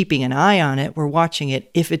 We're keeping an eye on it. We're watching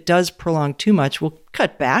it. If it does prolong too much, we'll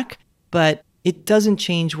cut back, but it doesn't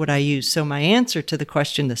change what I use. So my answer to the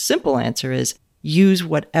question, the simple answer is use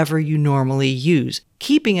whatever you normally use,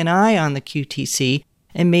 keeping an eye on the QTC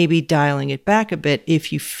and maybe dialing it back a bit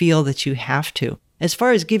if you feel that you have to. As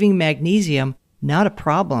far as giving magnesium, not a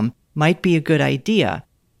problem, might be a good idea,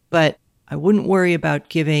 but I wouldn't worry about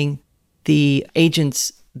giving the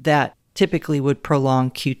agents that typically would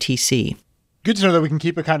prolong QTC. Good to know that we can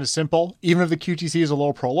keep it kind of simple. Even if the QTC is a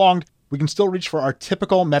little prolonged, we can still reach for our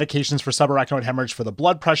typical medications for subarachnoid hemorrhage for the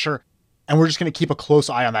blood pressure, and we're just going to keep a close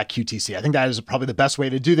eye on that QTC. I think that is probably the best way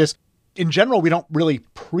to do this. In general, we don't really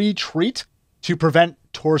pre-treat to prevent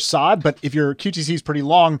torsade, but if your QTC is pretty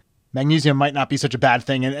long, magnesium might not be such a bad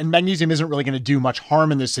thing, and magnesium isn't really going to do much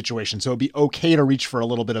harm in this situation, so it'd be okay to reach for a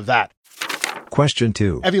little bit of that. Question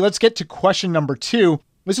 2. Evie, let's get to question number 2.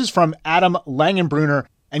 This is from Adam Langenbrunner,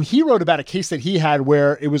 and he wrote about a case that he had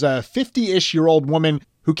where it was a 50-ish-year-old woman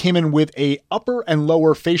who came in with a upper and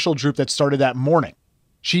lower facial droop that started that morning.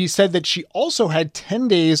 She said that she also had 10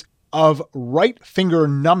 days of right finger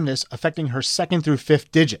numbness affecting her 2nd through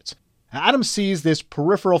 5th digits. Adam sees this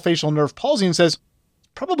peripheral facial nerve palsy and says,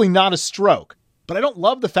 probably not a stroke, but I don't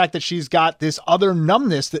love the fact that she's got this other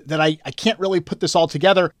numbness that I can't really put this all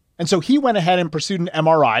together. And so he went ahead and pursued an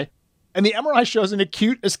MRI, and the MRI shows an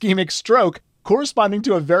acute ischemic stroke corresponding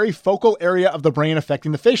to a very focal area of the brain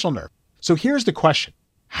affecting the facial nerve. So here's the question.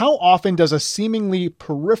 How often does a seemingly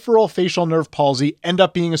peripheral facial nerve palsy end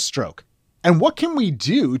up being a stroke? And what can we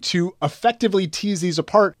do to effectively tease these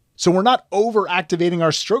apart so we're not over-activating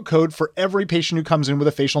our stroke code for every patient who comes in with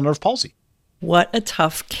a facial nerve palsy? What a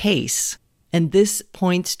tough case. And this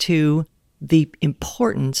points to the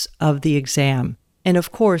importance of the exam. And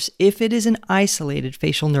of course, if it is an isolated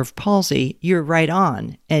facial nerve palsy, you're right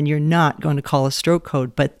on and you're not going to call a stroke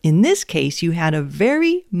code. But in this case, you had a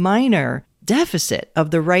very minor deficit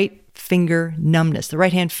of the right finger numbness, the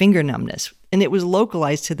right hand finger numbness, and it was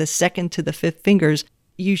localized to the 2nd to the 5th fingers.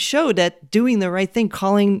 You showed that doing the right thing,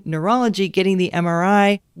 calling neurology, getting the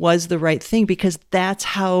MRI was the right thing, because that's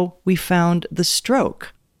how we found the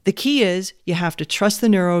stroke. The key is you have to trust the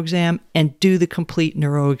neuro exam and do the complete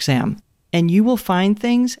neuro exam. And you will find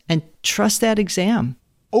things and trust that exam.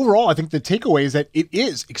 Overall, I think the takeaway is that it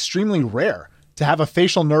is extremely rare to have a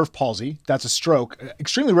facial nerve palsy, that's a stroke,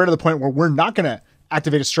 extremely rare to the point where we're not going to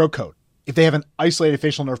activate a stroke code if they have an isolated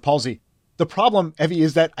facial nerve palsy. The problem, Evie,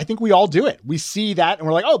 is that I think we all do it. We see that and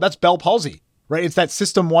we're like, oh, that's Bell palsy, right? It's that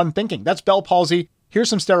system 1 thinking. That's Bell palsy. Here's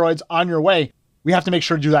some steroids on your way. we have to make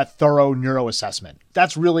sure to do that thorough neuro assessment.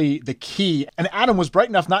 That's really the key. And Adam was bright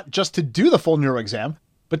enough not just to do the full neuro exam,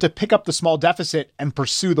 but to pick up the small deficit and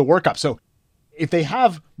pursue the workup. So if they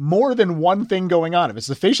have more than one thing going on, if it's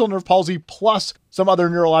the facial nerve palsy plus some other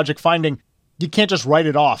neurologic finding, you can't just write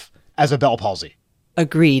it off as a Bell palsy.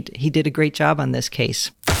 Agreed. He did a great job on this case.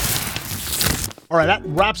 All right, that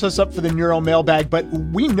wraps us up for the neuro mailbag, but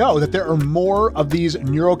we know that there are more of these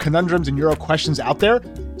neuro conundrums and neuro questions out there,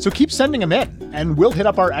 so keep sending them in, and we'll hit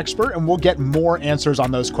up our expert and we'll get more answers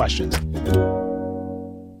on those questions.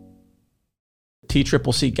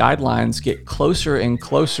 TCCC guidelines get closer and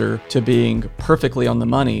closer to being perfectly on the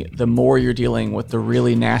money the more you're dealing with the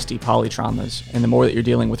really nasty polytraumas and the more that you're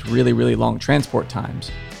dealing with really, really long transport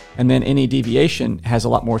times. And then any deviation has a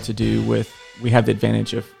lot more to do with, we have the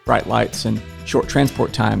advantage of bright lights and short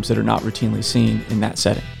transport times that are not routinely seen in that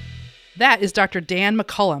setting. That is Dr. Dan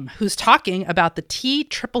McCollum, who's talking about the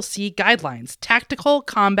TCCC guidelines, Tactical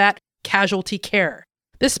Combat Casualty Care.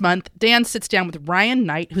 This month, Dan sits down with Ryan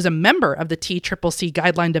Knight, who's a member of the TCCC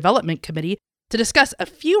Guideline Development Committee, to discuss a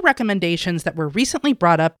few recommendations that were recently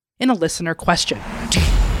brought up in a listener question.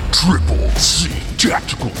 TCCC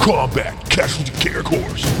Tactical Combat Casualty Care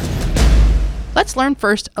Course. Let's learn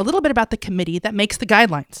first a little bit about the committee that makes the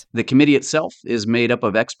guidelines. The committee itself is made up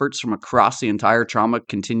of experts from across the entire trauma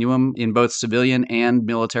continuum in both civilian and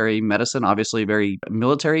military medicine, obviously very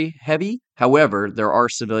military heavy. However, there are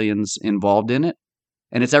civilians involved in it.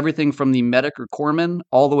 And it's everything from the medic or corpsman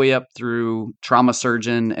all the way up through trauma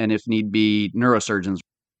surgeon and, if need be, neurosurgeons.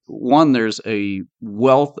 One, there's a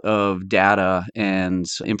wealth of data and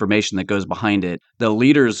information that goes behind it. The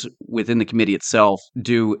leaders within the committee itself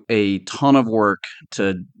do a ton of work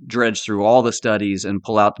to dredge through all the studies and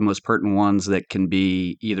pull out the most pertinent ones that can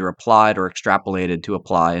be either applied or extrapolated to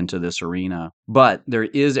apply into this arena. But there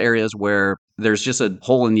is areas where there's just a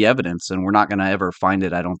hole in the evidence, and we're not going to ever find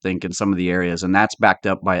it, I don't think, in some of the areas. And that's backed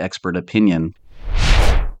up by expert opinion.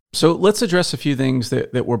 So let's address a few things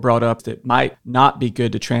that were brought up that might not be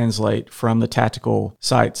good to translate from the tactical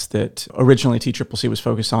sites that originally TCCC was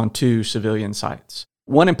focused on to civilian sites.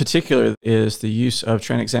 One in particular is the use of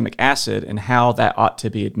tranexamic acid and how that ought to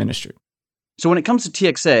be administered. So when it comes to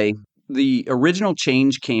TXA, the original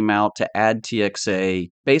change came out to add TXA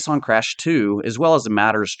based on CRASH 2 as well as the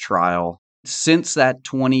MATTERS trial. Since that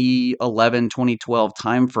 2011-2012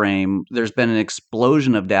 timeframe, there's been an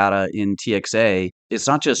explosion of data in TXA. It's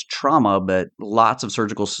not just trauma, but lots of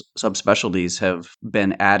surgical subspecialties have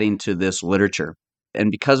been adding to this literature. And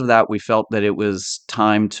because of that, we felt that it was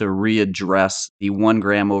time to readdress the 1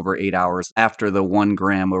 gram over 8 hours after the 1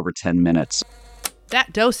 gram over 10 minutes.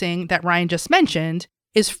 That dosing that Ryan just mentioned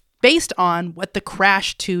is based on what the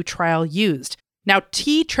CRASH 2 trial used. Now,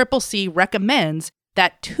 TCCC recommends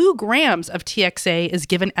that 2 grams of TXA is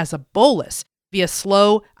given as a bolus via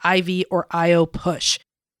slow IV or IO push.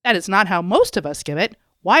 That is not how most of us give it.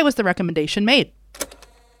 Why was the recommendation made?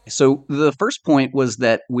 So the first point was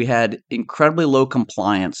that we had incredibly low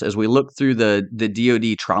compliance. As we looked through the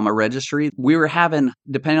DoD trauma registry, we were having,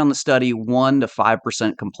 depending on the study, 1 to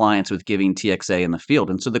 5% compliance with giving TXA in the field.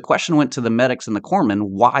 And so the question went to the medics and the corpsmen,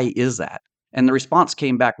 why is that? And the response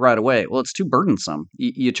came back right away. Well, it's too burdensome.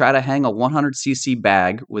 You try to hang a 100cc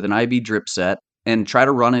bag with an IV drip set and try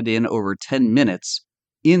to run it in over 10 minutes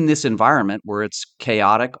in this environment where it's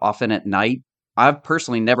chaotic, often at night. I've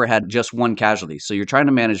personally never had just one casualty. So you're trying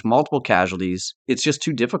to manage multiple casualties. It's just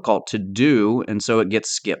too difficult to do, and so it gets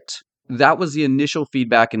skipped. That was the initial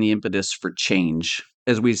feedback and the impetus for change.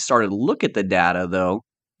 As we started to look at the data, though,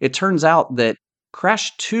 it turns out that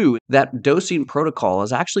CRASH 2, that dosing protocol,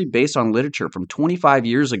 is actually based on literature from 25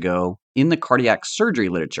 years ago in the cardiac surgery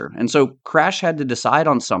literature. And so CRASH had to decide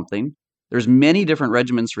on something. There's many different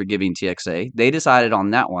regimens for giving TXA. They decided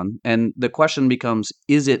on that one. And the question becomes,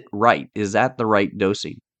 is it right? Is that the right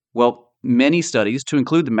dosing? Well, many studies, to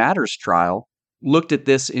include the MATTERS trial, looked at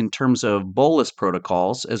this in terms of bolus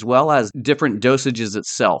protocols as well as different dosages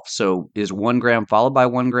itself. So is 1 gram followed by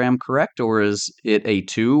 1 gram correct, or is it a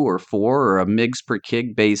 2 or 4 or a mg per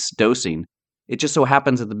kg based dosing? It just so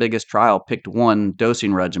happens that the biggest trial picked one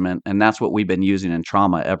dosing regimen, and that's what we've been using in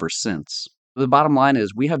trauma ever since. The bottom line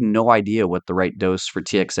is we have no idea what the right dose for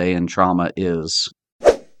TXA in trauma is.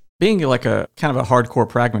 Being like a kind of a hardcore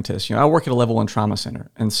pragmatist, I work at a level 1 trauma center,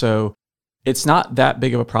 and so it's not that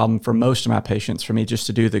big of a problem for most of my patients for me just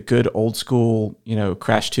to do the good old school,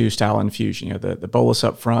 CRASH 2 style infusion, the bolus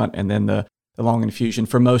up front and then the long infusion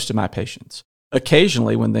for most of my patients.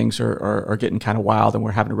 Occasionally, when things are getting kind of wild and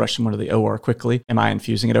we're having to rush someone to the OR quickly, am I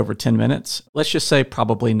infusing it over 10 minutes? Let's just say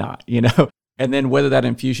probably not, And then whether that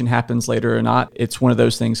infusion happens later or not, it's one of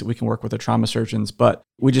those things that we can work with the trauma surgeons, but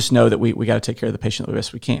we just know that we got to take care of the patient the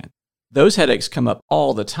best we can. Those headaches come up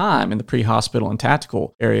all the time in the pre-hospital and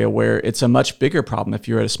tactical area, where it's a much bigger problem if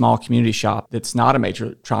you're at a small community shop that's not a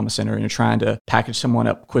major trauma center and you're trying to package someone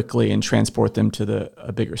up quickly and transport them to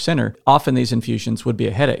a bigger center. Often these infusions would be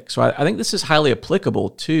a headache. So I think this is highly applicable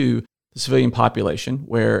to the civilian population,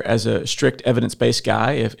 where as a strict evidence-based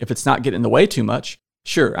guy, if it's not getting in the way too much,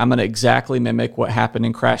 sure, I'm going to exactly mimic what happened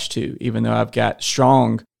in CRASH 2, even though I've got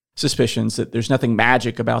strong suspicions that there's nothing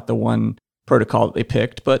magic about the one protocol that they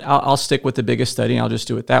picked, but I'll stick with the biggest study and I'll just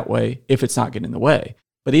do it that way if it's not getting in the way.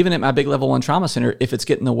 But even at my big level 1 trauma center, if it's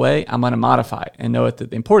getting in the way, I'm going to modify it and know that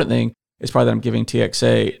the important thing is probably that I'm giving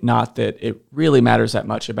TXA, not that it really matters that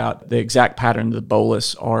much about the exact pattern of the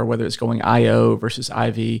bolus or whether it's going IO versus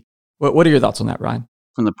IV. What are your thoughts on that, Ryan?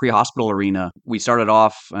 From the pre-hospital arena, we started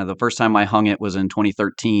off, the first time I hung it was in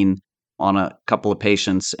 2013 on a couple of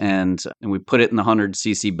patients, and we put it in the 100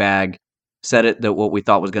 cc bag, set it that what we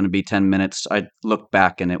thought was going to be 10 minutes. I looked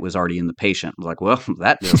back and it was already in the patient. I was like, well,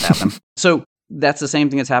 that just happened. So that's the same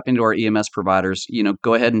thing that's happening to our EMS providers.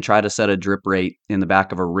 Go ahead and try to set a drip rate in the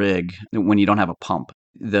back of a rig when you don't have a pump.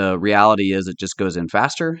 The reality is it just goes in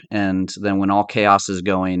faster. And then when all chaos is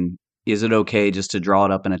going, is it okay just to draw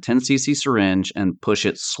it up in a 10 cc syringe and push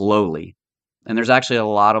it slowly? And there's actually a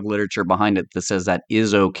lot of literature behind it that says that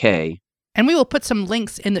is okay. And we will put some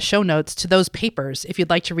links in the show notes to those papers if you'd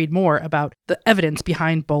like to read more about the evidence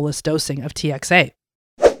behind bolus dosing of TXA.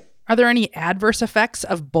 Are there any adverse effects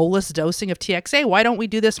of bolus dosing of TXA? Why don't we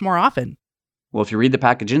do this more often? Well, if you read the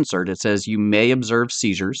package insert, it says you may observe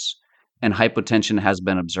seizures and hypotension has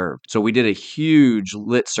been observed. So we did a huge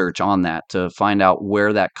lit search on that to find out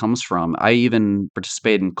where that comes from. I even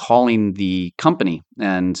participated in calling the company,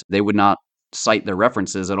 and they would not cite their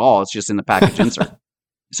references at all. It's just in the package insert.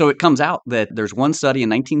 So it comes out that there's one study in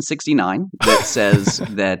 1969 that says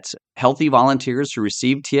that healthy volunteers who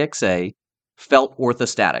received TXA felt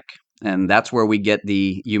orthostatic. And that's where we get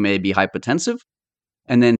the you may be hypotensive.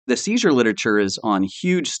 And then the seizure literature is on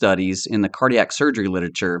huge studies in the cardiac surgery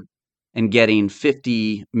literature and getting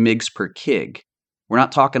 50 mgs per kg. We're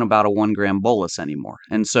not talking about a 1 gram bolus anymore.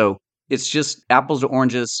 And so it's just apples to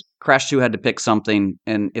oranges. CRASH 2 had to pick something,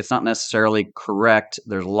 and it's not necessarily correct.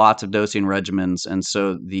 There's lots of dosing regimens. And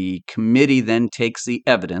so the committee then takes the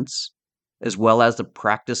evidence as well as the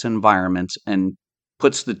practice environment and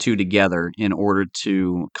puts the two together in order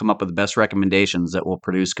to come up with the best recommendations that will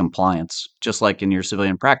produce compliance, just like in your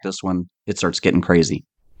civilian practice when it starts getting crazy.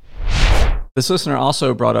 This listener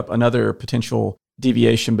also brought up another potential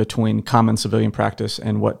deviation between common civilian practice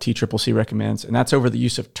and what TCCC recommends, and that's over the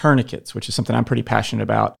use of tourniquets, which is something I'm pretty passionate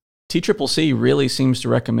about. TCCC really seems to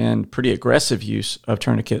recommend pretty aggressive use of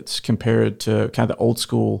tourniquets compared to kind of the old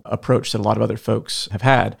school approach that a lot of other folks have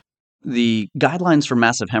had. The guidelines for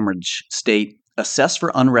massive hemorrhage state, assess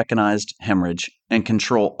for unrecognized hemorrhage and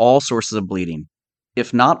control all sources of bleeding.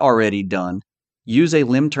 If not already done, use a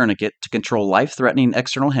limb tourniquet to control life-threatening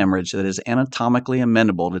external hemorrhage that is anatomically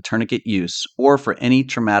amenable to tourniquet use or for any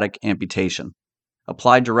traumatic amputation.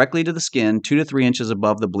 Apply directly to the skin 2 to 3 inches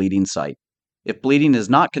above the bleeding site. If bleeding is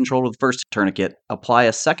not controlled with the first tourniquet, apply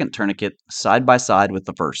a second tourniquet side by side with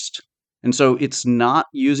the first. And so it's not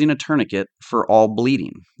using a tourniquet for all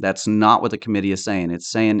bleeding. That's not what the committee is saying.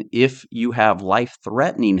 It's saying if you have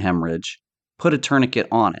life-threatening hemorrhage, put a tourniquet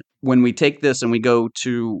on it. When we take this and we go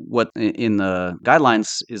to what in the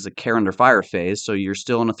guidelines is a care under fire phase, so you're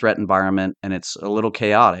still in a threat environment and it's a little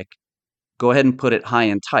chaotic, go ahead and put it high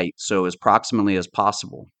and tight, so as proximally as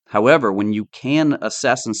possible. However, when you can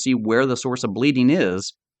assess and see where the source of bleeding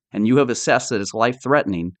is, and you have assessed that it's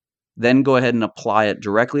life-threatening, then go ahead and apply it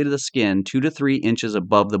directly to the skin 2 to 3 inches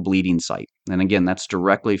above the bleeding site. And again, that's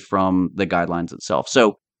directly from the guidelines itself.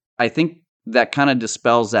 So I think that kind of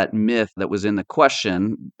dispels that myth that was in the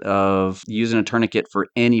question of using a tourniquet for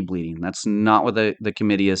any bleeding. That's not what the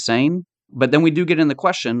committee is saying. But then we do get in the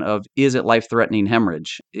question of, is it life-threatening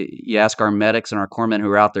hemorrhage? You ask our medics and our corpsmen who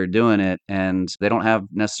are out there doing it, and they don't have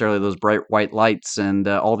necessarily those bright white lights and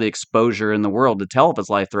all the exposure in the world to tell if it's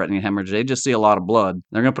life-threatening hemorrhage. They just see a lot of blood.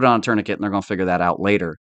 They're going to put it on a tourniquet, and they're going to figure that out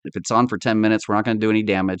later. If it's on for 10 minutes, we're not going to do any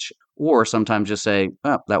damage. Or sometimes just say,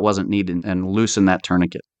 oh, that wasn't needed, and loosen that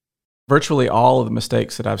tourniquet. Virtually all of the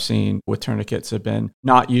mistakes that I've seen with tourniquets have been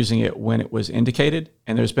not using it when it was indicated.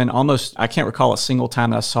 And there's been almost, I can't recall a single time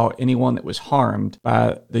that I saw anyone that was harmed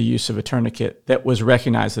by the use of a tourniquet that was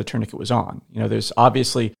recognized the tourniquet was on. You know, there's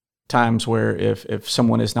obviously times where if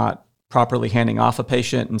someone is not properly handing off a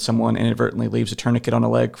patient and someone inadvertently leaves a tourniquet on a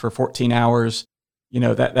leg for 14 hours, you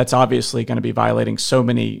know, that's obviously going to be violating so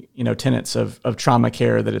many, tenets of trauma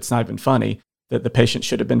care that it's not even funny. that the patient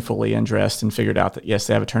should have been fully undressed and figured out that, yes,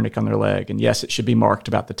 they have a tourniquet on their leg, and yes, it should be marked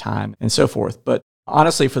about the time and so forth. But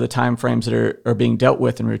honestly, for the time frames that are being dealt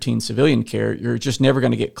with in routine civilian care, you're just never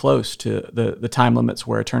going to get close to the time limits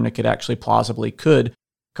where a tourniquet actually plausibly could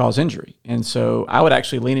cause injury. And so I would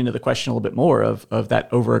actually lean into the question a little bit more of that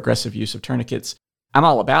over-aggressive use of tourniquets. I'm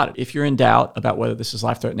all about it. If you're in doubt about whether this is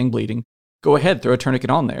life-threatening bleeding, go ahead, throw a tourniquet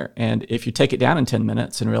on there. And if you take it down in 10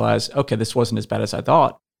 minutes and realize, okay, this wasn't as bad as I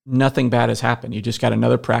thought, nothing bad has happened. You just got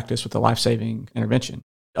another practice with a life-saving intervention.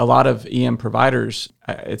 A lot of EM providers,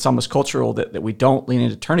 it's almost cultural that we don't lean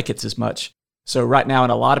into tourniquets as much. So right now in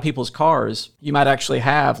a lot of people's cars, you might actually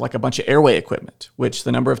have like a bunch of airway equipment, which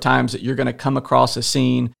the number of times that you're going to come across a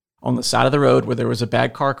scene on the side of the road where there was a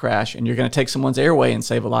bad car crash and you're going to take someone's airway and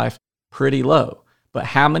save a life, pretty low. But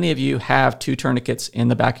how many of you have 2 tourniquets in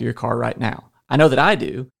the back of your car right now? I know that I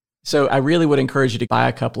do. So I really would encourage you to buy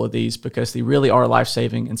a couple of these because they really are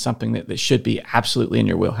life-saving and something that should be absolutely in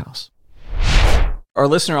your wheelhouse. Our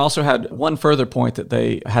listener also had one further point that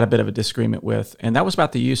they had a bit of a disagreement with, and that was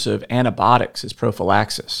about the use of antibiotics as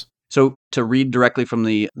prophylaxis. So to read directly from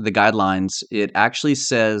the guidelines, it actually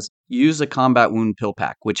says use a combat wound pill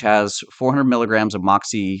pack, which has 400 milligrams of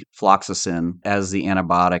moxifloxacin as the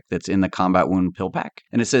antibiotic that's in the combat wound pill pack.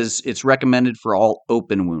 And it says it's recommended for all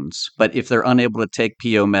open wounds. But if they're unable to take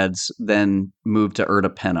PO meds, then move to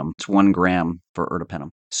ertapenem. It's 1 gram for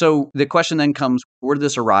ertapenem. So the question then comes, where did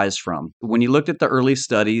this arise from? When you looked at the early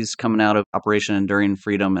studies coming out of Operation Enduring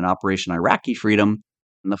Freedom and Operation Iraqi Freedom,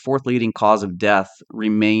 the 4th leading cause of death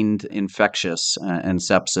remained infectious, and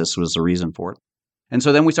sepsis was the reason for it. And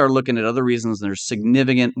so then we started looking at other reasons. There's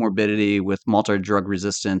significant morbidity with multi-drug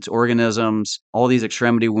resistant organisms, all these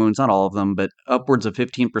extremity wounds, not all of them, but upwards of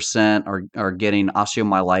 15% are getting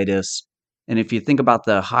osteomyelitis. And if you think about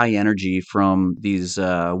the high energy from these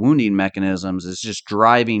wounding mechanisms, it's just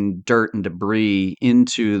driving dirt and debris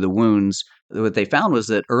into the wounds. What they found was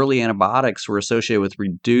that early antibiotics were associated with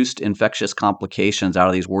reduced infectious complications out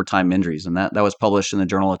of these wartime injuries. And that was published in the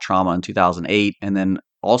Journal of Trauma in 2008, and then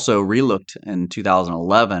also relooked in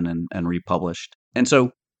 2011 and republished. And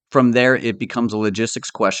so from there, it becomes a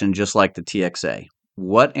logistics question, just like the TXA.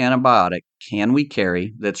 What antibiotic can we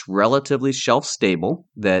carry that's relatively shelf stable,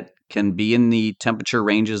 that can be in the temperature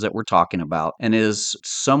ranges that we're talking about, and is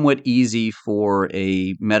somewhat easy for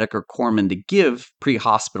a medic or corpsman to give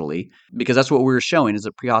pre-hospitally? Because that's what we were showing, is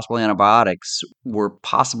that pre-hospital antibiotics were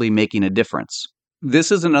possibly making a difference.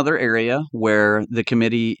 This is another area where the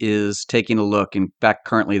committee is taking a look. In fact,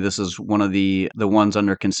 currently, this is one of the ones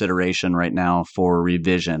under consideration right now for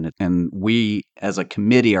revision. And we, as a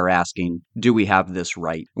committee, are asking, do we have this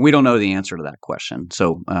right? We don't know the answer to that question.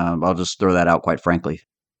 So I'll just throw that out, quite frankly.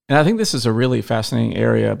 And I think this is a really fascinating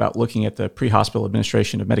area about looking at the pre-hospital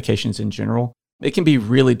administration of medications in general. It can be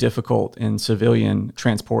really difficult in civilian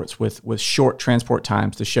transports with short transport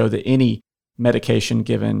times to show that any medication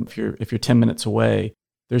given, if you're 10 minutes away,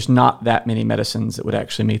 there's not that many medicines that would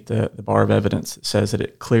actually meet the bar of evidence that says that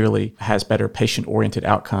it clearly has better patient-oriented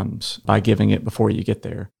outcomes by giving it before you get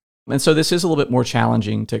there. And so this is a little bit more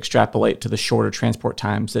challenging to extrapolate to the shorter transport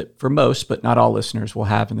times that for most, but not all listeners, will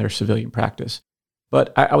have in their civilian practice.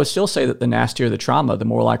 But I would still say that the nastier the trauma, the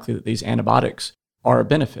more likely that these antibiotics are a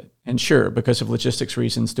benefit. And sure, because of logistics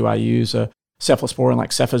reasons, do I use a cephalosporin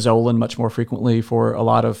like cefazolin much more frequently for a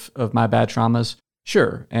lot of my bad traumas?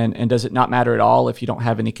 Sure. And does it not matter at all if you don't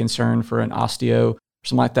have any concern for an osteo or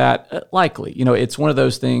something like that? Likely. It's one of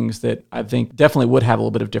those things that I think definitely would have a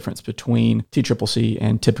little bit of difference between TCCC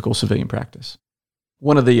and typical civilian practice.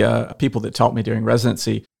 One of the people that taught me during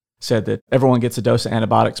residency said that everyone gets a dose of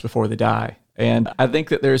antibiotics before they die. And I think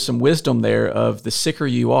that there's some wisdom there of the sicker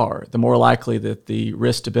you are, the more likely that the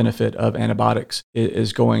risk to benefit of antibiotics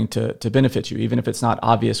is going to benefit you, even if it's not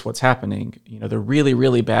obvious what's happening. The really,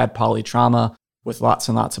 really bad polytrauma with lots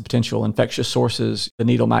and lots of potential infectious sources, the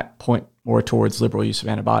needle might point more towards liberal use of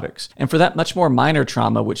antibiotics. And for that much more minor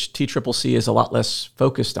trauma, which TCCC is a lot less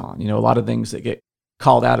focused on, a lot of things that get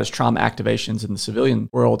called out as trauma activations in the civilian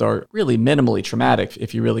world are really minimally traumatic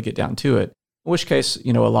if you really get down to it. In which case,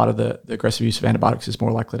 a lot of the aggressive use of antibiotics is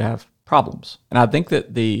more likely to have problems. And I think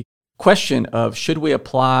that the question of should we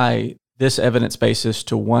apply this evidence basis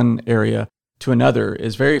to one area to another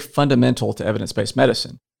is very fundamental to evidence-based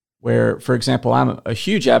medicine, where, for example, I'm a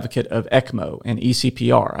huge advocate of ECMO and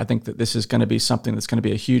eCPR. I think that this is going to be something that's going to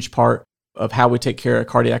be a huge part of how we take care of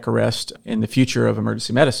cardiac arrest in the future of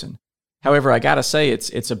emergency medicine. However, I got to say,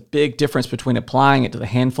 it's a big difference between applying it to the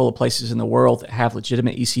handful of places in the world that have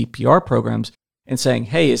legitimate eCPR programs and saying,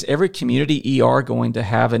 hey, is every community ER going to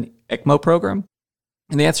have an ECMO program?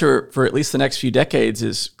 And the answer for at least the next few decades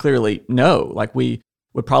is clearly no. Like we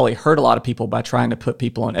would probably hurt a lot of people by trying to put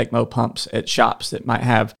people on ECMO pumps at shops that might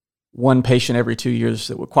have one patient every 2 years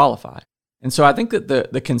that would qualify. And so I think that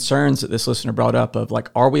the concerns that this listener brought up of like,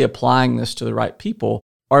 are we applying this to the right people,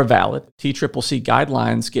 are valid. TCCC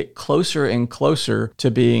guidelines get closer and closer to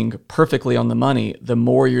being perfectly on the money the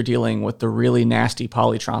more you're dealing with the really nasty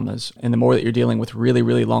polytraumas and the more that you're dealing with really,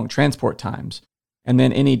 really long transport times. And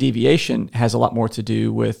then any deviation has a lot more to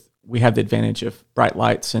do with, we have the advantage of bright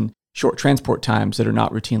lights and short transport times that are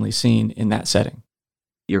not routinely seen in that setting.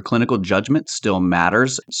 Your clinical judgment still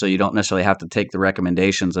matters, so you don't necessarily have to take the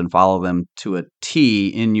recommendations and follow them to a T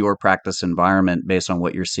in your practice environment based on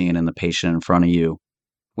what you're seeing in the patient in front of you.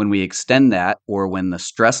 When we extend that, or when the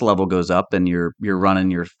stress level goes up and you're running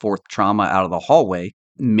your fourth trauma out of the hallway,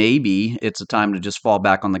 maybe it's a time to just fall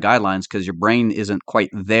back on the guidelines because your brain isn't quite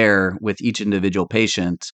there with each individual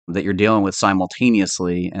patient that you're dealing with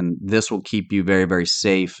simultaneously, and this will keep you very, very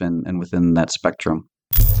safe and within that spectrum.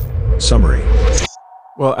 Summary.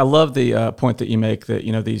 Well, I love the point that you make that,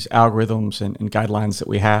 these algorithms and guidelines that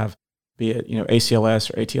we have, be it, ACLS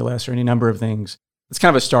or ATLS or any number of things, it's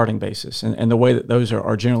kind of a starting basis. And the way that those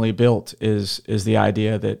are generally built is the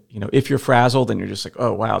idea that, if you're frazzled and you're just like,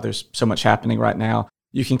 oh, wow, there's so much happening right now,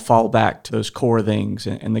 you can fall back to those core things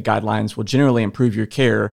and the guidelines will generally improve your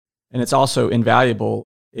care. And it's also invaluable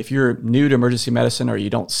if you're new to emergency medicine or you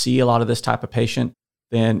don't see a lot of this type of patient,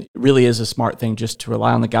 then it really is a smart thing just to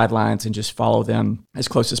rely on the guidelines and just follow them as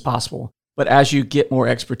close as possible. But as you get more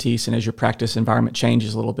expertise and as your practice environment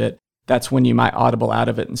changes a little bit, that's when you might audible out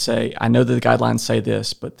of it and say, I know that the guidelines say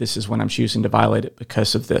this, but this is when I'm choosing to violate it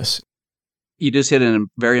because of this. You just hit a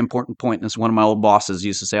very important point. And it's one of my old bosses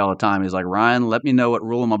used to say all the time. He's like, Ryan, let me know what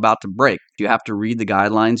rule I'm about to break. You have to read the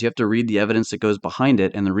guidelines. You have to read the evidence that goes behind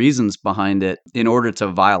it and the reasons behind it in order to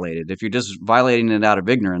violate it. If you're just violating it out of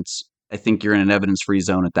ignorance, I think you're in an evidence-free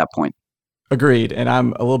zone at that point. Agreed. And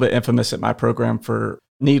I'm a little bit infamous at my program for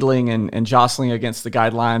needling and jostling against the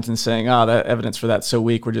guidelines and saying, that evidence for that's so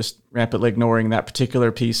weak, we're just rampantly ignoring that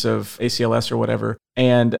particular piece of ACLS or whatever.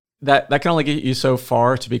 And that can only get you so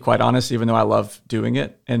far, to be quite honest, even though I love doing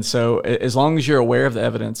it. And so as long as you're aware of the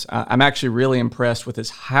evidence, I'm actually really impressed with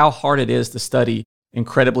how hard it is to study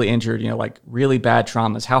incredibly injured, like really bad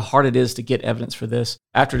traumas, how hard it is to get evidence for this.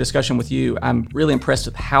 After discussion with you, I'm really impressed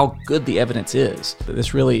with how good the evidence is. That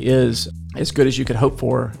this really is as good as you could hope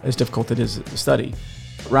for, as difficult it is to study.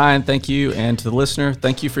 Ryan, thank you. And to the listener,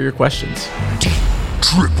 thank you for your questions.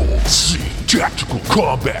 TCCC Tactical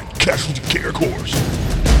Combat Casualty Care Course.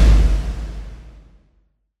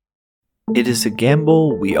 It is a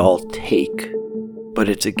gamble we all take, but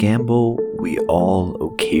it's a gamble we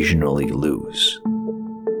all occasionally lose.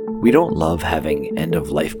 We don't love having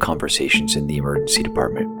end-of-life conversations in the emergency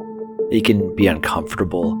department. They can be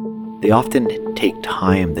uncomfortable. They often take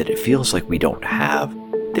time that it feels like we don't have.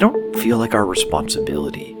 They don't feel like our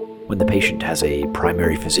responsibility when the patient has a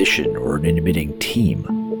primary physician or an admitting team.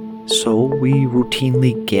 So we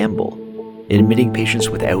routinely gamble, admitting patients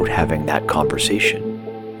without having that conversation.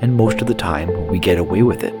 And most of the time, we get away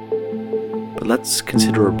with it. But let's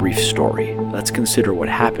consider a brief story. Let's consider what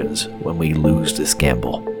happens when we lose this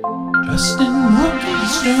gamble.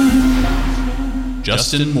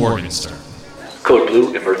 Jestin Morgenstern. Code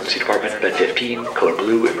Blue, Emergency Department, Bed 15. Code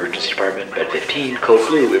Blue, Emergency Department, Bed 15. Code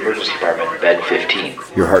Blue, Emergency Department, Bed 15.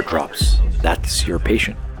 Your heart drops. That's your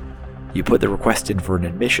patient. You put the request in for an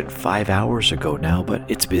admission 5 hours ago now, but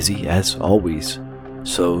it's busy, as always.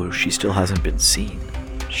 So she still hasn't been seen.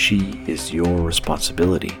 She is your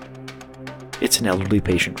responsibility. It's an elderly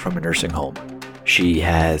patient from a nursing home. She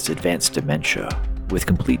has advanced dementia with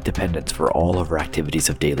complete dependence for all of her activities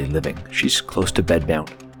of daily living. She's close to bedbound.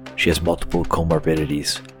 She has multiple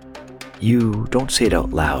comorbidities. You don't say it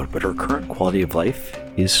out loud, but her current quality of life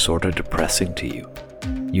is sort of depressing to you.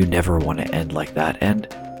 You never want to end like that, and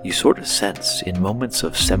you sort of sense in moments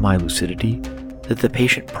of semi-lucidity that the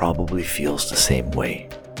patient probably feels the same way.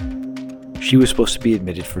 She was supposed to be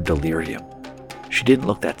admitted for delirium. She didn't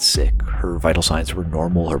look that sick. Her vital signs were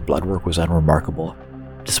normal. Her blood work was unremarkable.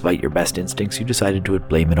 Despite your best instincts, you decided to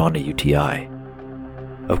blame it on a UTI.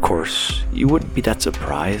 Of course, you wouldn't be that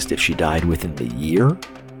surprised if she died within the year,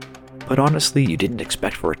 but honestly, you didn't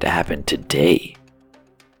expect for it to happen today.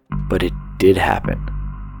 But it did happen,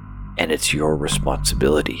 and it's your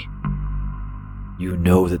responsibility. You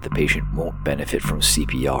know that the patient won't benefit from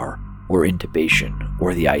CPR, or intubation,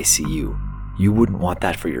 or the ICU. You wouldn't want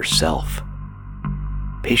that for yourself.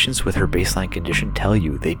 Patients with her baseline condition tell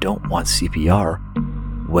you they don't want CPR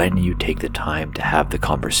when you take the time to have the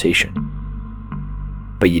conversation.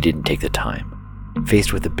 But you didn't take the time.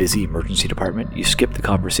 Faced with a busy emergency department, you skip the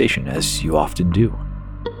conversation, as you often do.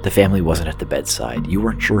 The family wasn't at the bedside. You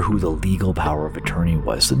weren't sure who the legal power of attorney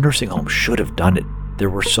was. The nursing home should have done it. There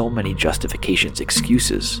were so many justifications,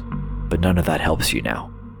 excuses, but none of that helps you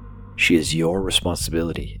now. She is your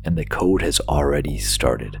responsibility, and the code has already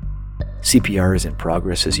started. CPR is in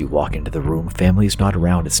progress as you walk into the room. Family is not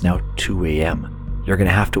around. It's now 2 a.m. You're going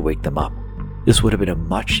to have to wake them up. This would have been a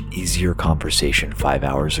much easier conversation 5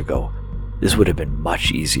 hours ago. This would have been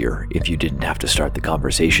much easier if you didn't have to start the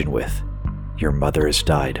conversation with, "Your mother has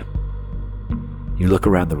died." You look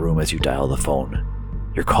around the room as you dial the phone.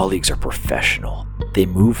 Your colleagues are professional. They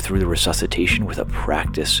move through the resuscitation with a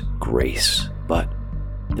practiced grace, but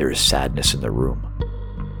there is sadness in the room.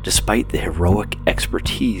 Despite the heroic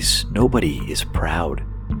expertise, nobody is proud.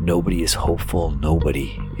 Nobody is hopeful.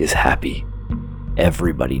 Nobody is happy.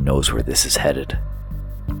 Everybody knows where this is headed.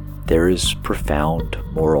 There is profound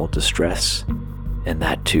moral distress, and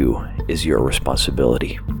that too is your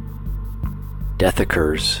responsibility. Death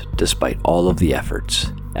occurs despite all of the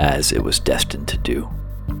efforts, as it was destined to do.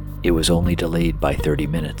 It was only delayed by 30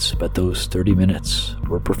 minutes, but those 30 minutes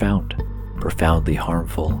were profound, profoundly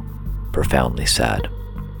harmful, profoundly sad.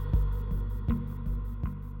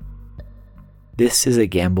 This is a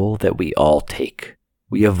gamble that we all take.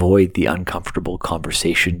 We avoid the uncomfortable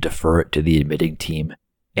conversation, defer it to the admitting team,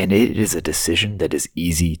 and it is a decision that is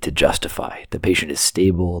easy to justify. The patient is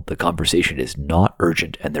stable, the conversation is not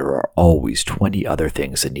urgent, and there are always 20 other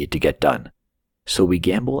things that need to get done. So we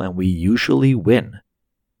gamble and we usually win.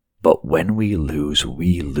 But when we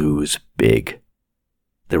lose big.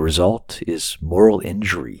 The result is moral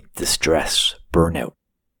injury, distress, burnout.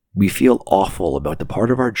 We feel awful about the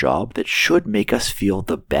part of our job that should make us feel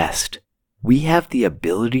the best. We have the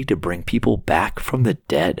ability to bring people back from the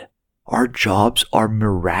dead. Our jobs are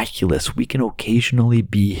miraculous. We can occasionally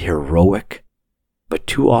be heroic. But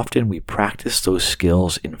too often we practice those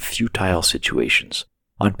skills in futile situations,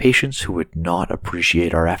 on patients who would not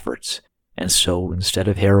appreciate our efforts. And so, instead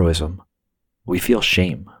of heroism, we feel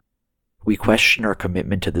shame. We question our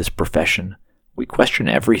commitment to this profession. We question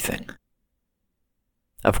everything.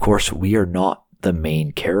 Of course, we are not the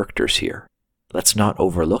main characters here. Let's not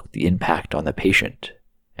overlook the impact on the patient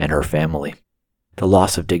and her family. The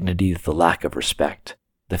loss of dignity, the lack of respect,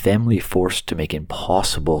 the family forced to make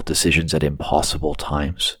impossible decisions at impossible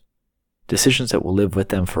times. Decisions that will live with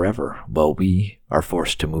them forever, while we are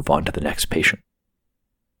forced to move on to the next patient.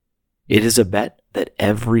 It is a bet that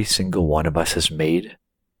every single one of us has made.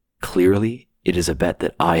 Clearly, it is a bet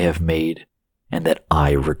that I have made and that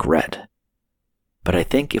I regret. But I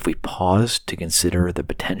think if we pause to consider the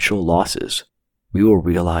potential losses, we will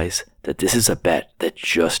realize that this is a bet that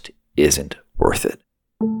just isn't worth it.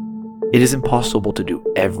 It is impossible to do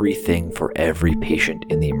everything for every patient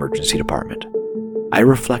in the emergency department. I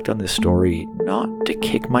reflect on this story not to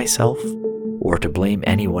kick myself or to blame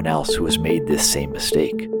anyone else who has made this same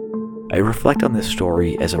mistake. I reflect on this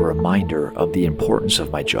story as a reminder of the importance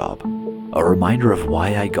of my job, a reminder of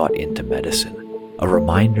why I got into medicine, a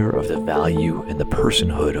reminder of the value and the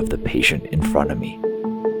personhood of the patient in front of me.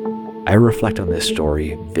 I reflect on this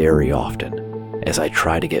story very often as I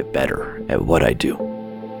try to get better at what I do.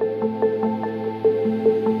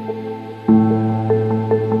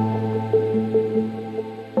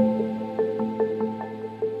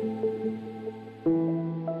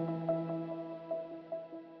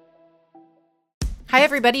 Hi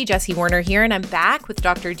everybody, Jessie Werner here, and I'm back with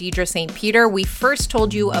Dr. Deidre St. Peter. We first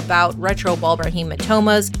told you about retrobulbar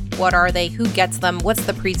hematomas. What are they? Who gets them? What's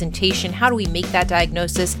the presentation? How do we make that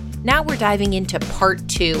diagnosis? Now we're diving into part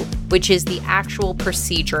 2, which is the actual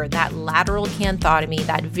procedure, that lateral canthotomy,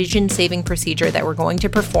 that vision-saving procedure that we're going to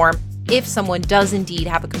perform if someone does indeed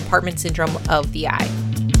have a compartment syndrome of the eye.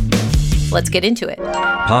 Let's get into it.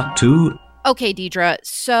 Part 2. Okay, Deidre.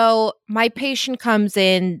 So my patient comes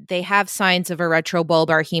in, they have signs of a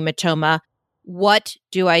retrobulbar hematoma. What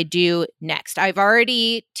do I do next? I've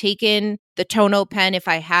already taken the tono pen if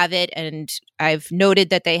I have it, and I've noted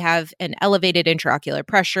that they have an elevated intraocular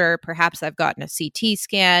pressure. Perhaps I've gotten a CT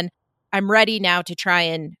scan. I'm ready now to try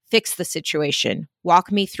and fix the situation.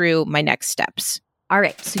 Walk me through my next steps. All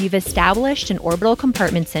right, so you've established an orbital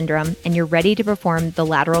compartment syndrome, and you're ready to perform the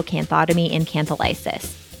lateral canthotomy and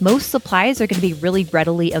canthelysis. Most supplies are going to be really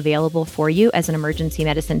readily available for you as an emergency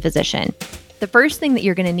medicine physician. The first thing that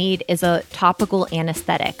you're going to need is a topical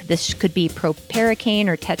anesthetic. This could be proparacaine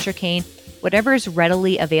or tetracaine, whatever is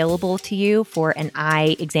readily available to you for an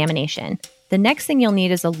eye examination. The next thing you'll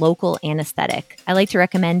need is a local anesthetic. I like to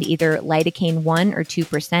recommend either lidocaine 1 or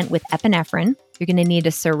 2% with epinephrine. You're going to need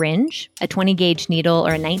a syringe, a 20-gauge needle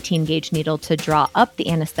or a 19-gauge needle to draw up the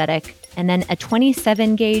anesthetic, and then a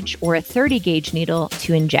 27-gauge or a 30-gauge needle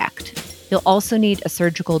to inject. You'll also need a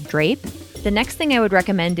surgical drape. The next thing I would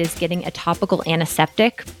recommend is getting a topical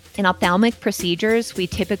antiseptic. In ophthalmic procedures, we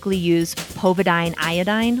typically use povidone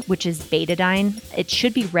iodine, which is betadine. It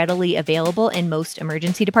should be readily available in most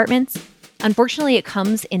emergency departments. Unfortunately, it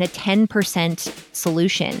comes in a 10%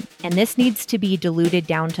 solution, and this needs to be diluted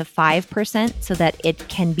down to 5% so that it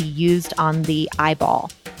can be used on the eyeball.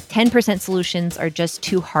 10% solutions are just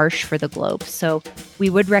too harsh for the globe, so we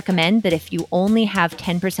would recommend that if you only have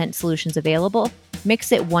 10% solutions available,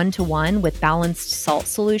 mix it 1-to-1 with balanced salt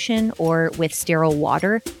solution or with sterile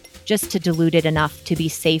water, just to dilute it enough to be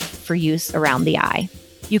safe for use around the eye.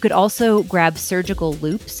 You could also grab surgical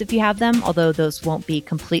loupes if you have them, although those won't be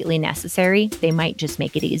completely necessary. They might just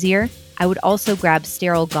make it easier. I would also grab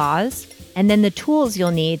sterile gauze. And then the tools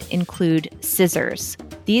you'll need include scissors.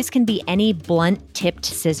 These can be any blunt-tipped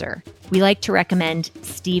scissor. We like to recommend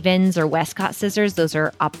Stevens or Westcott scissors. Those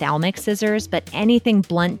are ophthalmic scissors, but anything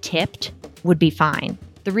blunt-tipped would be fine.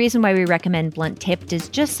 The reason why we recommend blunt-tipped is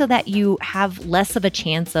just so that you have less of a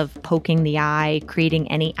chance of poking the eye, creating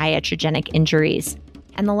any iatrogenic injuries.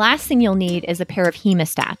 And the last thing you'll need is a pair of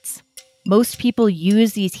hemostats. Most people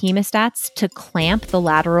use these hemostats to clamp the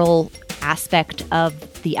lateral aspect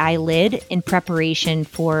of the eyelid in preparation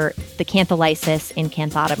for the cantholysis in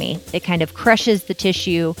canthotomy. It kind of crushes the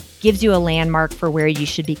tissue, gives you a landmark for where you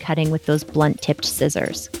should be cutting with those blunt-tipped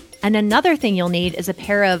scissors. And another thing you'll need is a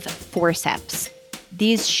pair of forceps.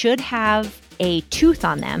 These should have a tooth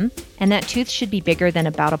on them, and that tooth should be bigger than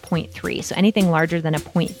about a 0.3. So anything larger than a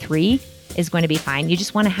 0.3 is going to be fine. You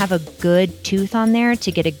just want to have a good tooth on there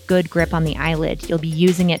to get a good grip on the eyelid. You'll be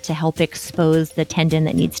using it to help expose the tendon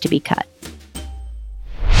that needs to be cut.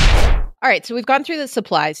 All right, so we've gone through the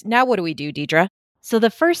supplies. Now what do we do, Deidre? So the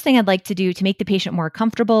first thing I'd like to do to make the patient more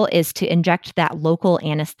comfortable is to inject that local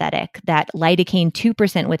anesthetic, that lidocaine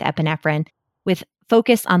 2% with epinephrine, with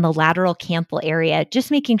focus on the lateral canthal area,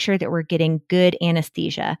 just making sure that we're getting good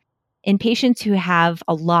anesthesia. In patients who have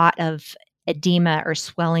a lot of edema or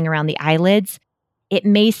swelling around the eyelids, it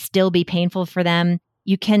may still be painful for them.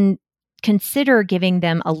 You can consider giving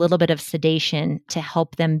them a little bit of sedation to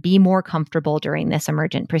help them be more comfortable during this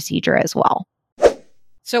emergent procedure as well.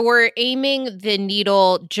 So we're aiming the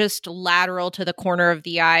needle just lateral to the corner of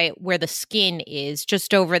the eye where the skin is,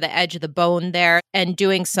 just over the edge of the bone there, and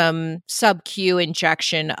doing some sub-Q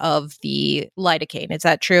injection of the lidocaine. Is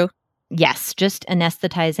that true? Yes, just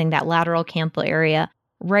anesthetizing that lateral canthal area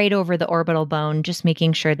right over the orbital bone, just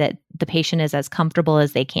making sure that the patient is as comfortable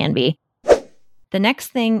as they can be. The next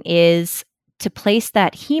thing is to place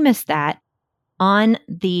that hemostat on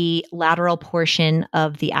the lateral portion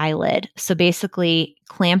of the eyelid. So basically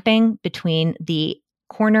clamping between the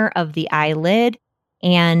corner of the eyelid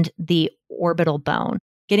and the orbital bone,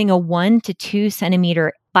 getting a 1 to 2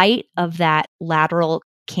 centimeter bite of that lateral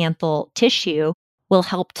canthal tissue will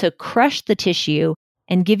help to crush the tissue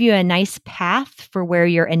and give you a nice path for where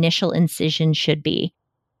your initial incision should be.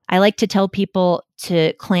 I like to tell people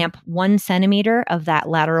to clamp 1 centimeter of that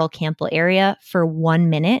lateral canthal area for 1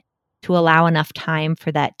 minute to allow enough time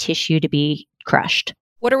for that tissue to be crushed.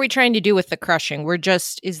 What are we trying to do with the crushing?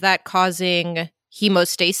 Is that causing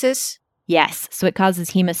hemostasis? Yes. So it causes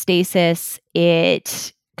hemostasis.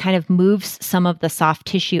 It kind of moves some of the soft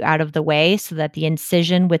tissue out of the way so that the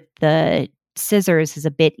incision with the scissors is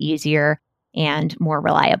a bit easier and more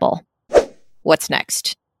reliable. What's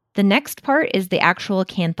next? The next part is the actual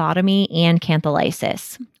canthotomy and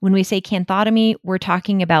cantholysis. When we say canthotomy, we're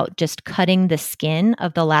talking about just cutting the skin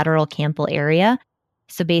of the lateral canthal area.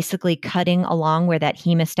 So basically cutting along where that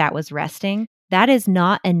hemostat was resting. That is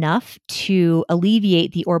not enough to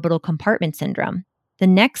alleviate the orbital compartment syndrome. The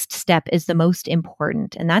next step is the most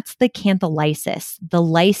important, and that's the cantholysis, the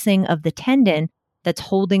lysing of the tendon that's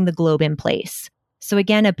holding the globe in place. So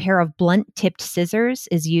again, a pair of blunt-tipped scissors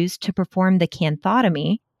is used to perform the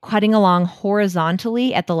canthotomy, cutting along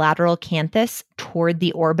horizontally at the lateral canthus toward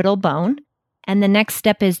the orbital bone. And the next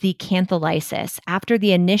step is the cantholysis. After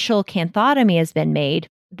the initial canthotomy has been made,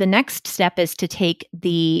 the next step is to take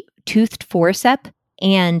the toothed forceps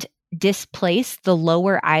and displace the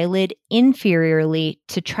lower eyelid inferiorly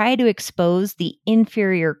to try to expose the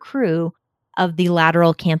inferior crew of the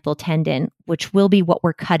lateral canthal tendon, which will be what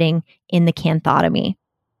we're cutting in the canthotomy.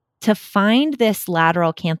 To find this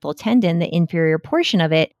lateral canthal tendon, the inferior portion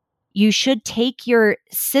of it, you should take your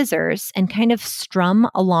scissors and kind of strum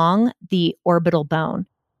along the orbital bone.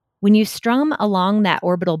 When you strum along that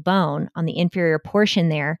orbital bone on the inferior portion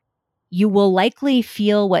there, you will likely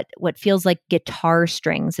feel what feels like guitar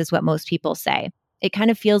strings, is what most people say. It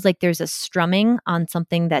kind of feels like there's a strumming on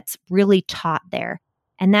something that's really taut there.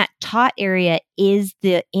 And that taut area is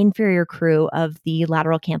the inferior crew of the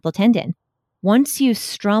lateral canthal tendon. Once you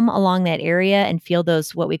strum along that area and feel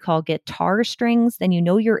those what we call guitar strings, then you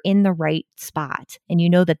know you're in the right spot and you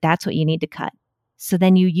know that that's what you need to cut. So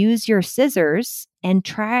then you use your scissors and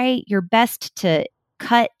try your best to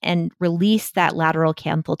cut and release that lateral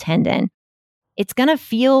canthal tendon. It's going to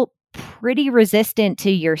feel pretty resistant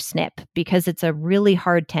to your snip because it's a really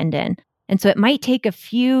hard tendon. And so it might take a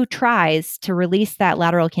few tries to release that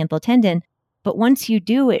lateral canthal tendon, but once you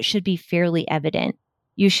do, it should be fairly evident.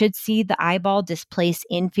 You should see the eyeball displace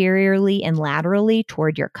inferiorly and laterally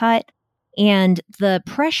toward your cut, and the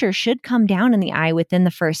pressure should come down in the eye within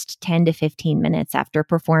the first 10 to 15 minutes after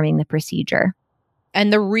performing the procedure.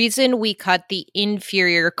 And the reason we cut the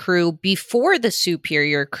inferior crew before the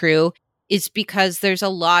superior crew is because there's a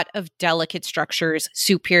lot of delicate structures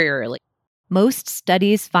superiorly. Most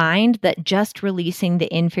studies find that just releasing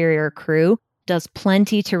the inferior crew does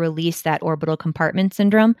plenty to release that orbital compartment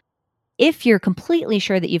syndrome. If you're completely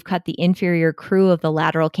sure that you've cut the inferior crew of the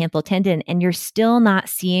lateral canthal tendon and you're still not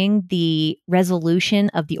seeing the resolution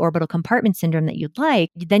of the orbital compartment syndrome that you'd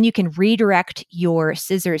like, then you can redirect your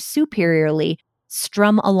scissors superiorly,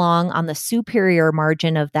 strum along on the superior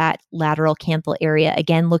margin of that lateral canthal area,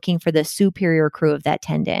 again, looking for the superior crew of that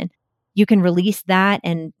tendon. You can release that,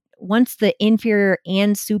 and once the inferior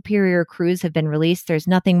and superior crews have been released, there's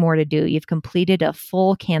nothing more to do. You've completed a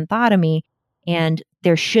full canthotomy, and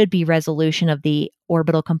there should be resolution of the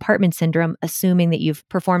orbital compartment syndrome, assuming that you've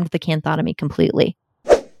performed the canthotomy completely.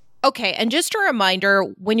 Okay, and just a reminder,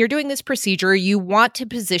 when you're doing this procedure, you want to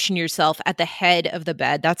position yourself at the head of the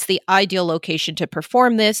bed. That's the ideal location to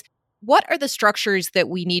perform this. What are the structures that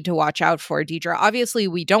we need to watch out for, Deidre? Obviously,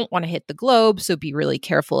 we don't want to hit the globe, so be really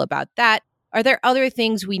careful about that. Are there other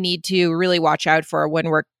things we need to really watch out for when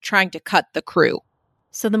we're trying to cut the crew?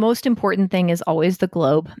 So the most important thing is always the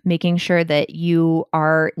globe, making sure that you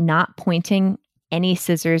are not pointing any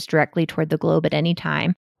scissors directly toward the globe at any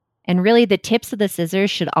time. And really, the tips of the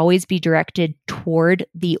scissors should always be directed toward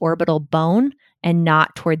the orbital bone and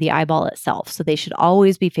not toward the eyeball itself. So they should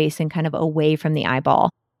always be facing kind of away from the eyeball.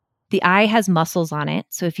 The eye has muscles on it.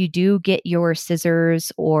 So if you do get your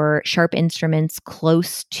scissors or sharp instruments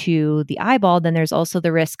close to the eyeball, then there's also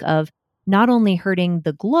the risk of not only hurting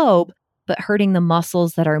the globe, but hurting the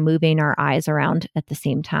muscles that are moving our eyes around at the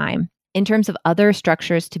same time. In terms of other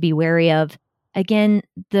structures to be wary of, again,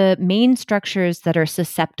 the main structures that are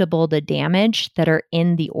susceptible to damage that are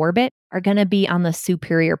in the orbit are going to be on the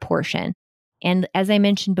superior portion. And as I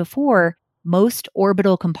mentioned before, most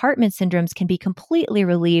orbital compartment syndromes can be completely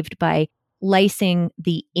relieved by lysing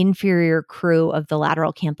the inferior crew of the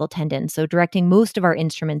lateral canthal tendon, so directing most of our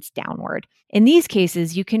instruments downward. In these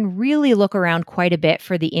cases, you can really look around quite a bit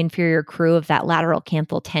for the inferior crew of that lateral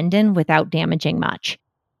canthal tendon without damaging much.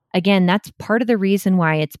 Again, that's part of the reason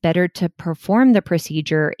why it's better to perform the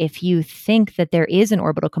procedure if you think that there is an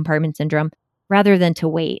orbital compartment syndrome rather than to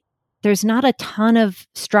wait. There's not a ton of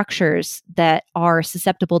structures that are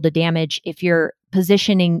susceptible to damage if you're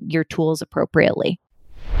positioning your tools appropriately.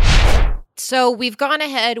 So we've gone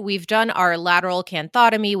ahead, we've done our lateral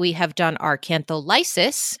canthotomy, we have done our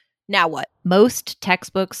cantholysis. Now what? Most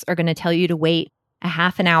textbooks are going to tell you to wait a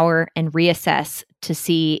half an hour and reassess to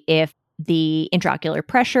see if the intraocular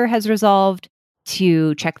pressure has resolved,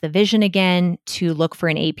 to check the vision again, to look for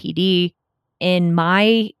an APD. In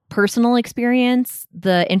my personal experience,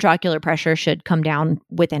 the intraocular pressure should come down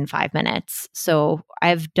within 5 minutes. So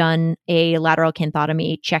I've done a lateral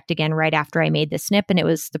canthotomy, checked again right after I made the snip, and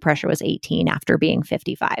the pressure was 18 after being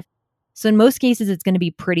 55. So in most cases, it's going to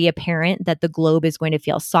be pretty apparent that the globe is going to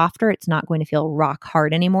feel softer. It's not going to feel rock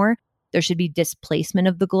hard anymore. There should be displacement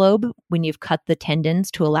of the globe when you've cut the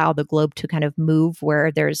tendons to allow the globe to kind of move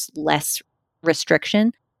where there's less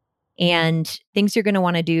restriction. And things you're going to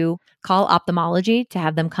want to do, call ophthalmology to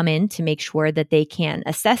have them come in to make sure that they can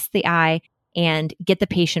assess the eye and get the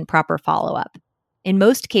patient proper follow-up. In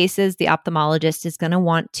most cases, the ophthalmologist is going to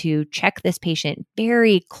want to check this patient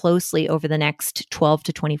very closely over the next 12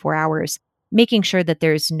 to 24 hours, making sure that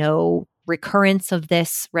there's no recurrence of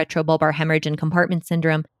this retrobulbar hemorrhage and compartment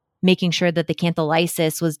syndrome, making sure that the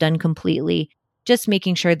cantholysis was done completely, just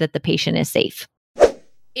making sure that the patient is safe.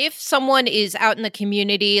 If someone is out in the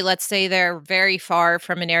community, let's say they're very far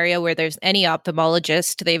from an area where there's any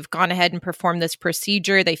ophthalmologist, they've gone ahead and performed this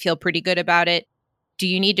procedure, they feel pretty good about it, do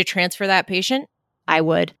you need to transfer that patient? I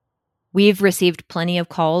would. We've received plenty of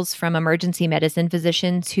calls from emergency medicine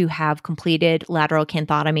physicians who have completed lateral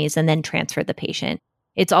canthotomies and then transferred the patient.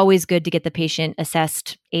 It's always good to get the patient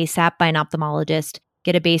assessed ASAP by an ophthalmologist,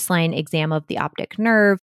 get a baseline exam of the optic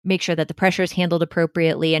nerve, make sure that the pressure is handled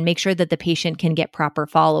appropriately, and make sure that the patient can get proper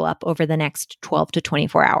follow-up over the next 12 to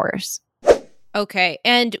 24 hours. Okay.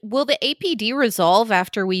 And will the APD resolve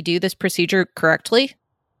after we do this procedure correctly?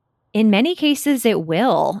 In many cases, it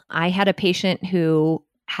will. I had a patient who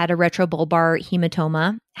had a retrobulbar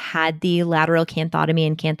hematoma, had the lateral canthotomy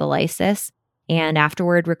and cantholysis, and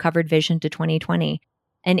afterward recovered vision to 20/20.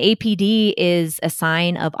 An APD is a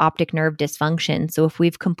sign of optic nerve dysfunction. So if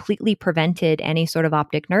we've completely prevented any sort of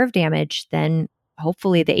optic nerve damage, then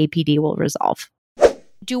hopefully the APD will resolve.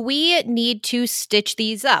 Do we need to stitch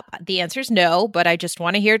these up? The answer is no, but I just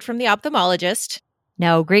want to hear it from the ophthalmologist.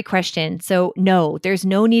 No, great question. So no, there's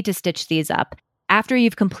no need to stitch these up. After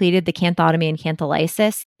you've completed the canthotomy and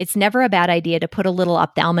cantholysis, it's never a bad idea to put a little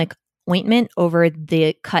ophthalmic ointment over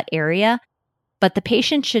the cut area, but the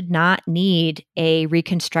patient should not need a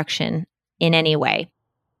reconstruction in any way.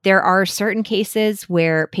 There are certain cases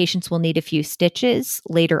where patients will need a few stitches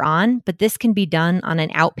later on, but this can be done on an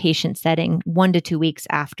outpatient setting 1 to 2 weeks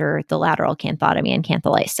after the lateral canthotomy and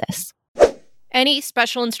cantholysis. Any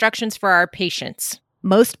special instructions for our patients?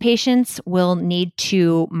 Most patients will need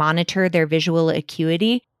to monitor their visual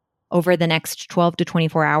acuity over the next 12 to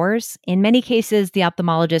 24 hours. In many cases, the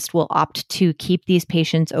ophthalmologist will opt to keep these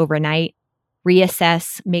patients overnight,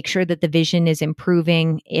 reassess, make sure that the vision is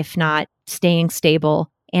improving, if not staying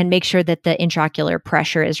stable, and make sure that the intraocular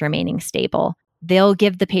pressure is remaining stable. They'll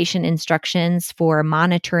give the patient instructions for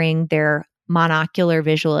monitoring their monocular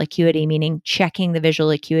visual acuity, meaning checking the visual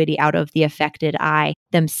acuity out of the affected eye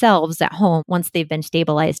themselves at home once they've been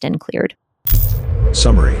stabilized and cleared.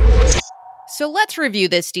 Summary. So let's review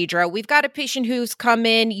this, Deidre. We've got a patient who's come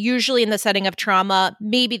in, usually in the setting of trauma.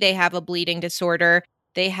 Maybe they have a bleeding disorder.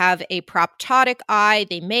 They have a proptotic eye.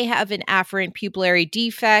 They may have an afferent pupillary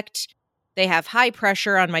defect. They have high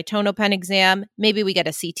pressure on my tonopen exam. Maybe we get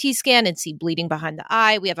a CT scan and see bleeding behind the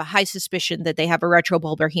eye. We have a high suspicion that they have a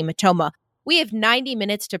retrobulbar hematoma. We have 90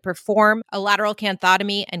 minutes to perform a lateral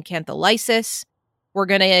canthotomy and cantholysis. We're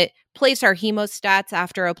going to place our hemostats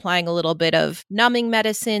after applying a little bit of numbing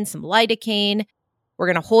medicine, some lidocaine. We're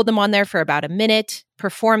going to hold them on there for about a minute,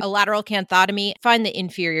 perform a lateral canthotomy, find the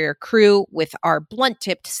inferior crew with our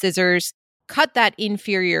blunt-tipped scissors, cut that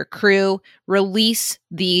inferior crew, release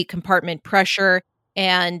the compartment pressure,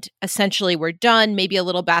 and essentially we're done. Maybe a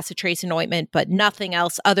little bacitracin ointment, but nothing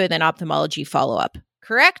else other than ophthalmology follow-up.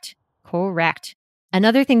 Correct? Correct.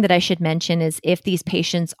 Another thing that I should mention is if these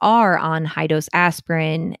patients are on high-dose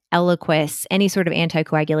aspirin, Eliquis, any sort of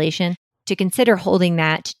anticoagulation, to consider holding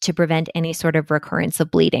that to prevent any sort of recurrence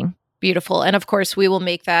of bleeding. Beautiful. And of course, we will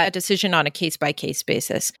make that decision on a case-by-case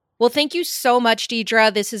basis. Well, thank you so much,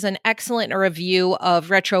 Deidre. This is an excellent review of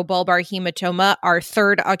retrobulbar hematoma, our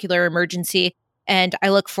third ocular emergency, and I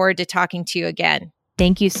look forward to talking to you again.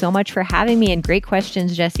 Thank you so much for having me, and great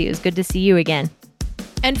questions, Jessie. It was good to see you again.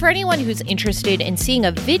 And for anyone who's interested in seeing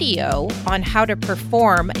a video on how to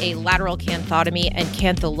perform a lateral canthotomy and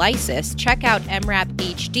cantholysis, check out MRAP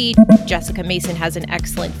HD. Jessica Mason has an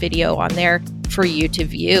excellent video on there for you to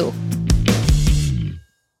view.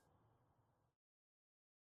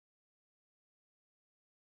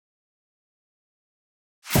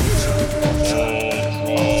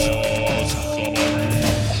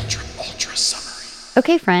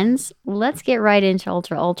 Okay, friends, let's get right into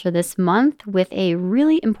Ultra this month with a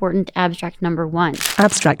really important abstract number 1.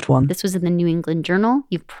 Abstract 1. This was in the New England Journal.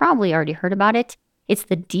 You've probably already heard about it. It's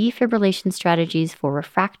the defibrillation strategies for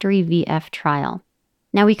refractory VF trial.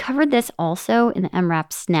 Now, we covered this also in the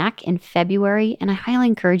MRAP snack in February, and I highly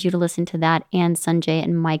encourage you to listen to that and Sanjay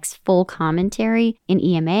and Mike's full commentary in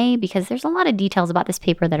EMA because there's a lot of details about this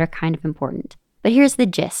paper that are kind of important. But here's the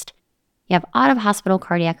gist. You have out-of-hospital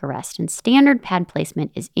cardiac arrest, and standard pad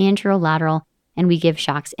placement is anterolateral, and we give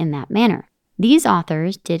shocks in that manner. These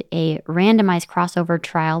authors did a randomized crossover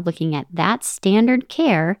trial looking at that standard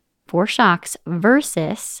care for shocks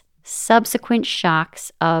versus subsequent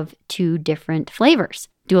shocks of 2 different flavors,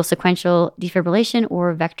 dual sequential defibrillation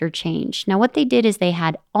or vector change. Now, what they did is they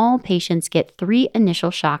had all patients get 3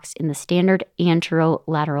 initial shocks in the standard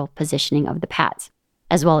anterolateral positioning of the pads,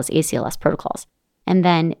 as well as ACLS protocols. And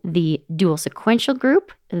then the dual sequential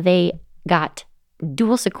group, they got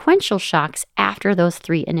dual sequential shocks after those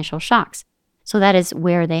 3 initial shocks. So that is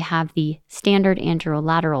where they have the standard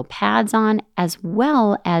anterolateral pads on, as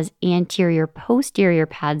well as anterior-posterior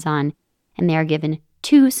pads on, and they are given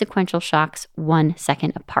 2 sequential shocks 1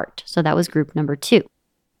 second apart. So that was group number 2.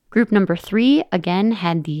 Group number 3, again,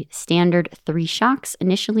 had the standard 3 shocks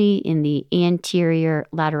initially in the anterior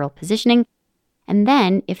lateral positioning. And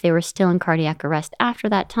then, if they were still in cardiac arrest after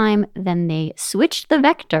that time, then they switched the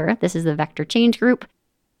vector, this is the vector change group,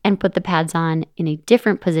 and put the pads on in a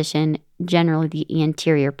different position, generally the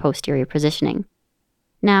anterior-posterior positioning.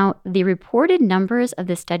 Now, the reported numbers of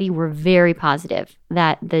this study were very positive,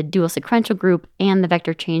 that the dual sequential group and the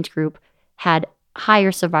vector change group had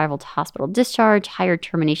higher survival to hospital discharge, higher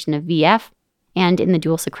termination of VF, and in the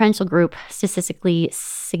dual sequential group, statistically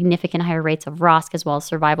significant higher rates of ROSC as well as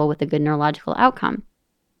survival with a good neurological outcome.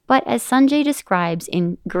 But as Sanjay describes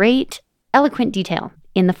in great, eloquent detail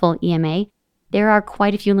in the full EMA, there are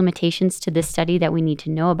quite a few limitations to this study that we need to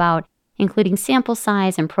know about, including sample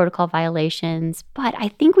size and protocol violations. But I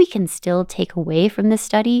think we can still take away from this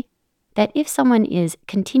study that if someone is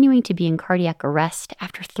continuing to be in cardiac arrest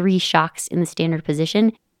after 3 shocks in the standard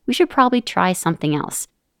position, we should probably try something else.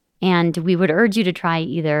 And we would urge you to try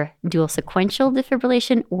either dual sequential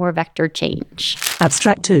defibrillation or vector change.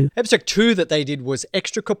 Abstract 2. Abstract 2 that they did was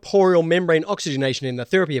extracorporeal membrane oxygenation in the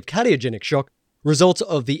therapy of cardiogenic shock, results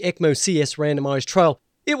of the ECMO CS randomized trial.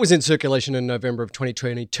 It was in circulation in November of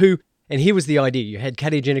 2022, and here was the idea. You had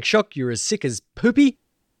cardiogenic shock, you're as sick as poopy,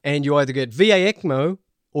 and you either get VA ECMO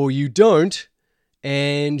or you don't,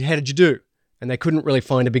 and how did you do? And they couldn't really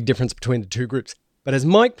find a big difference between the two groups. But as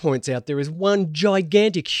Mike points out, there is one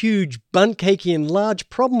gigantic, huge, bunt-cakey and large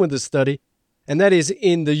problem with this study, and that is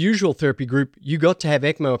in the usual therapy group, you got to have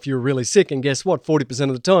ECMO if you were really sick, and guess what? 40%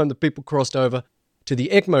 of the time, the people crossed over to the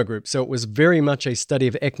ECMO group. So it was very much a study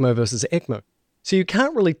of ECMO versus ECMO. So you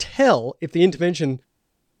can't really tell if the intervention,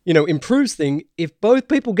 improves things if both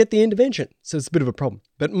people get the intervention. So it's a bit of a problem.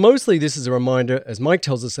 But mostly this is a reminder, as Mike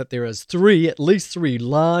tells us, that there is at least three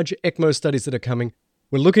large ECMO studies that are coming.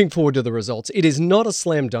 We're looking forward to the results. It is not a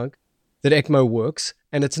slam dunk that ECMO works,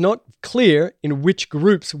 and it's not clear in which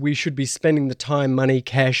groups we should be spending the time, money,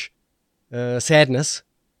 cash, sadness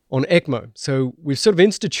on ECMO. So we've sort of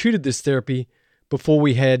instituted this therapy before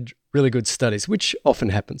we had really good studies, which often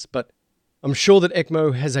happens. But I'm sure that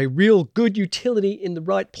ECMO has a real good utility in the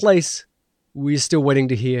right place. We're still waiting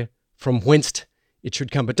to hear from whence it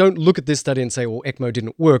should come. But don't look at this study and say, well, ECMO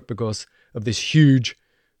didn't work because of this huge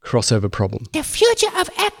crossover problem. The future of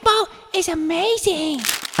ECMO is amazing.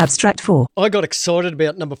 Abstract 4. I got excited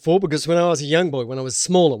about number 4 because when I was a young boy, when I was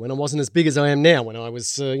smaller, when I wasn't as big as I am now, when I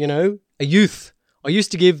was, a youth, I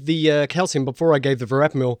used to give the calcium before I gave the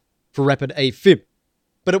verapamil for rapid AFib.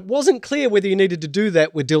 But it wasn't clear whether you needed to do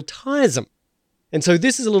that with diltiazem. And so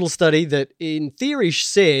this is a little study that in theory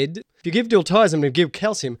said, if you give diltiazem and give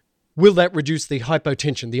calcium, will that reduce the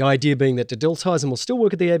hypotension? The idea being that the diltiazem will still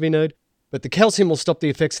work at the AV node, but the calcium will stop the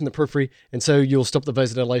effects in the periphery, and so you'll stop the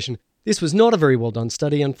vasodilation. This was not a very well done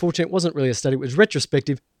study. Unfortunately, it wasn't really a study. It was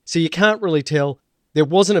retrospective, so you can't really tell. There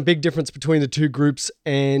wasn't a big difference between the two groups,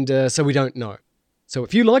 and so we don't know. So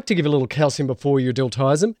if you like to give a little calcium before your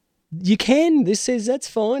diltiazem, you can. This says that's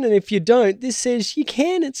fine, and if you don't, this says you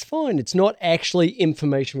can. It's fine. It's not actually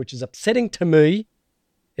information, which is upsetting to me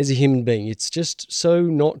as a human being. It's just so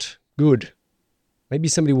not good. Maybe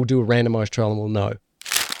somebody will do a randomized trial and we'll know.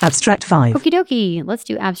 Abstract 5. Okie dokie. Let's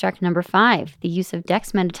do abstract number 5. The use of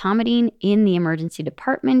dexmedetomidine in the emergency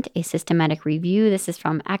department, a systematic review. This is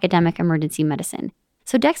from Academic Emergency Medicine.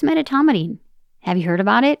 So dexmedetomidine, have you heard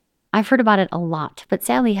about it? I've heard about it a lot, but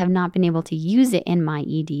sadly have not been able to use it in my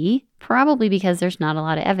ED, probably because there's not a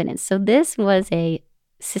lot of evidence. So this was a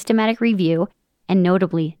systematic review and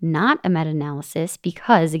notably not a meta-analysis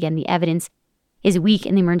because, again, the evidence is weak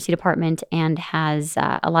in the emergency department and has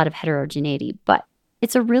a lot of heterogeneity. But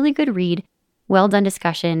it's a really good read, well-done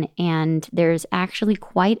discussion, and there's actually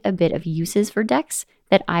quite a bit of uses for Dex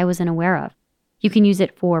that I wasn't aware of. You can use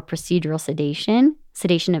it for procedural sedation,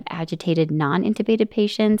 sedation of agitated non-intubated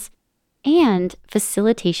patients, and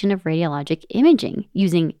facilitation of radiologic imaging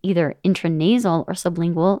using either intranasal or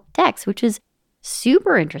sublingual Dex, which is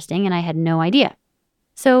super interesting, and I had no idea.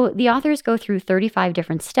 So the authors go through 35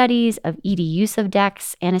 different studies of ED use of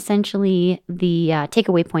Dex, and essentially the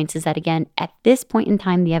takeaway points is that, again, at this point in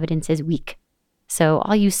time, the evidence is weak. So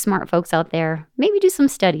all you smart folks out there, maybe do some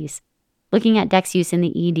studies looking at Dex use in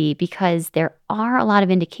the ED because there are a lot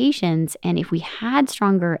of indications, and if we had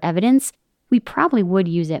stronger evidence, we probably would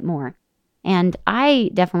use it more. And I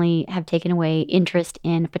definitely have taken away interest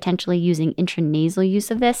in potentially using intranasal use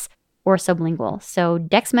of this or sublingual. So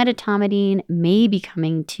dexmedetomidine may be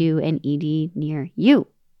coming to an ED near you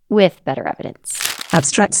with better evidence.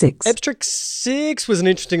 Abstract 6. Abstract 6 was an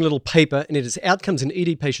interesting little paper, and it is outcomes in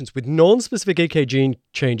ED patients with non-specific EKG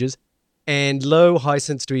changes and low high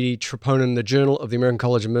sensitivity troponin in the Journal of the American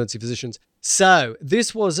College of Emergency Physicians. So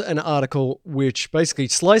this was an article which basically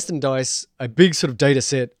sliced and diced a big sort of data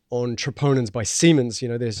set on troponins by Siemens.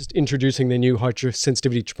 They're just introducing their new high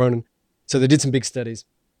sensitivity troponin. So they did some big studies.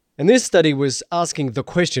 And this study was asking the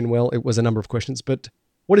question, well, it was a number of questions, but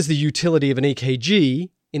what is the utility of an EKG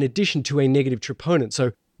in addition to a negative troponin?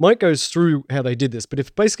 So Mike goes through how they did this, but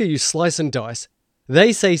if basically you slice and dice,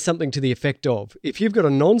 they say something to the effect of, if you've got a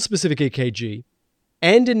non-specific EKG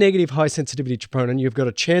and a negative high-sensitivity troponin, you've got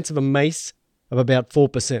a chance of a MACE of about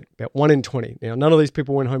 4%, about 1 in 20. Now, none of these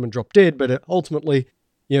people went home and dropped dead, but ultimately,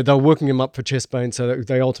 they were working them up for chest pain, so that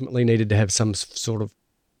they ultimately needed to have some sort of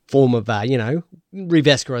form of,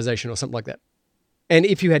 revascularization or something like that. And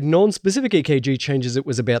if you had non-specific EKG changes, it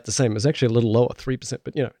was about the same. It was actually a little lower, 3%,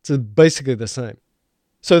 but, it's basically the same.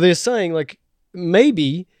 So they're saying,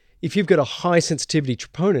 maybe if you've got a high-sensitivity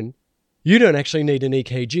troponin, you don't actually need an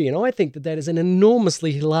EKG. And I think that is an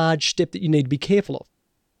enormously large step that you need to be careful of.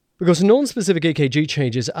 Because non-specific EKG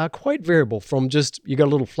changes are quite variable from just, you got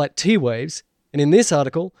a little flat T waves. And in this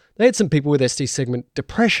article, they had some people with ST segment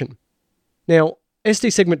depression. Now,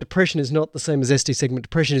 ST segment depression is not the same as ST segment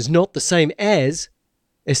depression is not the same as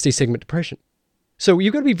ST segment depression. So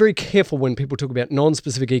you've got to be very careful when people talk about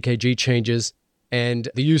non-specific EKG changes and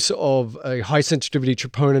the use of a high-sensitivity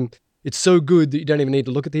troponin. It's so good that you don't even need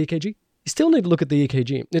to look at the EKG. You still need to look at the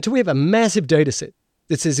EKG. Until we have a massive data set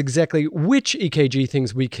that says exactly which EKG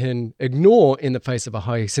things we can ignore in the face of a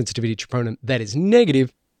high-sensitivity troponin that is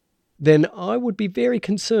negative, then I would be very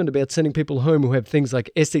concerned about sending people home who have things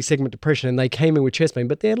like ST segment depression and they came in with chest pain,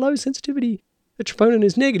 but their low sensitivity, the troponin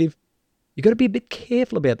is negative. You've got to be a bit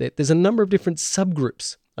careful about that. There's a number of different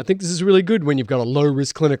subgroups. I think this is really good when you've got a low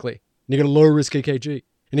risk clinically, and you've got a low risk EKG,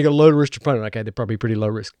 and you've got a low risk troponin. Okay, they're probably pretty low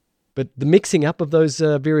risk. But the mixing up of those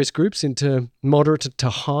various groups into moderate to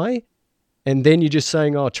high, and then you're just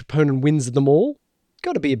saying, troponin wins them all,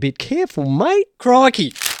 got to be a bit careful, mate.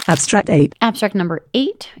 Crikey. Abstract 8. Abstract number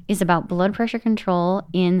 8 is about blood pressure control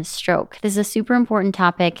in stroke. This is a super important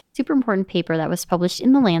topic, super important paper that was published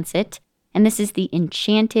in The Lancet, and this is the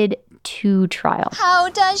Enchanted 2 trial. How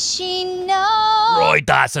does she know? Right,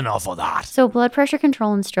 that's enough of that. So blood pressure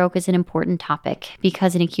control in stroke is an important topic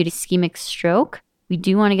because in acute ischemic stroke, we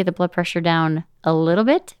do want to get the blood pressure down a little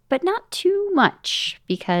bit, but not too much,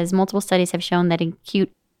 because multiple studies have shown that in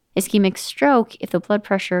acute ischemic stroke, if the blood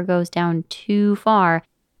pressure goes down too far,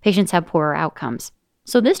 patients have poorer outcomes.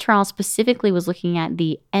 So this trial specifically was looking at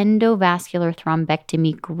the endovascular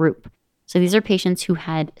thrombectomy group. So these are patients who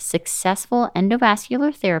had successful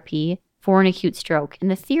endovascular therapy for an acute stroke. And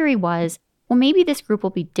the theory was, well, maybe this group will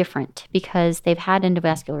be different because they've had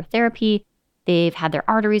endovascular therapy, they've had their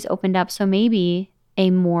arteries opened up, so maybe a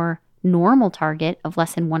more normal target of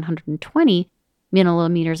less than 120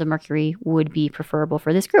 milliliters of mercury would be preferable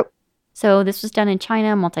for this group. So this was done in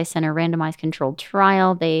China, multi-center randomized controlled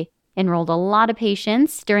trial. They enrolled a lot of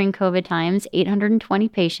patients during COVID times, 820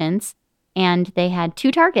 patients, and they had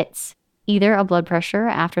 2 targets, either a blood pressure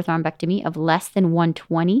after thrombectomy of less than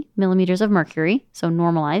 120 millimeters of mercury, so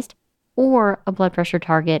normalized, or a blood pressure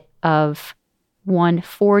target of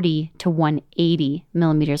 140 to 180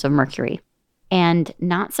 millimeters of mercury. And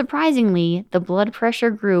not surprisingly, the blood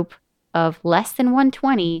pressure group of less than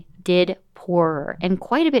 120 did poorer, and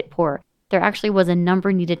quite a bit poorer. There actually was a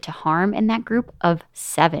number needed to harm in that group of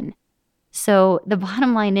 7. So the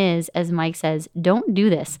bottom line is, as Mike says, don't do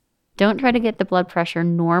this. Don't try to get the blood pressure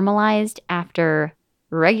normalized after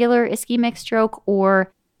regular ischemic stroke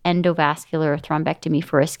or endovascular thrombectomy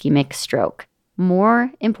for ischemic stroke.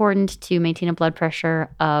 More important to maintain a blood pressure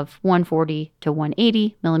of 140 to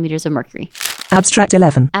 180 millimeters of mercury. Abstract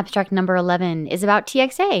 11. Abstract number 11 is about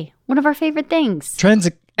TXA, one of our favorite things.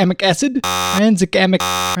 Tranexamic acid?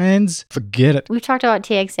 Forget it. We've talked about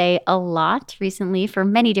TXA a lot recently for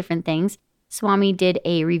many different things. Swami did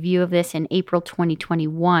a review of this in April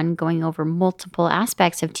 2021, going over multiple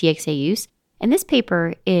aspects of TXA use. And this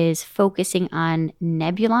paper is focusing on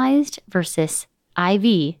nebulized versus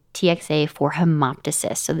IV TXA for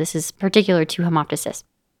hemoptysis. So this is particular to hemoptysis.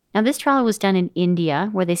 Now, this trial was done in India,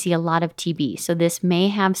 where they see a lot of TB. So this may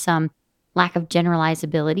have some lack of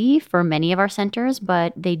generalizability for many of our centers,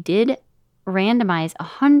 but they did randomize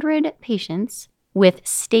 100 patients with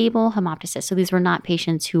stable hemoptysis. So these were not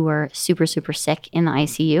patients who were super, super sick in the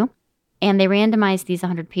ICU. And they randomized these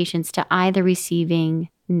 100 patients to either receiving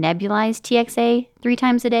nebulized TXA 3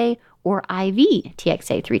 times a day or IV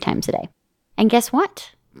TXA 3 times a day. And guess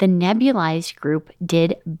what? The nebulized group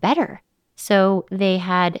did better. So they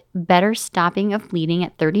had better stopping of bleeding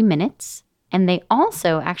at 30 minutes. And they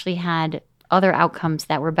also actually had other outcomes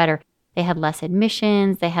that were better. They had less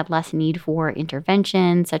admissions. They had less need for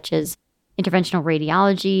intervention, such as interventional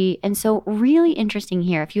radiology. And so really interesting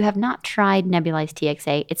here. If you have not tried nebulized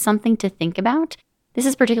TXA, it's something to think about. This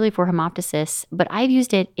is particularly for hemoptysis, but I've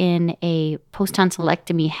used it in a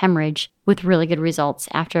post-tonsillectomy hemorrhage with really good results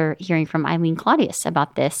after hearing from Eileen Claudius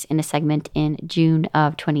about this in a segment in June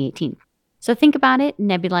of 2018. So think about it,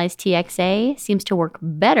 nebulized TXA seems to work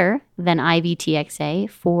better than IV TXA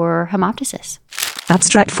for hemoptysis.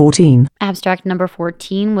 Abstract 14. Abstract number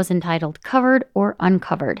 14 was entitled Covered or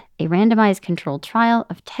Uncovered, a randomized controlled trial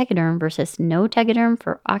of Tegaderm versus no Tegaderm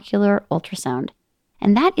for ocular ultrasound.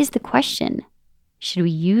 And that is the question. Should we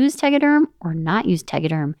use Tegaderm or not use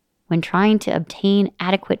Tegaderm when trying to obtain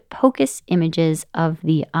adequate POCUS images of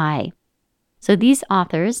the eye? So these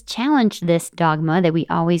authors challenged this dogma that we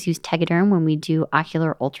always use Tegaderm when we do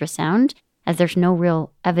ocular ultrasound, as there's no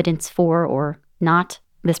real evidence for or not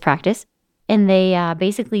this practice. And they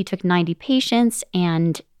basically took 90 patients,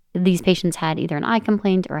 and these patients had either an eye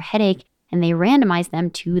complaint or a headache, and they randomized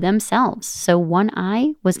them to themselves. So one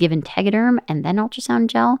eye was given Tegaderm and then ultrasound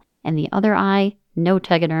gel, and the other eye, no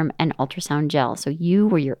Tegaderm and ultrasound gel. So you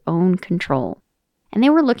were your own control. And they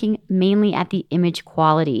were looking mainly at the image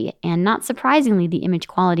quality. And not surprisingly, the image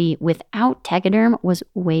quality without Tegaderm was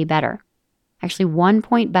way better. Actually, 1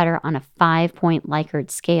 point better on a 5-point Likert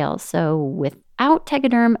scale. So without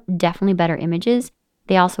Tegaderm, definitely better images.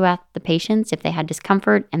 They also asked the patients if they had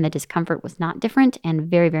discomfort, and the discomfort was not different and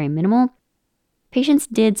very, very minimal. Patients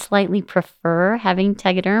did slightly prefer having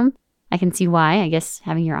Tegaderm. I can see why. I guess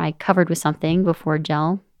having your eye covered with something before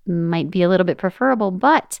gel might be a little bit preferable,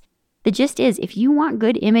 but the gist is, if you want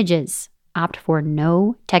good images, opt for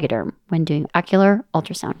no Tegaderm when doing ocular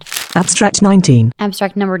ultrasound. Abstract 19.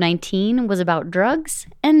 Abstract number 19 was about drugs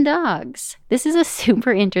and dogs. This is a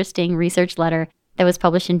super interesting research letter that was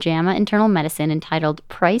published in JAMA Internal Medicine entitled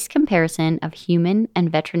Price Comparison of Human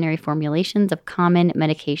and Veterinary Formulations of Common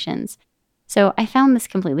Medications. So I found this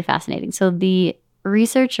completely fascinating. So the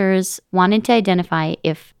researchers wanted to identify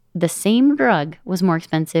if the same drug was more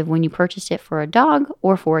expensive when you purchased it for a dog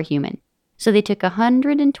or for a human. So they took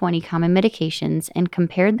 120 common medications and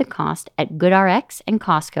compared the cost at GoodRx and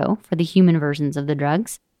Costco for the human versions of the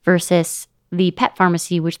drugs versus the pet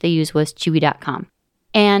pharmacy, which they used was Chewy.com.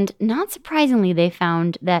 And not surprisingly, they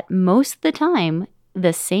found that most of the time,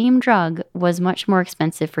 the same drug was much more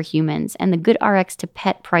expensive for humans. And the GoodRx to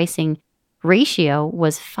pet pricing ratio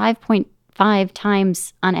was 5.5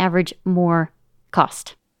 times on average more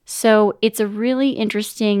cost. So it's a really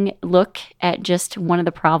interesting look at just one of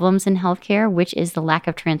the problems in healthcare, which is the lack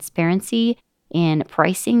of transparency in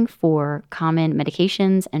pricing for common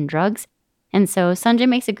medications and drugs. And so Sanjay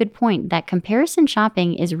makes a good point that comparison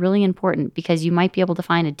shopping is really important because you might be able to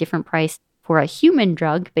find a different price for a human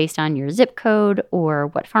drug based on your zip code or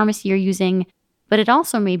what pharmacy you're using, but it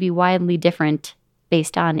also may be widely different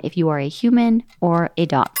based on if you are a human or a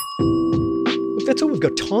dog. That's all we've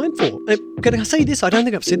got time for. Can I say this? I don't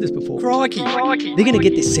think I've said this before. Crikey. They're going to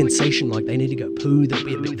get this sensation like they need to go poo, they'll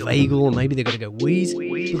be a bit vagal, or maybe they're going to go wheeze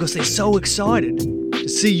because they're so excited to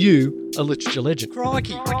see you, a literature legend.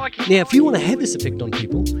 Crikey. Now, if you want to have this effect on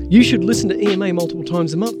people, you should listen to EMA multiple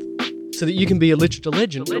times a month so that you can be a literature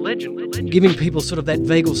legend, giving people sort of that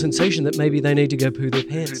vagal sensation that maybe they need to go poo their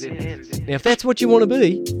pants. Now, if that's what you want to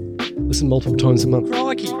be, listen multiple times a month.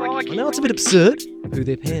 Crikey. I know it's a bit absurd, poo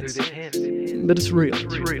their pants. But it's real.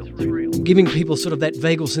 Giving people sort of that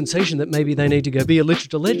vagal sensation that maybe they need to go be a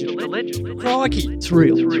literature legend. Crikey, it's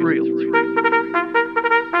real. Mail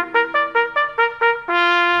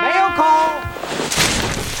call!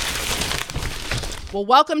 Well,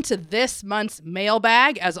 welcome to this month's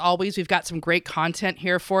Mailbag. As always, we've got some great content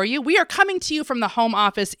here for you. We are coming to you from the home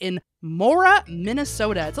office in Mora,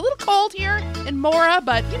 Minnesota. It's a little cold here in Mora,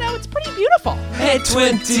 but, it's pretty beautiful. A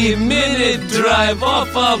 20-minute drive off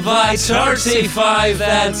of I-35,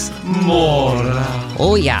 that's Mora.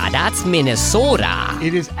 Oh yeah, that's Minnesota.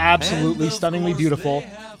 It is absolutely stunningly beautiful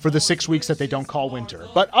for the 6 weeks that they don't call winter.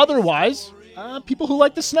 But otherwise, people who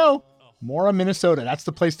like the snow, Mora, Minnesota, that's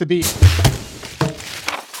the place to be.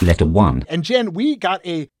 Letter 1. And Jen, we got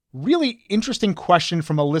a really interesting question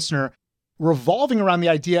from a listener revolving around the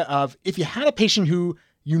idea of if you had a patient who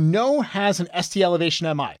has an ST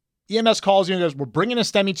elevation MI, EMS calls you and goes, we're bringing a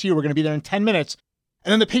STEMI to you, we're going to be there in 10 minutes,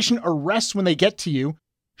 and then the patient arrests when they get to you,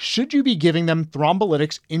 should you be giving them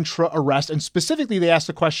thrombolytics intra-arrest? And specifically, they asked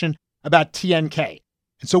the question about TNK.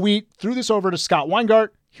 And so we threw this over to Scott Weingart.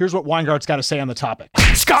 Here's what Weingart's got to say on the topic.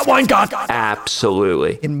 Scott Weingart!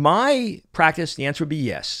 Absolutely. In my practice, the answer would be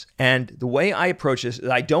yes. And the way I approach this is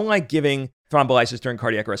I don't like giving thrombolysis during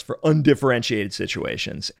cardiac arrest for undifferentiated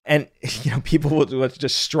situations. And, people will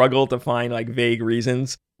just struggle to find vague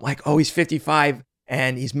reasons. Like, oh, he's 55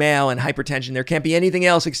 and he's male and hypertension. There can't be anything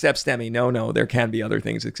else except STEMI. No, there can be other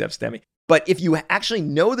things except STEMI. But if you actually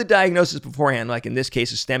know the diagnosis beforehand, like in this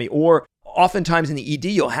case, a STEMI, or oftentimes in the ED,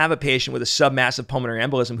 you'll have a patient with a submassive pulmonary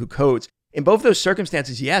embolism who codes. In both those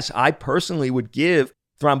circumstances, yes, I personally would give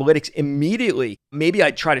thrombolytics immediately. Maybe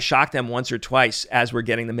I try to shock them once or twice as we're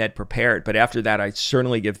getting the med prepared, but after that, I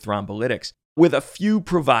certainly give thrombolytics with a few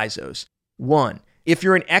provisos. One, if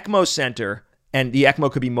you're an ECMO center and the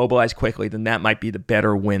ECMO could be mobilized quickly, then that might be the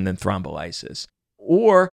better win than thrombolysis.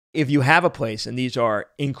 Or if you have a place, and these are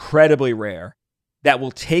incredibly rare, that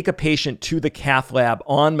will take a patient to the cath lab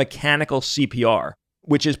on mechanical CPR,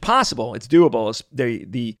 which is possible, it's doable.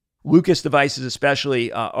 The Lucas devices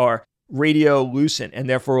especially are radiolucent and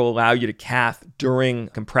therefore will allow you to cath during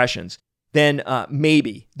compressions, then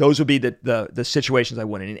maybe those would be the situations I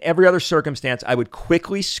wouldn't. In every other circumstance, I would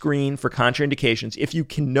quickly screen for contraindications if you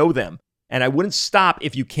can know them. And I wouldn't stop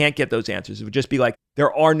if you can't get those answers. It would just be like,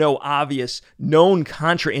 there are no obvious known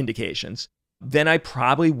contraindications. Then I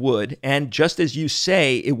probably would. And just as you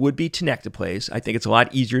say, it would be tenecteplase. I think it's a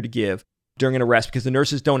lot easier to give during an arrest because the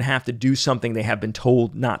nurses don't have to do something they have been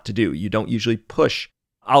told not to do. You don't usually push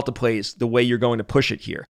alteplase the way you're going to push it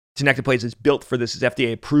here. Tenecteplase is built for this, is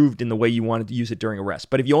FDA approved in the way you wanted to use it during arrest.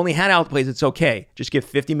 But if you only had alteplase, it's okay. Just give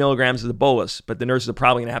 50 milligrams of the bolus. But the nurses are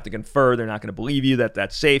probably going to have to confer. They're not going to believe you that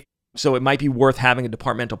that's safe. So it might be worth having a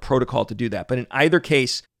departmental protocol to do that. But in either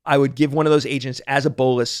case, I would give one of those agents as a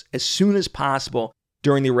bolus as soon as possible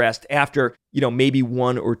during the arrest after, maybe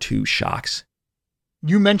 1 or 2 shocks.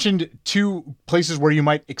 You mentioned 2 places where you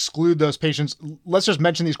might exclude those patients. Let's just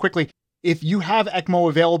mention these quickly. If you have ECMO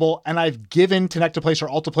available and I've given tenecteplase or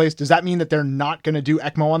alteplase, does that mean that they're not going to do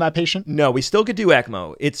ECMO on that patient? No, we still could do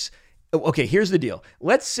ECMO. Okay, here's the deal.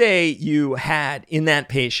 Let's say you had in that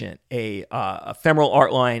patient a femoral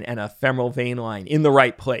art line and a femoral vein line in the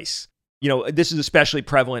right place. This is especially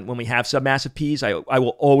prevalent when we have submassive Ps. I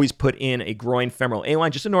will always put in a groin femoral A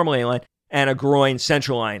line, just a normal A line, and a groin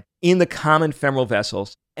central line in the common femoral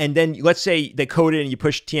vessels. And then let's say they coded and you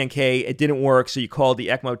pushed TNK, it didn't work, so you called the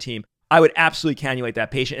ECMO team. I would absolutely cannulate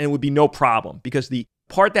that patient and it would be no problem because the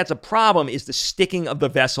part that's a problem is the sticking of the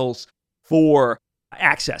vessels for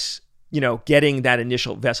access, getting that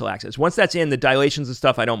initial vessel access. Once that's in, the dilations and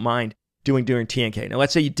stuff, I don't mind doing during TNK. Now,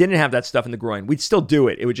 let's say you didn't have that stuff in the groin. We'd still do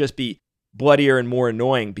it. It would just be bloodier and more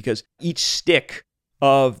annoying because each stick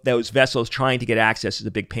of those vessels trying to get access is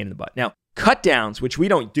a big pain in the butt. Now, cut downs, which we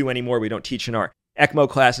don't do anymore, we don't teach in our ECMO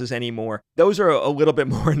classes anymore. Those are a little bit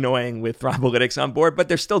more annoying with thrombolytics on board, but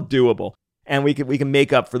they're still doable. And we can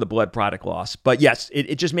make up for the blood product loss. But yes,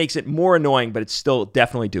 it just makes it more annoying, but it's still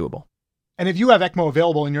definitely doable. And if you have ECMO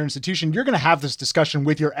available in your institution, you're going to have this discussion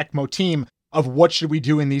with your ECMO team of what should we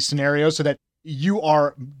do in these scenarios so that you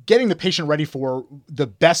are getting the patient ready for the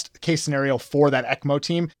best case scenario for that ECMO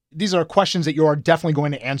team. These are questions that you are definitely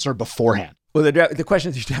going to answer beforehand. Well, the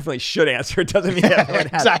questions you definitely should answer. It doesn't mean that would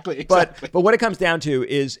happen. Exactly. But what it comes down to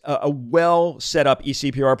is a well set up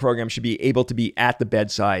eCPR program should be able to be at the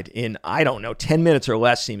bedside in, 10 minutes or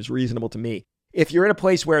less seems reasonable to me. If you're in a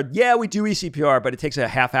place where, we do eCPR, but it takes a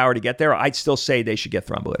half hour to get there, I'd still say they should get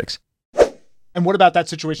thrombolytics. And what about that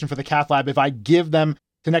situation for the cath lab? If I give them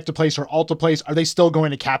tenecteplase or alteplase, are they still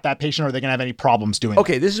going to cap that patient or are they going to have any problems doing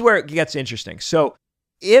Okay, this is where it gets interesting. So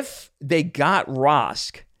if they got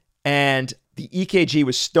ROSC and the EKG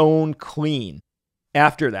was stone clean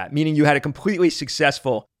after that, meaning you had a completely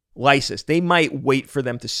successful lysis, they might wait for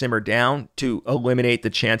them to simmer down to eliminate the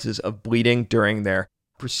chances of bleeding during their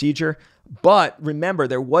procedure. But remember,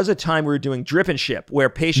 there was a time we were doing drip and ship where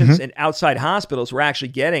patients in outside hospitals were actually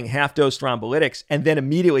getting half-dose thrombolytics and then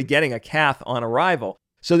immediately getting a cath on arrival.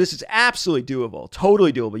 So this is absolutely doable,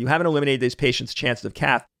 totally doable. You haven't eliminated these patients' chances of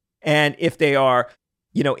cath. And if they are,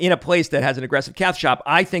 in a place that has an aggressive cath shop,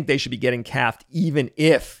 I think they should be getting cathed even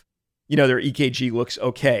if, their EKG looks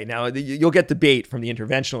okay. Now, you'll get debate from the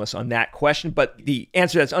interventionalists on that question, but the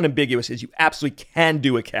answer that's unambiguous is you absolutely can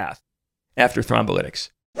do a cath after thrombolytics.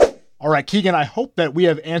 All right, Keegan, I hope that we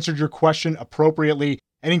have answered your question appropriately.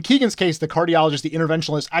 And in Keegan's case, the cardiologist, the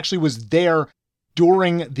interventionalist, actually was there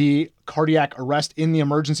during the cardiac arrest in the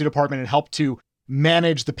emergency department and helped to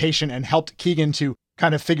manage the patient and helped Keegan to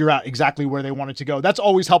kind of figure out exactly where they wanted to go. That's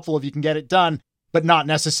always helpful if you can get it done, but not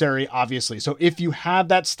necessary, obviously. So if you have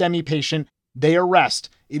that STEMI patient, they arrest,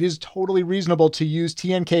 it is totally reasonable to use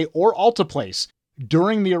TNK or alteplase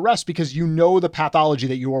during the arrest because you know the pathology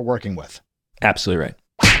that you are working with. Absolutely right.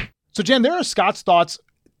 So Jan, there are Scott's thoughts.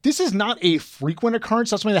 This is not a frequent occurrence.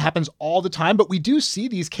 That's something that happens all the time, but we do see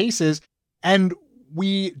these cases and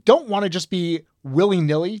we don't want to just be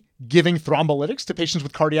willy-nilly giving thrombolytics to patients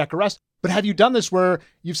with cardiac arrest. But have you done this where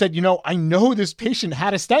you've said, I know this patient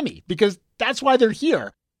had a STEMI because that's why they're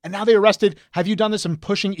here. And now they arrested. Have you done this in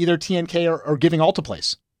pushing either TNK or giving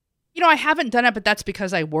alteplase? I haven't done it, but that's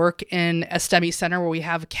because I work in a STEMI center where we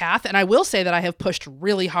have cath. And I will say that I have pushed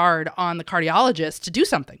really hard on the cardiologist to do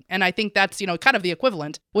something. And I think that's, kind of the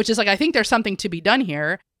equivalent, which is like, I think there's something to be done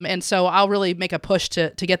here. And so I'll really make a push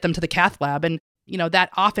to get them to the cath lab. And, that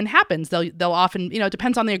often happens. They'll often, it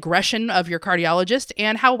depends on the aggression of your cardiologist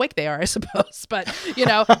and how awake they are, I suppose. But,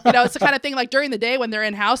 it's the kind of thing like during the day when they're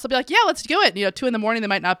in house, they'll be like, yeah, let's do it. 2 a.m, they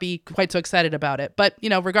might not be quite so excited about it. But,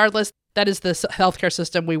 regardless, that is the healthcare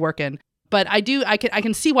system we work in. But I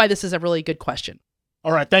can see why this is a really good question.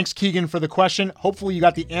 All right. Thanks, Keegan, for the question. Hopefully you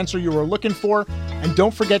got the answer you were looking for. And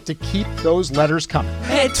don't forget to keep those letters coming.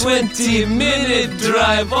 A 20-minute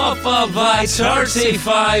drive off of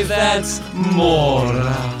I-35, that's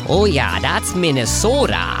Mora. Oh yeah, that's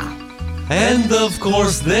Minnesota. And of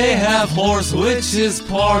course they have horse, which is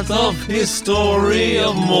part of history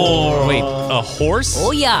of Mora. Wait, a horse?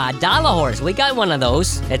 Oh yeah, dollar horse. We got one of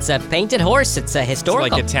those. It's a painted horse. It's a historical.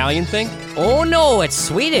 It's like Italian thing? Oh no, it's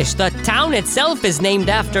Swedish. The town itself is named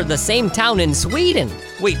after the same town in Sweden.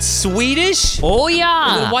 Wait, Swedish? Oh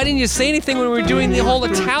yeah. Well, why didn't you say anything when we were doing the whole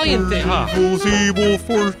Italian thing?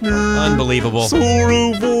 Unbelievable.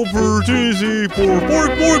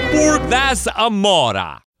 That's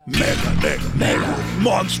Amora. Mega,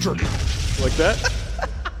 monster. Like that?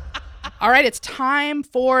 All right, it's time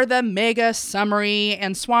for the mega summary.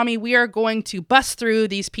 And Swami, we are going to bust through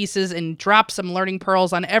these pieces and drop some learning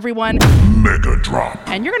pearls on everyone. Mega drop.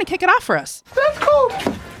 And you're going to kick it off for us. That's cool.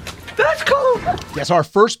 That's cool. Yeah, so our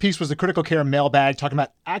first piece was the critical care mailbag, talking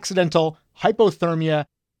about accidental hypothermia.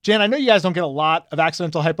 Jan, I know you guys don't get a lot of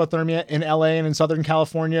accidental hypothermia in LA and in Southern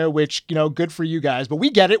California, which, good for you guys. But we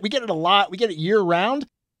get it. We get it a lot. We get it year round.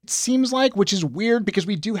 It seems like, which is weird because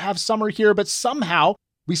we do have summer here, but somehow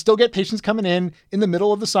we still get patients coming in the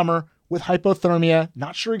middle of the summer with hypothermia.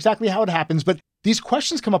 Not sure exactly how it happens, but these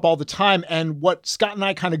questions come up all the time. And what Scott and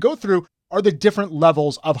I kind of go through are the different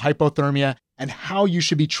levels of hypothermia and how you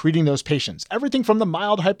should be treating those patients. Everything from the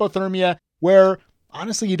mild hypothermia, where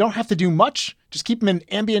honestly, you don't have to do much. Just keep them in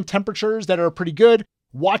ambient temperatures that are pretty good.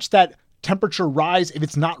 Watch that temperature rise. If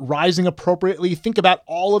it's not rising appropriately, think about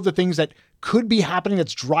all of the things that could be happening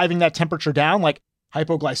that's driving that temperature down, like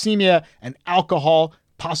hypoglycemia and alcohol,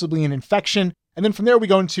 possibly an infection. And then from there, we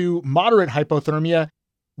go into moderate hypothermia,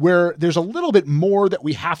 where there's a little bit more that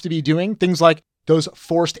we have to be doing. Things like those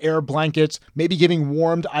forced air blankets, maybe giving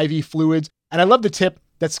warmed IV fluids. And I love the tip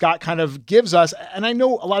that Scott kind of gives us. And I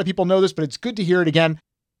know a lot of people know this, but it's good to hear it again.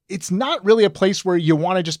 It's not really a place where you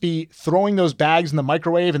want to just be throwing those bags in the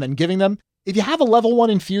microwave and then giving them. If you have a level 1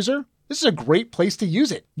 infuser, this is a great place to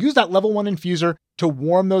use it. Use that level 1 infuser to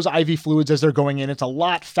warm those IV fluids as they're going in. It's a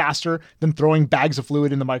lot faster than throwing bags of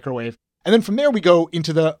fluid in the microwave. And then from there, we go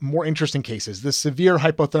into the more interesting cases, the severe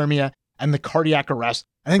hypothermia and the cardiac arrest.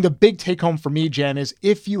 I think the big take home for me, Jen, is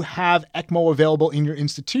if you have ECMO available in your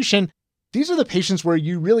institution, these are the patients where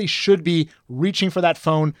you really should be reaching for that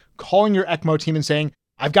phone, calling your ECMO team and saying,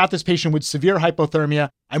 I've got this patient with severe hypothermia.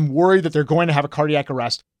 I'm worried that they're going to have a cardiac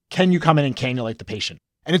arrest. Can you come in and cannulate the patient?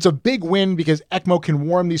 And it's a big win because ECMO can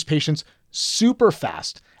warm these patients super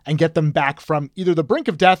fast and get them back from either the brink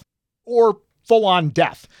of death or full-on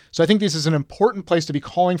death. So I think this is an important place to be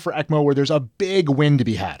calling for ECMO where there's a big win to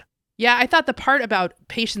be had. Yeah, I thought the part about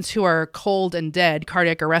patients who are cold and dead,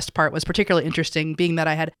 cardiac arrest part, was particularly interesting, being that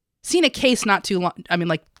I had seen a case not too long,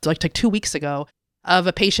 like 2 weeks ago, of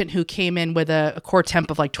a patient who came in with a core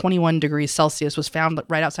temp of like 21 degrees Celsius, was found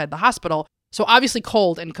right outside the hospital. So obviously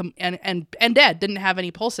cold and dead, didn't have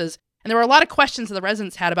any pulses. And there were a lot of questions that the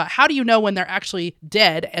residents had about how do you know when they're actually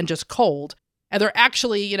dead and just cold, and they're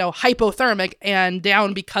actually, hypothermic and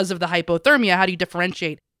down because of the hypothermia. How do you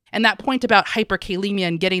differentiate? And that point about hyperkalemia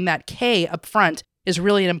and getting that K up front is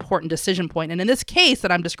really an important decision point. And in this case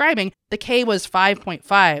that I'm describing, the K was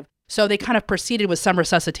 5.5. So they kind of proceeded with some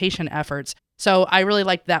resuscitation efforts. So I really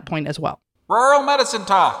liked that point as well. Rural medicine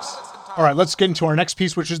talks. All right, let's get into our next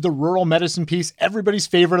piece, which is the rural medicine piece, everybody's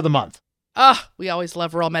favorite of the month. We always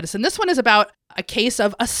love rural medicine. This one is about a case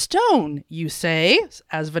of a stone, you say,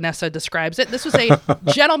 as Vanessa describes it. This was a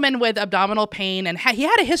gentleman with abdominal pain, and he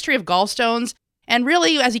had a history of gallstones. And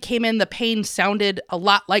really, as he came in, the pain sounded a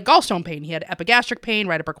lot like gallstone pain. He had epigastric pain,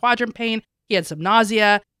 right upper quadrant pain. He had some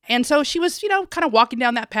nausea. And so she was, kind of walking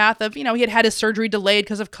down that path of, he had his surgery delayed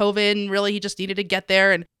because of COVID, and really he just needed to get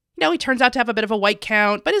there. And, he turns out to have a bit of a white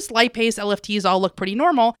count, but his lipase, LFTs all look pretty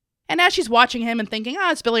normal. And as she's watching him and thinking,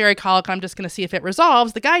 it's biliary colic, I'm just going to see if it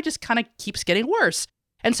resolves, the guy just kind of keeps getting worse.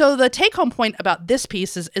 And so the take-home point about this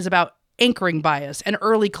piece is about anchoring bias and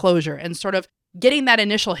early closure and sort of getting that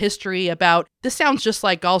initial history about this sounds just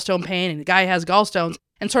like gallstone pain and the guy has gallstones,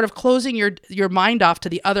 and sort of closing your mind off to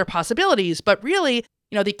the other possibilities. But really,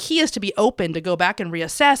 the key is to be open to go back and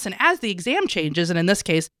reassess. And as the exam changes, and in this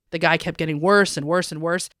case, the guy kept getting worse and worse and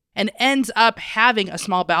worse and ends up having a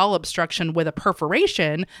small bowel obstruction with a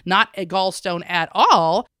perforation, not a gallstone at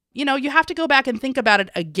all, you have to go back and think about it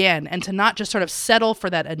again and to not just sort of settle for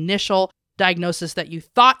that initial diagnosis that you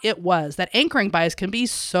thought it was. That anchoring bias can be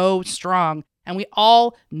so strong, and we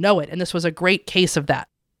all know it. And this was a great case of that.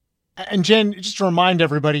 And Jen, just to remind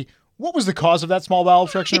everybody, what was the cause of that small bowel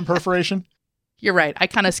obstruction and perforation? You're right. I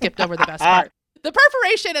kind of skipped over the best part. The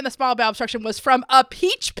perforation and the small bowel obstruction was from a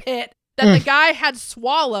peach pit that the guy had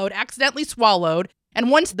accidentally swallowed. And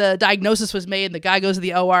once the diagnosis was made and the guy goes to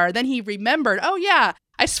the OR, then he remembered, oh yeah,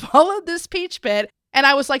 I swallowed this peach pit and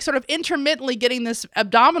I was like sort of intermittently getting this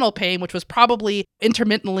abdominal pain, which was probably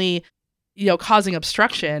intermittently, causing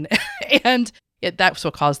obstruction. And that's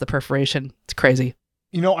what caused the perforation. It's crazy.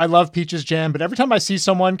 I love peaches, Jen, but every time I see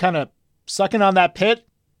someone kind of sucking on that pit,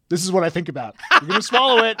 this is what I think about. You're going to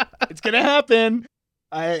swallow it. It's going to happen.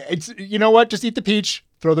 You know what? Just eat the peach.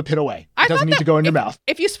 Throw the pit away. It doesn't need to go in your mouth.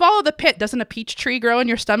 If you swallow the pit, doesn't a peach tree grow in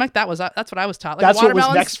your stomach? That's what I was taught. Like that's what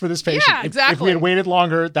was next for this patient. Yeah, exactly. If we had waited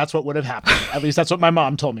longer, that's what would have happened. At least that's what my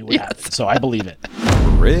mom told me would happen. So I believe it.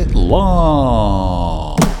 Brit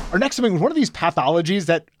Law. Our next thing was one of these pathologies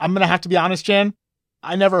that I'm going to have to be honest, Jan,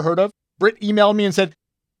 I never heard of. Brit emailed me and said,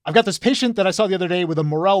 I've got this patient that I saw the other day with a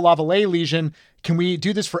Morel-Lavallée lesion. Can we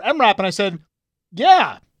do this for MRAP? And I said,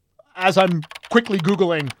 yeah, as I'm quickly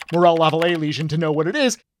Googling Morel-Lavallée lesion to know what it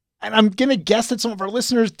is. And I'm going to guess that some of our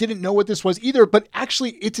listeners didn't know what this was either, but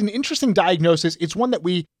actually it's an interesting diagnosis. It's one that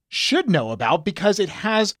we should know about because it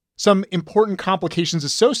has some important complications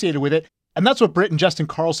associated with it. And that's what Brit and Jestin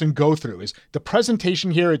Carlson go through is the presentation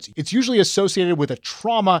here. It's usually associated with a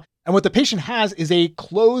trauma. And what the patient has is a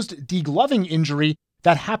closed degloving injury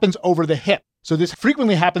that happens over the hip. So this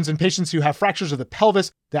frequently happens in patients who have fractures of the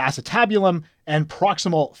pelvis, the acetabulum, and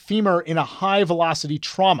proximal femur in a high velocity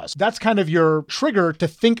trauma. So that's kind of your trigger to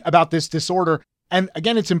think about this disorder. And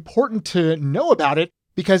again, it's important to know about it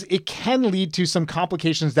because it can lead to some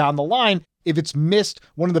complications down the line if it's missed,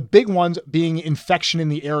 one of the big ones being infection in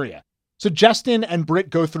the area. So Jestin and Brit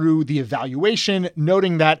go through the evaluation,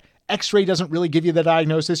 noting that X-ray doesn't really give you the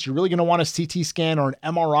diagnosis. You're really going to want a CT scan or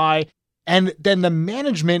an MRI. And then the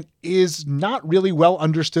management is not really well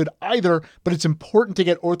understood either, but it's important to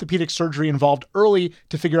get orthopedic surgery involved early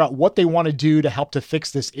to figure out what they want to do to help to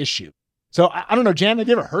fix this issue. So I don't know, Jan, have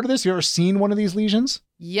you ever heard of this? Have you ever seen one of these lesions?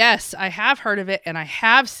 Yes, I have heard of it and I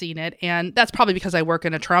have seen it. And that's probably because I work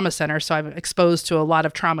in a trauma center, so I'm exposed to a lot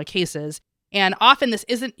of trauma cases. And often this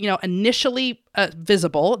isn't, initially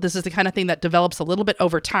visible. This is the kind of thing that develops a little bit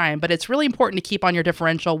over time, but it's really important to keep on your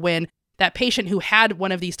differential when that patient who had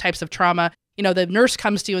one of these types of trauma, the nurse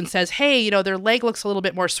comes to you and says, hey, their leg looks a little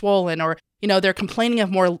bit more swollen, or, they're complaining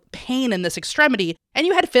of more pain in this extremity. And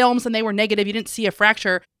you had films and they were negative. You didn't see a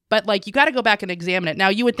fracture, but you got to go back and examine it. Now,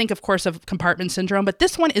 you would think, of course, of compartment syndrome, but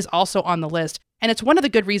this one is also on the list. And it's one of the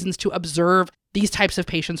good reasons to observe these types of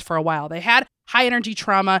patients for a while. They had high energy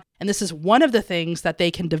trauma, and this is one of the things that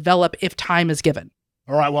they can develop if time is given.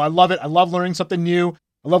 All right. Well, I love it. I love learning something new.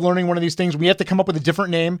 I love learning one of these things. We have to come up with a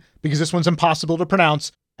different name because this one's impossible to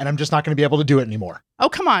pronounce, and I'm just not going to be able to do it anymore. Oh,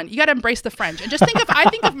 come on. You got to embrace the French. And just I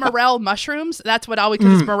think of morel mushrooms. That's what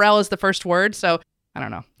because morel is the first word. So I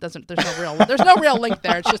don't know. There's no real link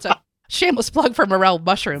there. It's just a shameless plug for morel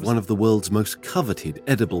mushrooms. One of the world's most coveted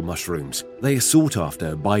edible mushrooms. They are sought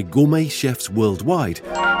after by gourmet chefs worldwide.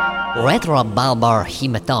 Retrobulbar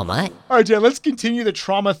hematoma. All right, Jen, let's continue the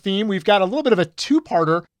trauma theme. We've got a little bit of a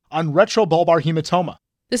two-parter on retrobulbar hematoma.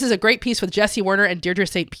 This is a great piece with Jessie, Werner, and Deidre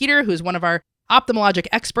St. Peter, who's one of our ophthalmologic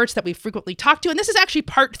experts that we frequently talk to. And this is actually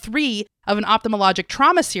part 3 of an ophthalmologic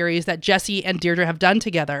trauma series that Jessie and Deidre have done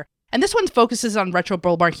together. And this one focuses on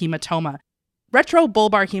retrobulbar hematoma.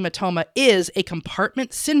 Retrobulbar hematoma is a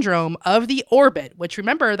compartment syndrome of the orbit, which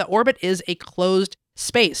remember, the orbit is a closed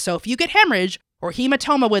space. So if you get hemorrhage or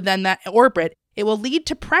hematoma within that orbit, it will lead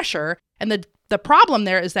to pressure. And the problem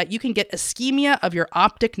there is that you can get ischemia of your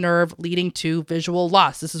optic nerve leading to visual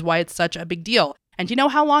loss. This is why it's such a big deal. And you know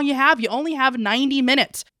how long you have? You only have 90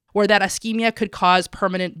 minutes where that ischemia could cause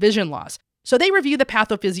permanent vision loss. So they review the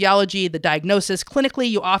pathophysiology, the diagnosis. Clinically,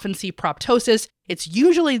 you often see proptosis. It's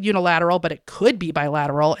usually unilateral, but it could be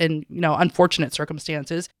bilateral in, unfortunate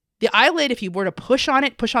circumstances. The eyelid, if you were to push on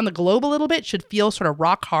the globe a little bit, should feel sort of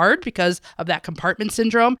rock hard because of that compartment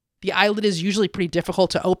syndrome. The eyelid is usually pretty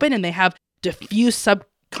difficult to open, and they have diffuse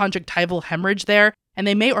subconjunctival hemorrhage there, and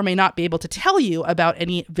they may or may not be able to tell you about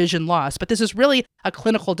any vision loss. But this is really a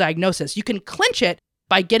clinical diagnosis. You can clinch it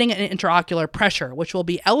by getting an intraocular pressure, which will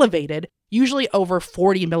be elevated, usually over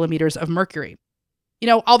 40 millimeters of mercury.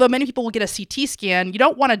 although many people will get a CT scan, you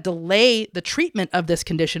don't want to delay the treatment of this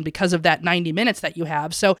condition because of that 90 minutes that you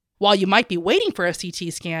have. So while you might be waiting for a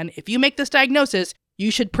CT scan, if you make this diagnosis,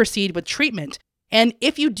 you should proceed with treatment. And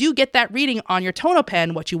if you do get that reading on your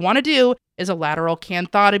tonopen, what you want to do is a lateral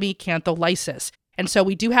canthotomy, cantholysis. And so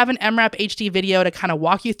we do have an MRAP HD video to kind of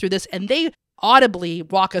walk you through this, and they audibly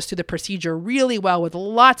walk us through the procedure really well with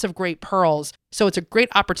lots of great pearls. So it's a great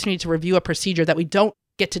opportunity to review a procedure that we don't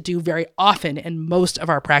get to do very often in most of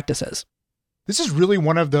our practices. This is really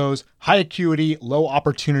one of those high acuity, low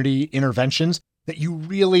opportunity interventions that you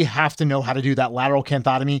really have to know how to do that lateral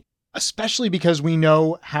canthotomy, especially because we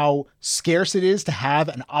know how scarce it is to have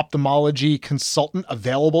an ophthalmology consultant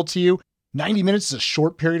available to you. 90 minutes is a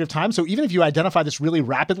short period of time. So even if you identify this really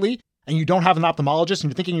rapidly and you don't have an ophthalmologist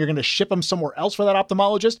and you're thinking you're going to ship them somewhere else for that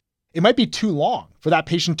ophthalmologist, it might be too long for that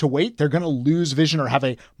patient to wait. They're going to lose vision or have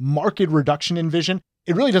a marked reduction in vision.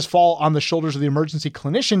 It really does fall on the shoulders of the emergency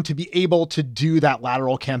clinician to be able to do that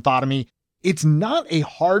lateral canthotomy. It's not a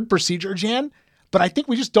hard procedure, Jan, but I think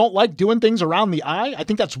we just don't like doing things around the eye. I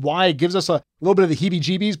think that's why it gives us a little bit of the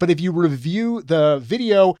heebie-jeebies. But if you review the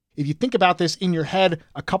video, if you think about this in your head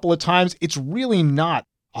a couple of times, it's really not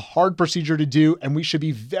a hard procedure to do, and we should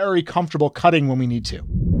be very comfortable cutting when we need to.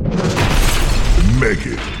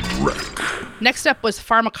 Megan Reck. Next up was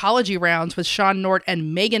Pharmacology Rounds with Sean Nort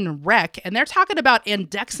and Megan Reck, and they're talking about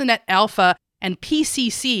Andexanet Alfa and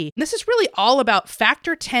PCC. And this is really all about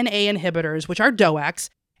factor 10A inhibitors, which are DOACs,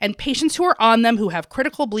 and patients who are on them who have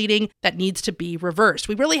critical bleeding that needs to be reversed.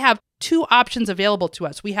 We really have two options available to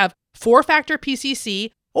us. We have 4-factor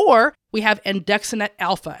PCC, or we have Andexanet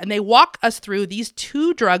Alfa, and they walk us through these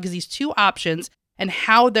two drugs, these two options, and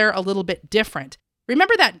how they're a little bit different.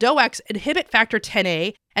 Remember that DOACs inhibit factor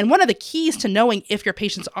 10A, and one of the keys to knowing if your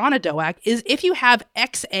patient's on a DOAC is if you have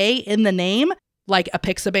XA in the name, like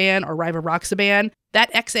apixaban or rivaroxaban,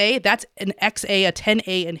 that XA, that's an XA, a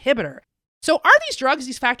 10A inhibitor. So are these drugs,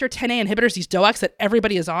 these factor 10A inhibitors, these DOACs that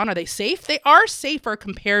everybody is on, are they safe? They are safer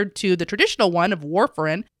compared to the traditional one of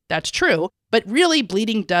warfarin. That's true. But really,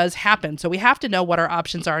 bleeding does happen. So we have to know what our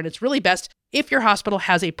options are. And it's really best if your hospital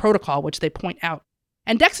has a protocol, which they point out.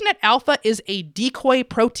 Andexanet Alfa is a decoy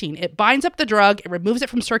protein. It binds up the drug, it removes it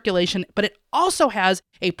from circulation, but it also has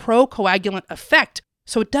a procoagulant effect.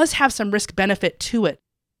 So it does have some risk benefit to it.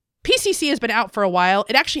 PCC has been out for a while.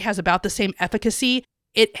 It actually has about the same efficacy.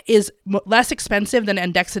 It is less expensive than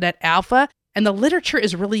Andexanet Alfa, and the literature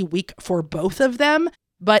is really weak for both of them,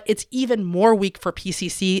 but it's even more weak for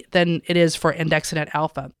PCC than it is for Andexanet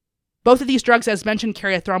Alfa. Both of these drugs, as mentioned,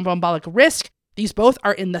 carry a thromboembolic risk. These both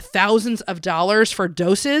are in the thousands of dollars for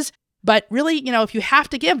doses, but really, if you have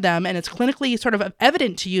to give them and it's clinically sort of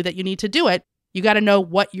evident to you that you need to do it, you got to know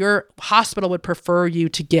what your hospital would prefer you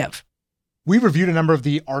to give. We've reviewed a number of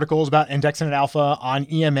the articles about Andexanet Alfa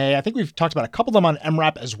on EMA. I think we've talked about a couple of them on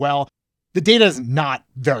MRAP as well. The data is not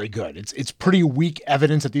very good. It's pretty weak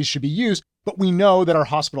evidence that these should be used, but we know that our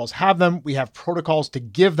hospitals have them. We have protocols to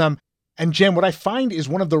give them. And Jen, what I find is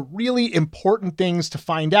one of the really important things to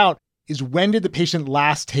find out is when did the patient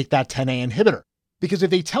last take that 10A inhibitor? Because if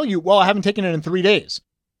they tell you, well, I haven't taken it in 3 days,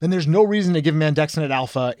 then there's no reason to give them Andexanet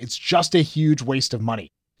Alfa. It's just a huge waste of money.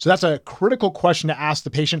 So that's a critical question to ask the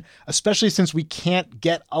patient, especially since we can't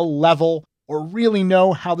get a level or really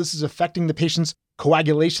know how this is affecting the patient's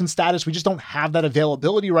coagulation status. We just don't have that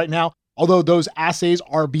availability right now. Although those assays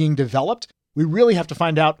are being developed, we really have to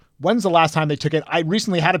find out when's the last time they took it. I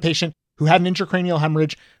recently had a patient who had an intracranial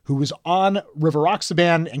hemorrhage who was on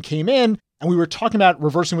rivaroxaban and came in, and we were talking about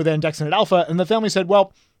reversing with Andexanet Alfa, and the family said,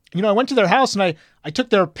 well, I went to their house and I took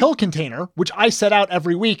their pill container, which I set out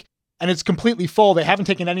every week, and it's completely full. They haven't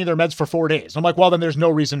taken any of their meds for 4 days. I'm like, well, then there's no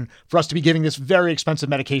reason for us to be giving this very expensive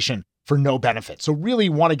medication for no benefit. So really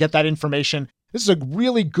want to get that information. This is a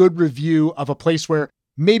really good review of a place where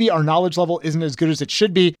maybe our knowledge level isn't as good as it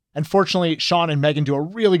should be. And fortunately, Sean and Megan do a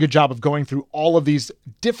really good job of going through all of these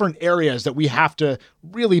different areas that we have to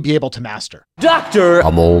really be able to master. Dr.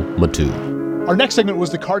 Amal Mattu. Our next segment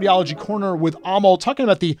was the Cardiology Corner with Amal, talking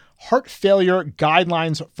about the heart failure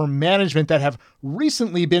guidelines for management that have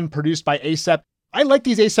recently been produced by ACEP. I like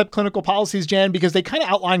these ACEP clinical policies, Jan, because they kind of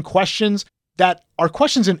outline questions that are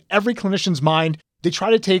questions in every clinician's mind. They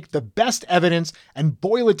try to take the best evidence and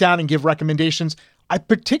boil it down and give recommendations. I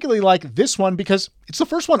particularly like this one because it's the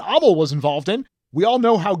first one Amal was involved in. We all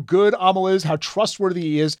know how good Amal is, how trustworthy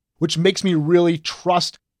he is, which makes me really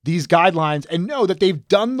trust these guidelines and know that they've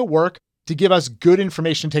done the work to give us good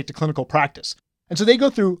information to take to clinical practice. And so they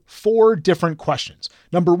go through 4 different questions.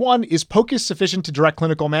 Number 1, is POCUS sufficient to direct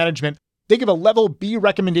clinical management? They give a level B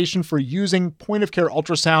recommendation for using point-of-care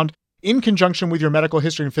ultrasound in conjunction with your medical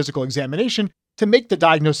history and physical examination to make the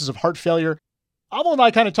diagnosis of heart failure. Amal and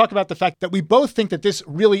I kind of talk about the fact that we both think that this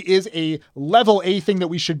really is a level A thing that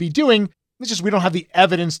we should be doing. It's just we don't have the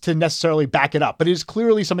evidence to necessarily back it up, but it is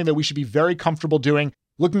clearly something that we should be very comfortable doing,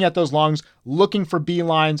 looking at those lungs, looking for B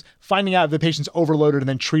lines, finding out if the patient's overloaded, and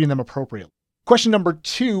then treating them appropriately. Question number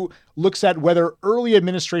 2 looks at whether early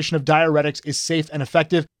administration of diuretics is safe and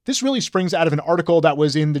effective. This really springs out of an article that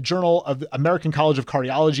was in the Journal of the American College of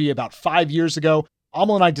Cardiology about 5 years ago.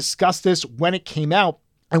 Amal and I discussed this when it came out,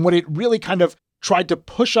 and what it really kind of tried to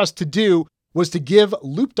push us to do was to give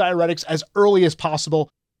loop diuretics as early as possible.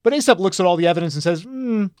 But ACEP looks at all the evidence and says,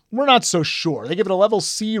 we're not so sure. They give it a level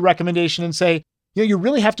C recommendation and say, you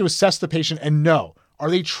really have to assess the patient and know, are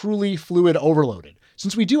they truly fluid overloaded?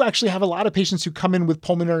 Since we do actually have a lot of patients who come in with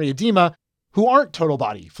pulmonary edema who aren't total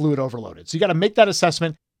body fluid overloaded. So you got to make that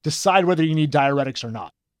assessment, decide whether you need diuretics or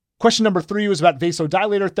not. Question number 3 was about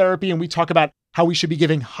vasodilator therapy, and we talk about how we should be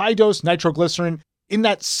giving high-dose nitroglycerin in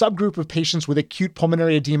that subgroup of patients with acute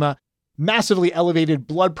pulmonary edema, massively elevated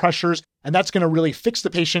blood pressures, and that's going to really fix the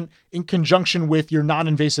patient in conjunction with your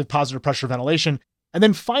non-invasive positive pressure ventilation. And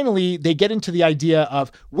then finally, they get into the idea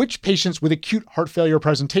of which patients with acute heart failure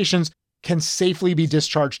presentations can safely be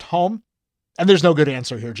discharged home. And there's no good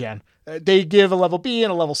answer here, Jan. They give a level B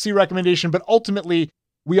and a level C recommendation, but ultimately,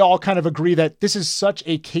 we all kind of agree that this is such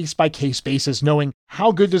a case-by-case basis, knowing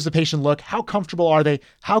how good does the patient look, how comfortable are they,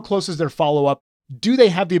 how close is their follow-up, do they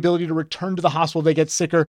have the ability to return to the hospital if they get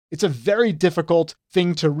sicker? It's a very difficult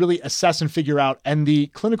thing to really assess and figure out, and the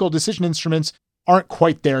clinical decision instruments aren't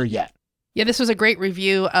quite there yet. Yeah, this was a great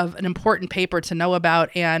review of an important paper to know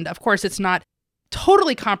about, and of course, it's not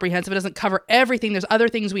totally comprehensive. It doesn't cover everything. There's other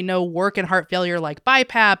things we know work in heart failure like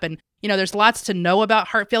BiPAP, and there's lots to know about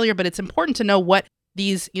heart failure, but it's important to know what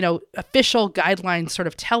these, official guidelines sort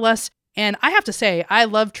of tell us. And I have to say, I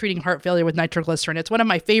love treating heart failure with nitroglycerin. It's one of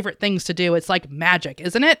my favorite things to do. It's like magic,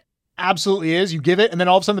 isn't it? Absolutely is. You give it, and then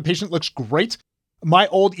all of a sudden the patient looks great. My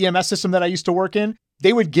old EMS system that I used to work in,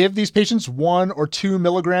 they would give these patients 1 or 2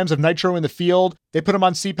 milligrams of nitro in the field. They put them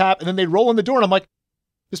on CPAP, and then they'd roll in the door, and I'm like,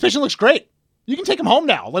 this patient looks great. You can take him home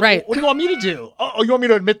now. Right. What do you want me to do? Oh, you want me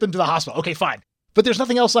to admit them to the hospital? Okay, fine. But there's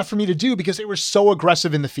nothing else left for me to do because they were so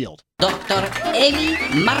aggressive in the field. Dr. Evie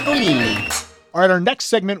Marcolini. All right, our next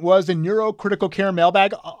segment was the Neuro Critical Care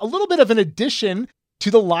Mailbag, a little bit of an addition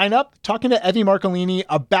to the lineup, talking to Evie Marcolini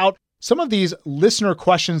about some of these listener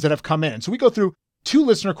questions that have come in. So we go through 2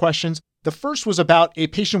 listener questions. The first was about a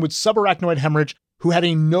patient with subarachnoid hemorrhage who had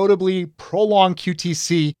a notably prolonged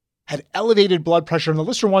QTC, had elevated blood pressure, and the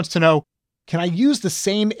listener wants to know, can I use the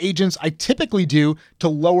same agents I typically do to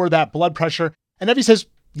lower that blood pressure? And Evie says,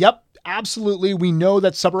 yep, absolutely. We know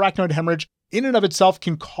that subarachnoid hemorrhage in and of itself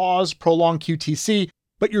can cause prolonged QTC,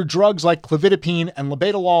 but your drugs like clevidipine and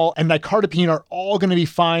labetalol and nicardipine are all going to be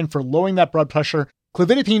fine for lowering that blood pressure.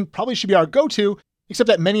 Clevidipine probably should be our go-to, except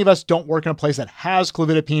that many of us don't work in a place that has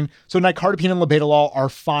clevidipine, so nicardipine and labetalol are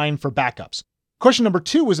fine for backups. Question number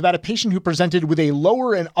 2 was about a patient who presented with a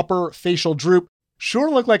lower and upper facial droop. Sure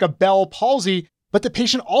looked like a Bell palsy, but the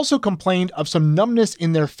patient also complained of some numbness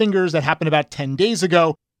in their fingers that happened about 10 days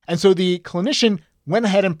ago. And so the clinician went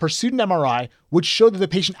ahead and pursued an MRI, which showed that the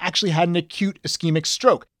patient actually had an acute ischemic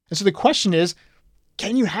stroke. And so the question is,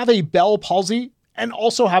 can you have a Bell palsy and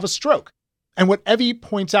also have a stroke? And what Evie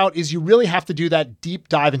points out is you really have to do that deep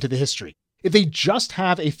dive into the history. If they just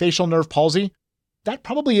have a facial nerve palsy, that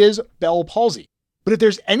probably is Bell palsy. But if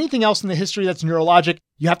there's anything else in the history that's neurologic,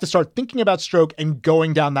 you have to start thinking about stroke and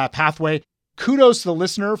going down that pathway. Kudos to the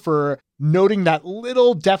listener for noting that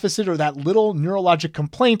little deficit or that little neurologic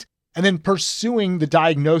complaint and then pursuing the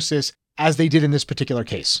diagnosis as they did in this particular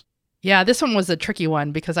case. Yeah, this one was a tricky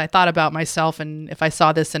one because I thought about myself, and if I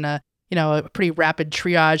saw this in a pretty rapid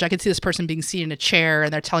triage, I could see this person being seen in a chair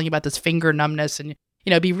and they're telling you about this finger numbness, and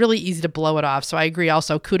it'd be really easy to blow it off. So I agree.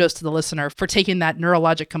 Also, kudos to the listener for taking that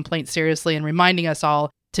neurologic complaint seriously and reminding us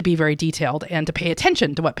all to be very detailed and to pay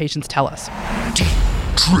attention to what patients tell us.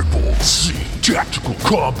 Triple-C Tactical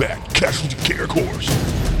Combat Casualty Care Course.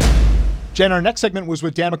 Jen, our next segment was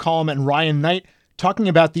with Dan McCollum and Ryan Knight talking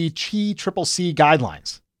about the CCC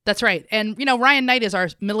guidelines. That's right. And, Ryan Knight is our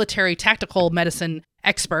military tactical medicine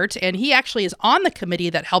expert, and he actually is on the committee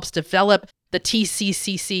that helps develop the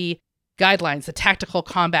TCCC guidelines, the Tactical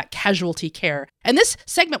Combat Casualty Care. And this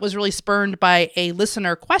segment was really spurred by a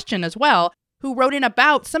listener question as well, who wrote in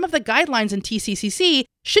about some of the guidelines in TCCC.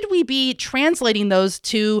 Should we be translating those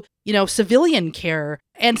to, civilian care?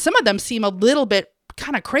 And some of them seem a little bit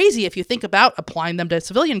kind of crazy if you think about applying them to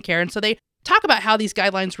civilian care. And so they talk about how these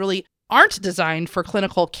guidelines really aren't designed for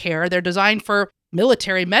clinical care. They're designed for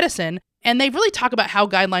military medicine. And they really talk about how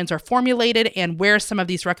guidelines are formulated and where some of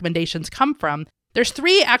these recommendations come from. There's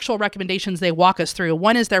 3 actual recommendations they walk us through.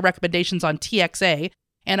 One is their recommendations on TXA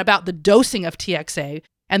and about the dosing of TXA,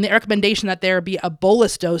 and the recommendation that there be a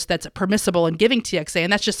bolus dose that's permissible in giving TXA,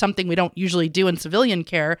 and that's just something we don't usually do in civilian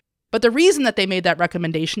care. But the reason that they made that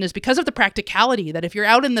recommendation is because of the practicality that if you're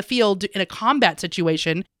out in the field in a combat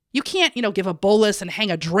situation, you can't, give a bolus and hang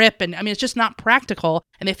a drip. And it's just not practical.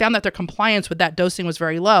 And they found that their compliance with that dosing was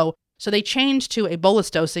very low. So they changed to a bolus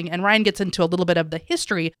dosing. And Ryan gets into a little bit of the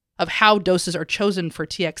history of how doses are chosen for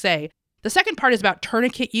TXA. The second part is about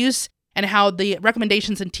tourniquet use and how the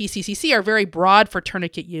recommendations in TCCC are very broad for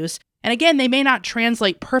tourniquet use. And again, they may not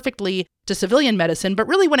translate perfectly to civilian medicine, but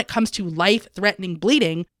really when it comes to life-threatening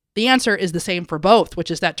bleeding, the answer is the same for both,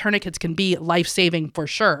 which is that tourniquets can be life-saving for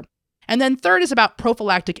sure. And then third is about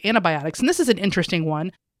prophylactic antibiotics. And this is an interesting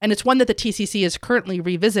one, and it's one that the TCC is currently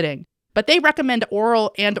revisiting. But they recommend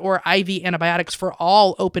oral and or IV antibiotics for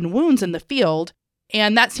all open wounds in the field.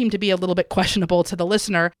 And that seemed to be a little bit questionable to the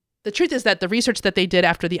listener. The truth is that the research that they did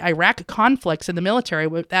after the Iraq conflicts in the military,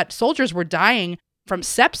 that soldiers were dying from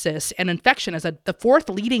sepsis and infection as the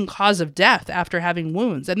 4th leading cause of death after having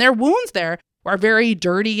wounds. And their wounds there are very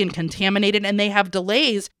dirty and contaminated, and they have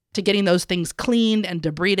delays to getting those things cleaned and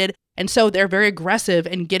debrided. And so they're very aggressive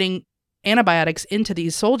in getting antibiotics into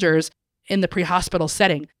these soldiers in the pre-hospital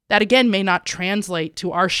setting. That again may not translate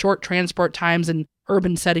to our short transport times in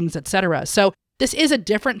urban settings, etc. So this is a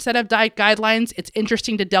different set of guidelines. It's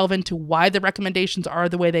interesting to delve into why the recommendations are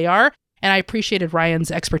the way they are, and I appreciated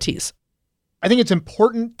Ryan's expertise. I think it's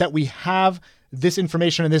important that we have this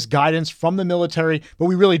information and this guidance from the military, but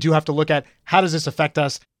we really do have to look at how does this affect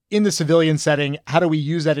us in the civilian setting? How do we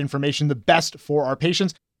use that information the best for our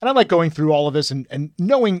patients? And I like going through all of this and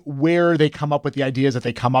knowing where they come up with the ideas that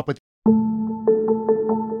they come up with.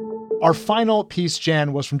 Our final piece,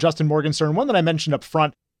 Jan, was from Justin Morgenstern, one that I mentioned up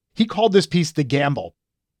front. He called this piece The Gamble.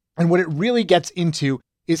 And what it really gets into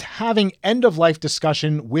is having end-of-life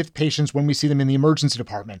discussion with patients when we see them in the emergency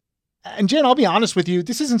department. And Jan, I'll be honest with you,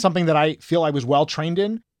 this isn't something that I feel I was well trained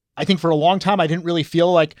in. I think for a long time, I didn't really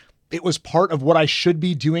feel like it was part of what I should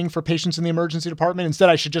be doing for patients in the emergency department. Instead,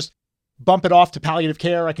 I should just bump it off to palliative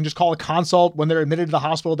care. I can just call a consult when they're admitted to the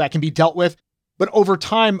hospital. That can be dealt with. But over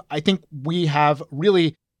time, I think we have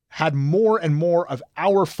really had more and more of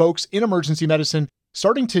our folks in emergency medicine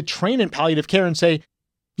starting to train in palliative care and say,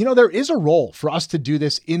 there is a role for us to do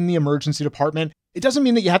this in the emergency department. It doesn't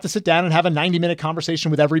mean that you have to sit down and have a 90-minute conversation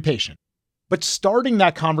with every patient. But starting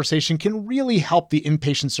that conversation can really help the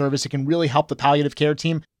inpatient service. It can really help the palliative care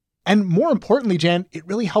team. And more importantly, Jan, it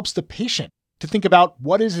really helps the patient to think about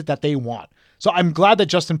what is it that they want. So I'm glad that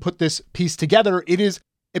Justin put this piece together. It is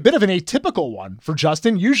a bit of an atypical one for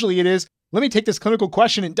Justin. Usually it is, let me take this clinical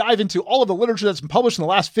question and dive into all of the literature that's been published in the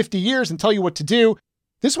last 50 years and tell you what to do.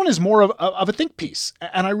 This one is more of a think piece,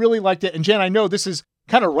 and I really liked it. And Jan, I know this is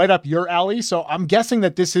kind of right up your alley, so I'm guessing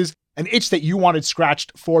that this is an itch that you wanted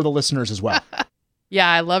scratched for the listeners as well. Yeah,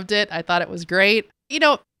 I loved it. I thought it was great.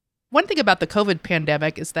 One thing about the COVID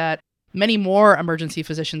pandemic is that many more emergency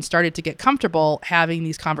physicians started to get comfortable having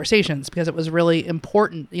these conversations because it was really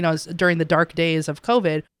important, during the dark days of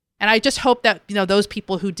COVID. And I just hope that, those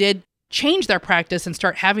people who did change their practice and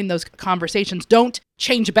start having those conversations don't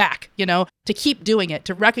change back, to keep doing it,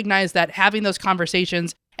 to recognize that having those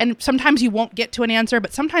conversations, and sometimes you won't get to an answer,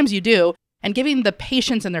 but sometimes you do, and giving the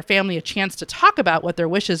patients and their family a chance to talk about what their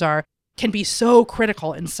wishes are can be so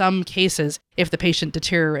critical in some cases if the patient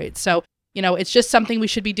deteriorates. So, it's just something we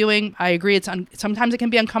should be doing. I agree. Sometimes it can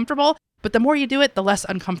be uncomfortable, but the more you do it, the less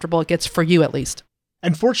uncomfortable it gets for you, at least.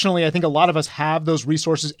 And fortunately, I think a lot of us have those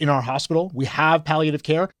resources in our hospital. We have palliative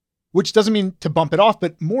care, which doesn't mean to bump it off,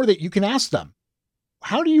 but more that you can ask them.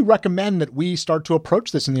 How do you recommend that we start to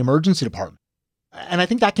approach this in the emergency department? And I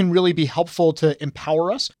think that can really be helpful to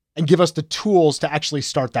empower us and give us the tools to actually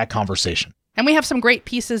start that conversation. And we have some great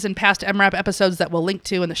pieces in past MRAP episodes that we'll link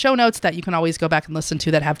to in the show notes that you can always go back and listen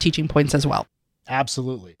to that have teaching points as well.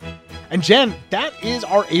 Absolutely. And Jen, that is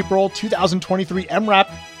our April 2023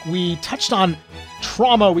 MRAP. We touched on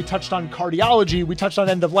trauma, we touched on cardiology, we touched on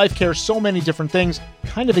end-of-life care, so many different things.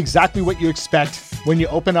 Kind of exactly what you expect when you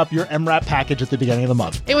open up your MRAP package at the beginning of the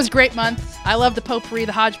month. It was a great month. I love the potpourri,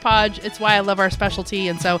 the hodgepodge. It's why I love our specialty,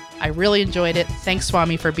 and so I really enjoyed it. Thanks,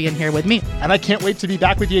 Swami, for being here with me. And I can't wait to be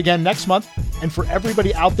back with you again next month. And for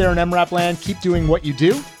everybody out there in MRAP land, keep doing what you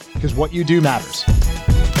do, because what you do matters.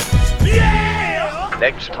 Yeah!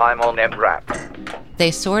 Next time on MRAP. They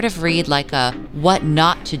sort of read like a what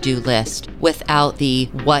not to do list without the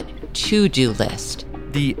what to do list.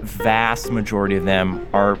 the vast majority of them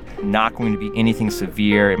are not going to be anything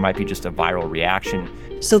severe. It might be just a viral reaction.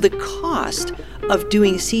 So the cost of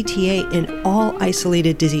doing CTA in all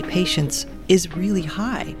isolated dizzy patients is really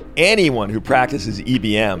high. Anyone who practices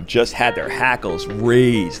EBM just had their hackles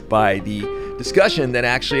raised by the discussion that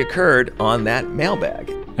actually occurred on that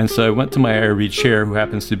mailbag. And so I went to my IRB chair, who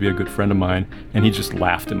happens to be a good friend of mine, and he just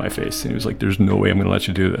laughed in my face. And he was like, there's no way I'm going to let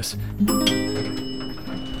you do this.